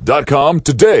DebtCrisisSolutions.com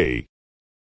today.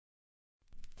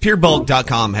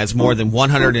 PureBulk.com has more than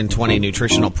 120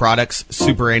 nutritional products,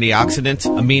 super antioxidants,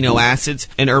 amino acids,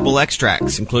 and herbal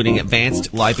extracts, including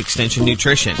advanced life extension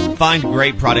nutrition. Find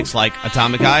great products like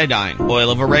atomic iodine, oil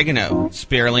of oregano,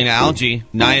 spirulina algae,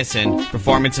 niacin,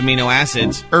 performance amino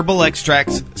acids, herbal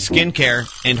extracts,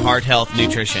 skincare, and heart health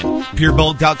nutrition.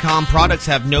 PureBulk.com products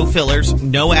have no fillers,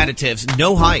 no additives,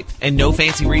 no hype, and no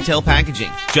fancy retail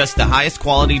packaging. Just the highest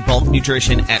quality bulk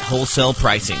nutrition at wholesale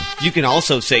pricing. You can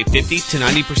also save 50 to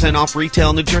 90% off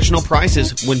retail nutritional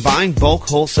prices when buying bulk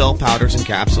wholesale powders and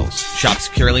capsules. Shop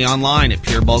securely online at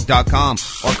purebulk.com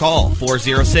or call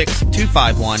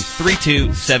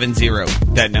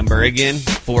 406-251-3270. That number again,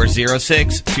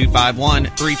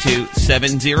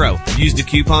 406-251-3270. Use the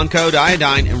coupon code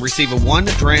iodine and receive a 1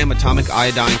 gram atomic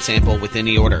iodine sample with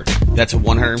any order. That's a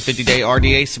 150-day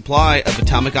RDA supply of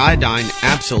atomic iodine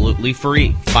absolutely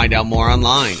free. Find out more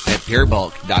online at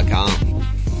purebulk.com.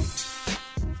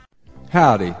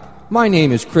 Howdy. My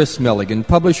name is Chris Milligan,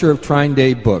 publisher of Trine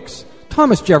Day Books.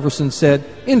 Thomas Jefferson said,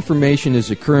 "Information is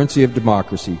the currency of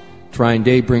democracy." Trine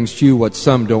Day brings to you what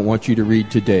some don't want you to read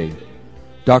today.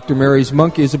 Dr. Mary's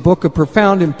Monkey is a book of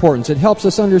profound importance. It helps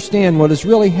us understand what has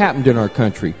really happened in our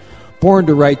country. Born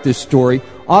to write this story,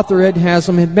 author Ed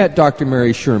Haslam had met Dr.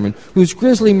 Mary Sherman, whose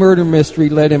grisly murder mystery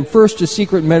led him first to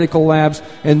secret medical labs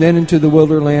and then into the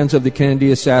wilderlands of the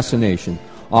Kennedy assassination.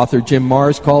 Author Jim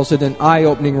Marrs calls it an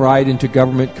eye-opening ride into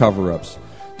government cover-ups.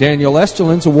 Daniel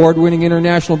Estulin's award-winning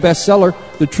international bestseller,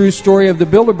 The True Story of the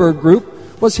Bilderberg Group,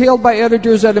 was hailed by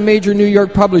editors at a major New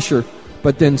York publisher,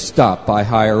 but then stopped by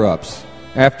higher-ups.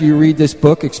 After you read this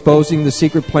book exposing the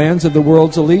secret plans of the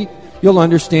world's elite, you'll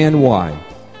understand why.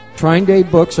 Trine Day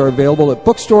books are available at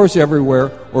bookstores everywhere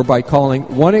or by calling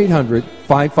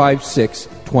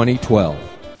 1-800-556-2012.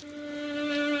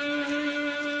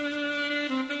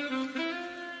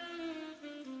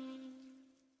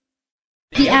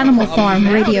 The Animal Farm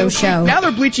radio show. Now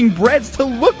they're bleaching breads to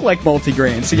look like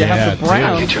multigrain, so you have the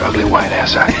brown. Get your ugly white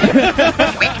ass out of here.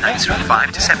 Weeknights from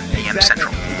 5 to 7 p.m.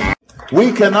 Central.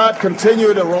 We cannot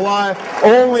continue to rely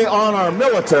only on our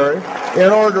military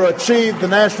in order to achieve the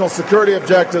national security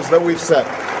objectives that we've set.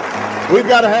 We've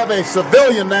got to have a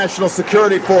civilian national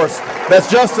security force that's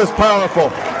just as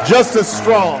powerful, just as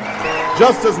strong,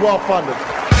 just as well funded.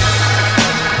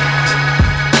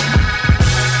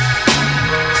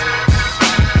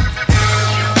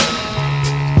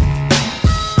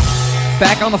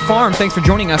 Back on the farm. Thanks for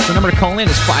joining us. The number to call in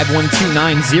is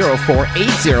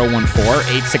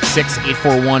 512-904-8014.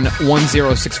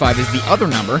 866-841-1065 is the other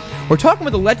number. We're talking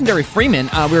with the legendary Freeman.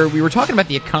 We were talking about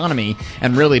the economy,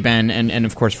 and really, Ben, and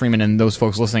of course Freeman and those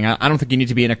folks listening, I don't think you need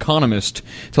to be an economist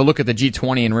to look at the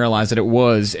G20 and realize that it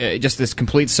was just this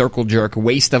complete circle jerk,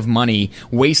 waste of money,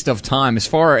 waste of time. As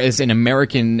far as an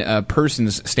American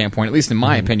person's standpoint, at least in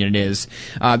my opinion it is,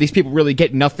 these people really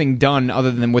get nothing done other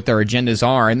than what their agendas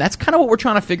are, and that's kind of what we're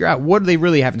trying to figure out. What do they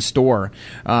really have in store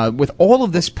with all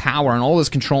of this power and all this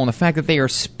control, and the fact that they are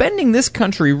spending this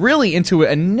country really into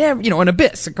an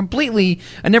abyss, a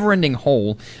never-ending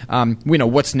hole. We know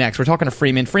what's next. We're talking to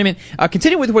Freeman. Freeman,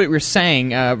 continue with what you were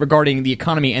saying regarding the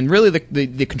economy and really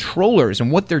the controllers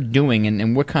and what they're doing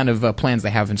and what kind of plans they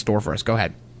have in store for us. Go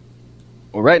ahead.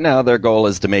 Well, right now their goal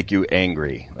is to make you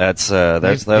angry. That's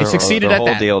they succeeded the at whole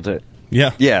that. deal.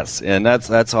 Yeah. Yes, and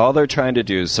that's all they're trying to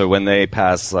do. So when they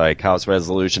pass like House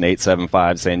Resolution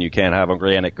 875 saying you can't have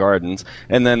organic gardens,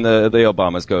 and then the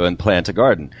Obamas go and plant a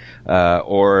garden,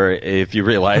 or if you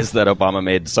realize that Obama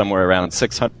made somewhere around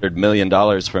 $600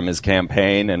 million from his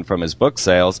campaign and from his book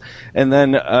sales, and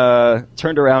then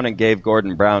turned around and gave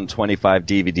Gordon Brown 25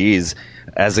 DVDs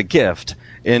as a gift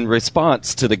in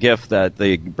response to the gift that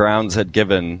the Browns had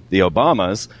given the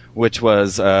Obamas, which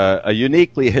was a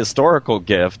uniquely historical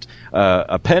gift,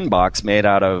 a pen box made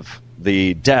out of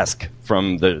the desk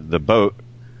from the boat,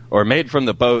 or made from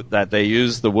the boat that they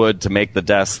used the wood to make the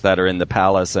desks that are in the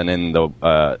palace and in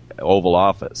the Oval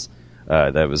Office.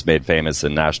 That was made famous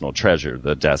in National Treasure,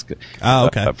 the desk. Oh,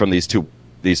 okay. From these two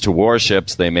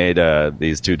warships, they made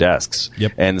these two desks.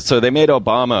 Yep. And so they made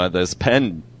Obama this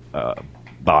pen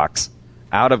box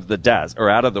out of the desk, or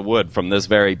out of the wood from this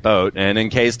very boat, and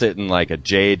encased it in like a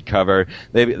jade cover.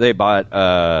 They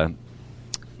bought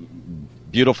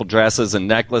beautiful dresses and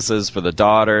necklaces for the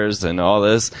daughters and all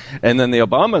this. And then the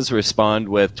Obamas respond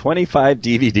with 25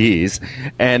 DVDs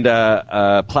and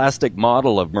a plastic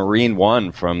model of Marine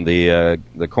One from the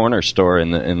corner store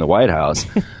in the White House.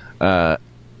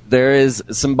 There is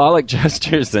symbolic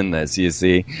gestures in this, you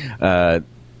see, to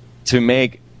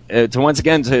make to once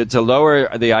again to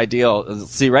lower the ideal.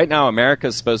 See, right now America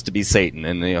is supposed to be Satan.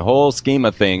 In the whole scheme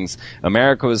of things,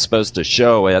 America was supposed to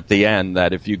show at the end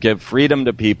that if you give freedom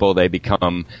to people, they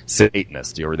become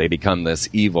Satanists, or they become this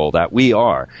evil that we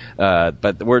are.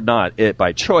 But we're not it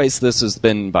by choice. This has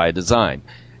been by design.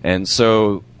 And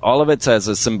so all of it says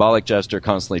a symbolic gesture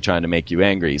constantly trying to make you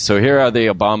angry. So here are the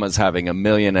Obamas having $1.5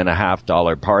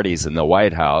 million parties in the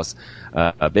White House,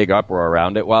 a big uproar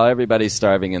around it, while everybody's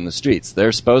starving in the streets.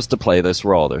 They're supposed to play this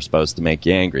role. They're supposed to make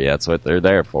you angry. That's what they're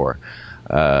there for.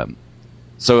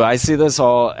 So I see this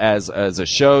all as a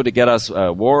show to get us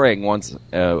warring once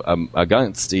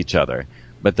against each other.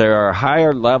 But there are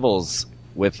higher levels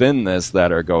within this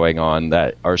that are going on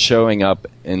that are showing up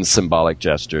in symbolic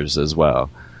gestures as well.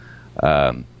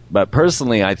 But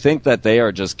personally, I think that they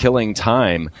are just killing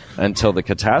time until the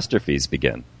catastrophes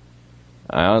begin.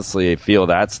 I honestly feel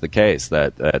that's the case,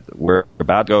 that we're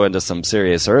about to go into some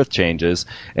serious Earth changes.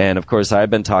 And, of course, I've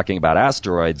been talking about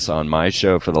asteroids on my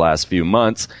show for the last few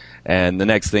months. And the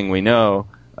next thing we know,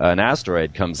 an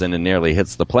asteroid comes in and nearly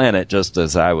hits the planet, just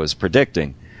as I was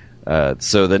predicting.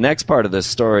 So the next part of this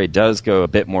story does go a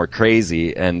bit more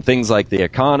crazy, and things like the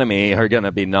economy are going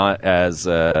to be not as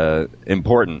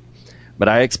important. But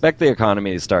I expect the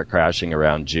economy to start crashing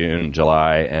around June,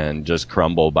 July, and just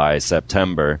crumble by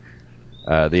September.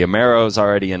 The Amero's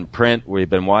already in print. We've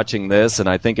been watching this, and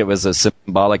I think it was a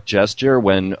symbolic gesture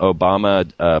when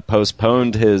Obama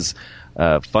postponed his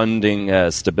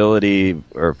funding stability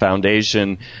or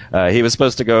foundation. He was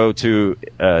supposed to go to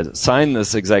sign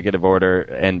this executive order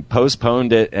and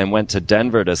postponed it and went to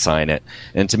Denver to sign it.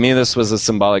 And to me, this was a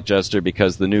symbolic gesture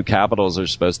because the new capitals are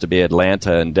supposed to be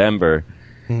Atlanta and Denver.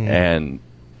 And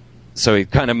so he's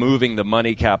kind of moving the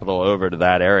money capital over to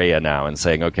that area now and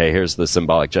saying, okay, here's the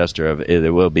symbolic gesture of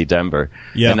it will be Denver.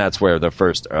 Yeah. And that's where the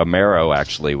first Amero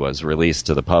actually was released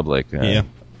to the public.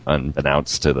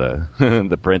 Unbeknownst to the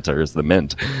the printers, the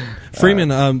mint.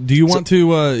 Freeman, do you want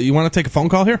to take a phone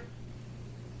call here?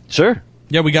 Sure.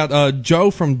 Yeah, we got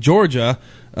Joe from Georgia.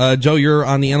 Joe, you're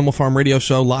on the Animal Farm Radio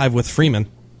Show live with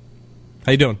Freeman.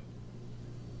 How you doing?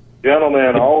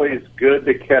 Gentlemen, always good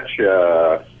to catch you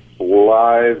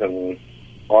live and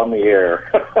on the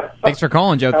air. Thanks for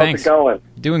calling, Joe. Thanks. How's it going?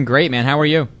 Doing great, man. How are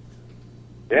you?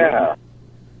 Yeah,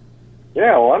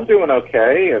 well, I'm doing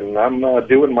okay, and I'm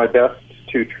doing my best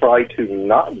to try to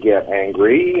not get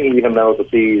angry, even though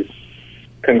that these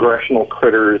congressional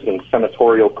critters and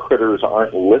senatorial critters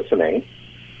aren't listening.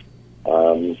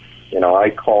 I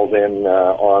called in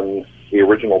on the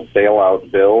original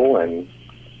bailout bill, and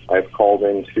I've called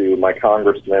into my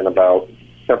congressman about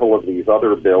several of these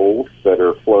other bills that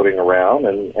are floating around,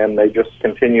 and they just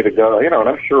continue to go, and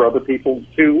I'm sure other people,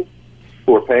 too,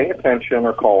 who are paying attention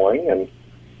are calling, and,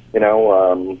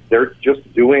 they're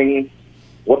just doing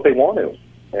what they want to.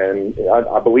 And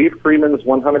I believe Freeman is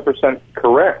 100%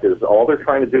 correct, is all they're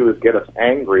trying to do is get us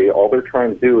angry, all they're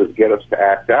trying to do is get us to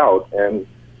act out, and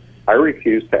I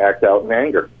refuse to act out in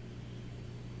anger.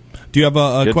 Do you have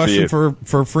a question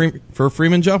for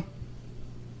Freeman, Joe?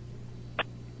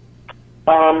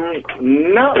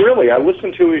 Not really. I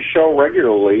listen to his show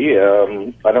regularly.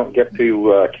 I don't get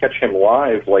to catch him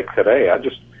live like today. I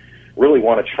just really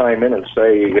want to chime in and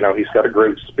say, he's got a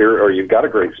great spirit, or you've got a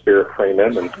great spirit,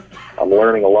 Freeman, and I'm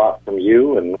learning a lot from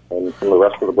you and from the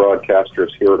rest of the broadcasters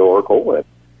here at Oracle. And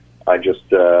I just,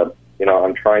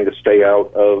 I'm trying to stay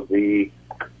out of the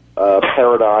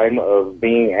paradigm of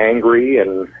being angry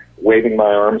and waving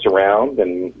my arms around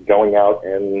and going out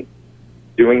and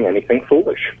doing anything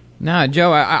foolish. No,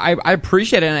 Joe, I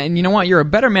appreciate it, and you know what? You're a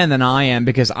better man than I am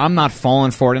because I'm not falling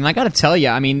for it. And I got to tell you,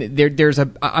 I mean,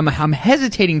 I'm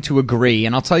hesitating to agree,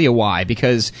 and I'll tell you why.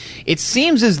 Because it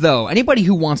seems as though anybody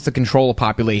who wants to control a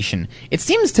population, it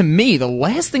seems to me the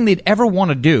last thing they'd ever want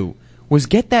to do was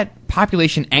get that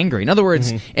population angry. In other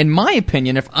words, in my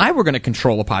opinion, if I were going to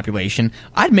control a population,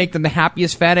 I'd make them the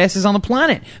happiest fat asses on the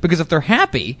planet. Because if they're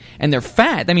happy and they're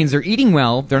fat, that means they're eating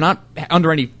well, they're not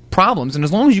under any problems, and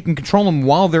as long as you can control them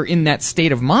while they're in that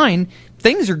state of mind,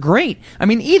 things are great. I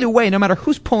mean, either way, no matter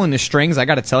who's pulling the strings, I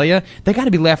got to tell you, they got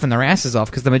to be laughing their asses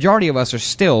off because the majority of us are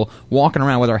still walking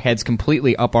around with our heads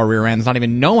completely up our rear ends, not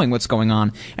even knowing what's going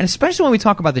on. And especially when we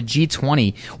talk about the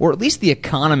G20 or at least the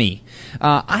economy,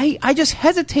 I just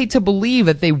hesitate to believe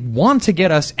that they want to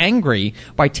get us angry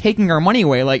by taking our money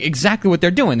away, like exactly what they're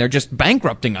doing. They're just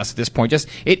bankrupting us at this point. Just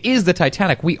it is the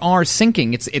Titanic. We are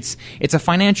sinking. It's a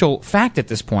financial fact at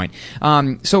this point.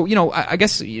 So you know, I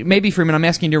guess maybe Freeman, I'm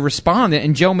asking you to respond.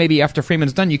 And Joe, maybe after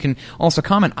Freeman's done, you can also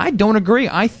comment. I don't agree.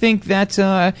 I think that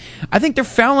I think they're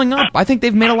fouling up. I think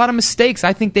they've made a lot of mistakes.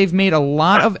 I think they've made a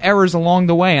lot of errors along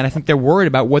the way, and I think they're worried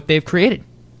about what they've created.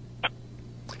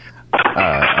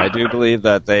 I do believe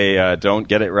that they don't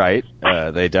get it right.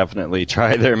 They definitely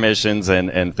try their missions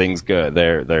and things good.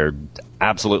 They're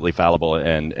absolutely fallible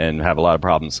and have a lot of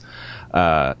problems.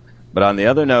 But on the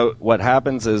other note, what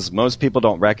happens is most people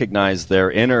don't recognize their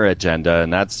inner agenda,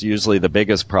 and that's usually the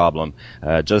biggest problem.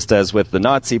 Just as with the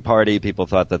Nazi Party, people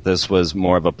thought that this was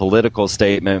more of a political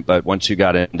statement, but once you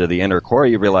got into the inner core,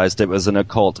 you realized it was an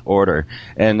occult order.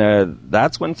 And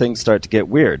that's when things start to get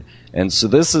weird. And so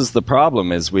this is the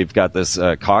problem, is we've got this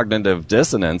cognitive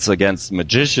dissonance against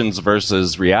magicians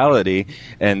versus reality,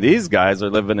 and these guys are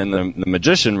living in the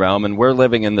magician realm, and we're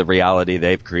living in the reality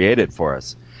they've created for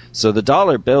us. So the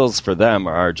dollar bills for them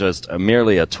are just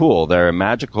merely a tool. They're a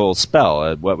magical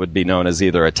spell, what would be known as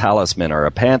either a talisman or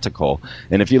a pantacle.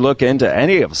 And if you look into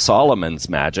any of Solomon's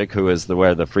magic, who is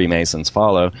where the Freemasons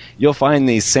follow, you'll find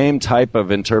these same type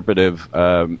of interpretive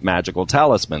magical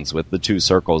talismans with the two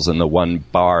circles and the one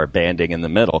bar banding in the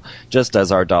middle, just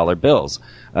as our dollar bills.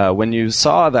 When you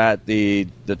saw that the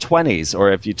 20s,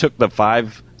 or if you took the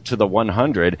 5 to the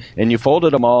 100 and you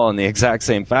folded them all in the exact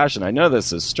same fashion. I know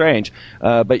this is strange,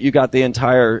 but you got the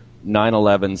entire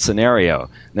 9/11 scenario.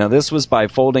 Now this was by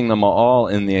folding them all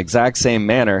in the exact same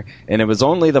manner, and it was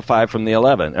only the 5 from the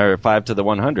 11, or 5 to the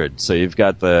 100. So you've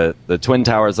got the Twin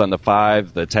Towers on the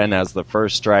 5, the 10 has the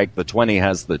first strike, the 20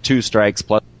 has the 2 strikes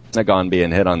plus Pentagon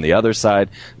being hit on the other side,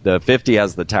 the 50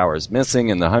 has the towers missing,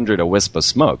 and the 100 a wisp of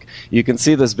smoke. You can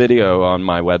see this video on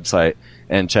my website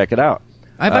and check it out.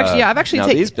 I've actually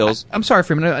taken these bills. I'm sorry,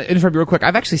 Freeman. Interrupt you real quick.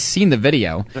 I've actually seen the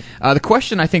video. The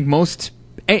question I think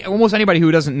almost anybody who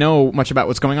doesn't know much about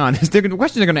what's going on is the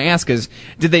question they're going to ask is: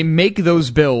 did they make those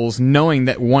bills knowing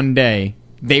that one day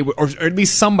they would, or at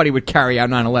least somebody would carry out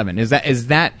 9/11? Is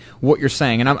that what you're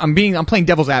saying? And I'm playing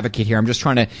devil's advocate here. I'm just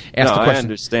trying to ask the question. I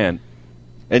understand.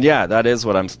 And yeah, that is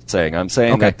what I'm saying. I'm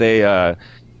saying that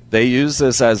they use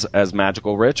this as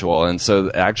magical ritual, and so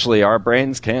actually our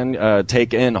brains can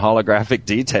take in holographic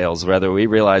details, whether we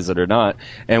realize it or not,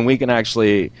 and we can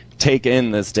actually take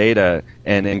in this data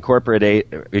and incorporate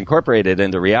it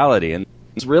into reality. And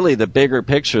it's really the bigger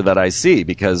picture that I see,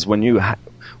 because when you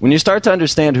start to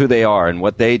understand who they are and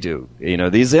what they do, you know,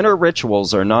 these inner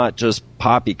rituals are not just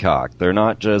poppycock.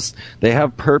 They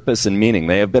have purpose and meaning.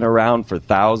 They have been around for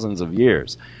thousands of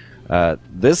years.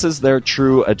 This is their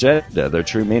true agenda, their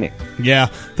true meaning. Yeah.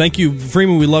 Thank you,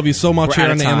 Freeman. We love you so much here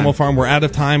on the Animal Farm. We're out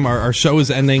of time. Our show is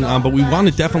ending, but we want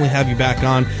to definitely have you back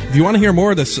on. If you want to hear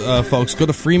more of this, folks, go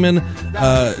to Freeman,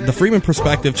 the Freeman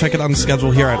Perspective. Check it on the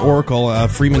schedule here at Oracle,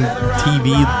 Freeman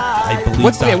TV, I believe.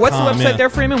 What's the website there,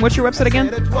 Freeman? What's your website again?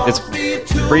 It's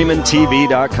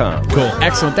FreemanTV.com. Cool.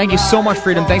 Excellent. Thank you so much,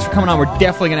 Freedom. Thanks for coming on. We're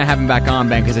definitely going to have him back on,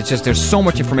 Ben, because it's just there's so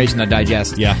much information to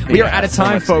digest. Yeah. We are out of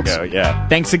time, folks. Yeah.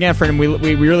 Thanks again, Freedom.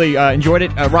 We really enjoyed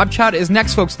it. Rob Chow is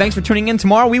next, folks. Thanks for tuning in.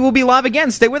 Tomorrow we will be live again.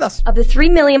 Stay with us. Of the 3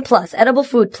 million plus edible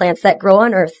food plants that grow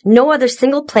on Earth, no other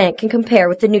single plant can compare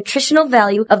with the nutritional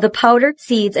value of the powder,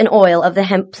 seeds, and oil of the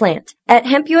hemp plant. At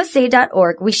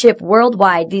hempusa.org, we ship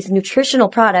worldwide these nutritional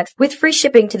products with free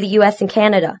shipping to the U.S. and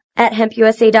Canada. At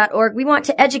hempusa.org, we want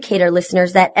to educate our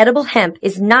listeners that edible hemp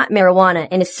is not marijuana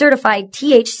and is certified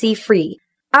THC-free.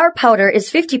 Our powder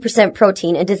is 50%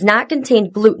 protein and does not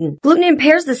contain gluten. Gluten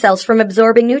impairs the cells from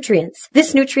absorbing nutrients.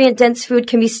 This nutrient-dense food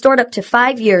can be stored up to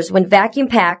 5 years when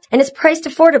vacuum-packed and is priced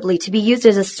affordably to be used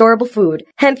as a storable food.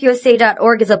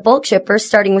 HempUSA.org is a bulk shipper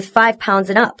starting with 5 pounds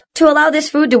and up. To allow this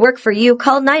food to work for you,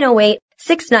 call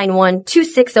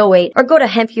 908-691-2608 or go to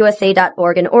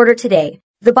HempUSA.org and order today.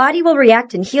 The body will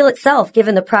react and heal itself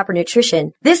given the proper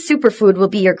nutrition. This superfood will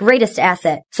be your greatest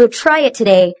asset. So try it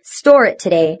today, store it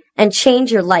today, and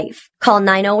change your life. Call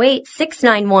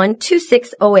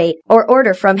 908-691-2608 or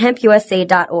order from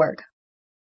HempUSA.org.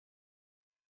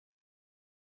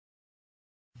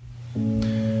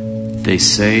 They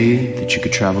say that you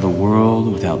could travel the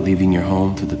world without leaving your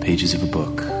home through the pages of a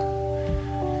book.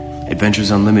 Adventures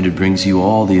Unlimited brings you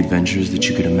all the adventures that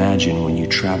you could imagine when you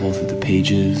travel through the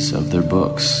pages of their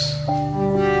books.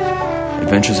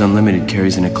 Adventures Unlimited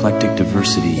carries an eclectic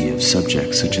diversity of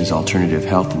subjects such as alternative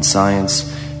health and science,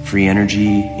 free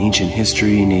energy, ancient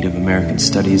history, Native American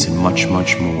studies, and much,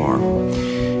 much more.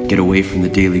 Get away from the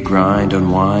daily grind,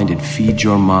 unwind, and feed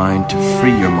your mind to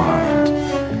free your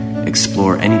mind.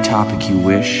 Explore any topic you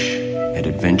wish at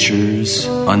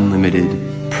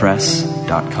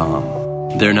adventuresunlimitedpress.com.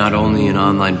 They're not only an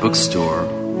online bookstore,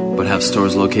 but have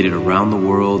stores located around the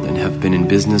world and have been in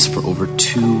business for over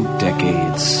 2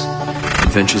 decades.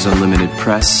 Adventures Unlimited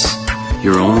Press,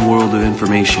 your own world of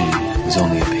information is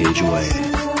only a page away.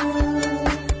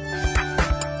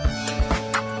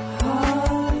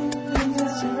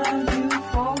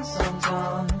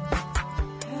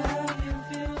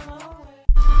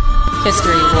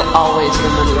 History will always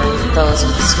remember those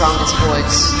with the strongest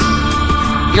voice.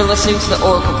 You're listening to the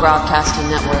Oracle Broadcasting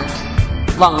Network.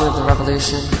 Long live the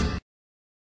revolution.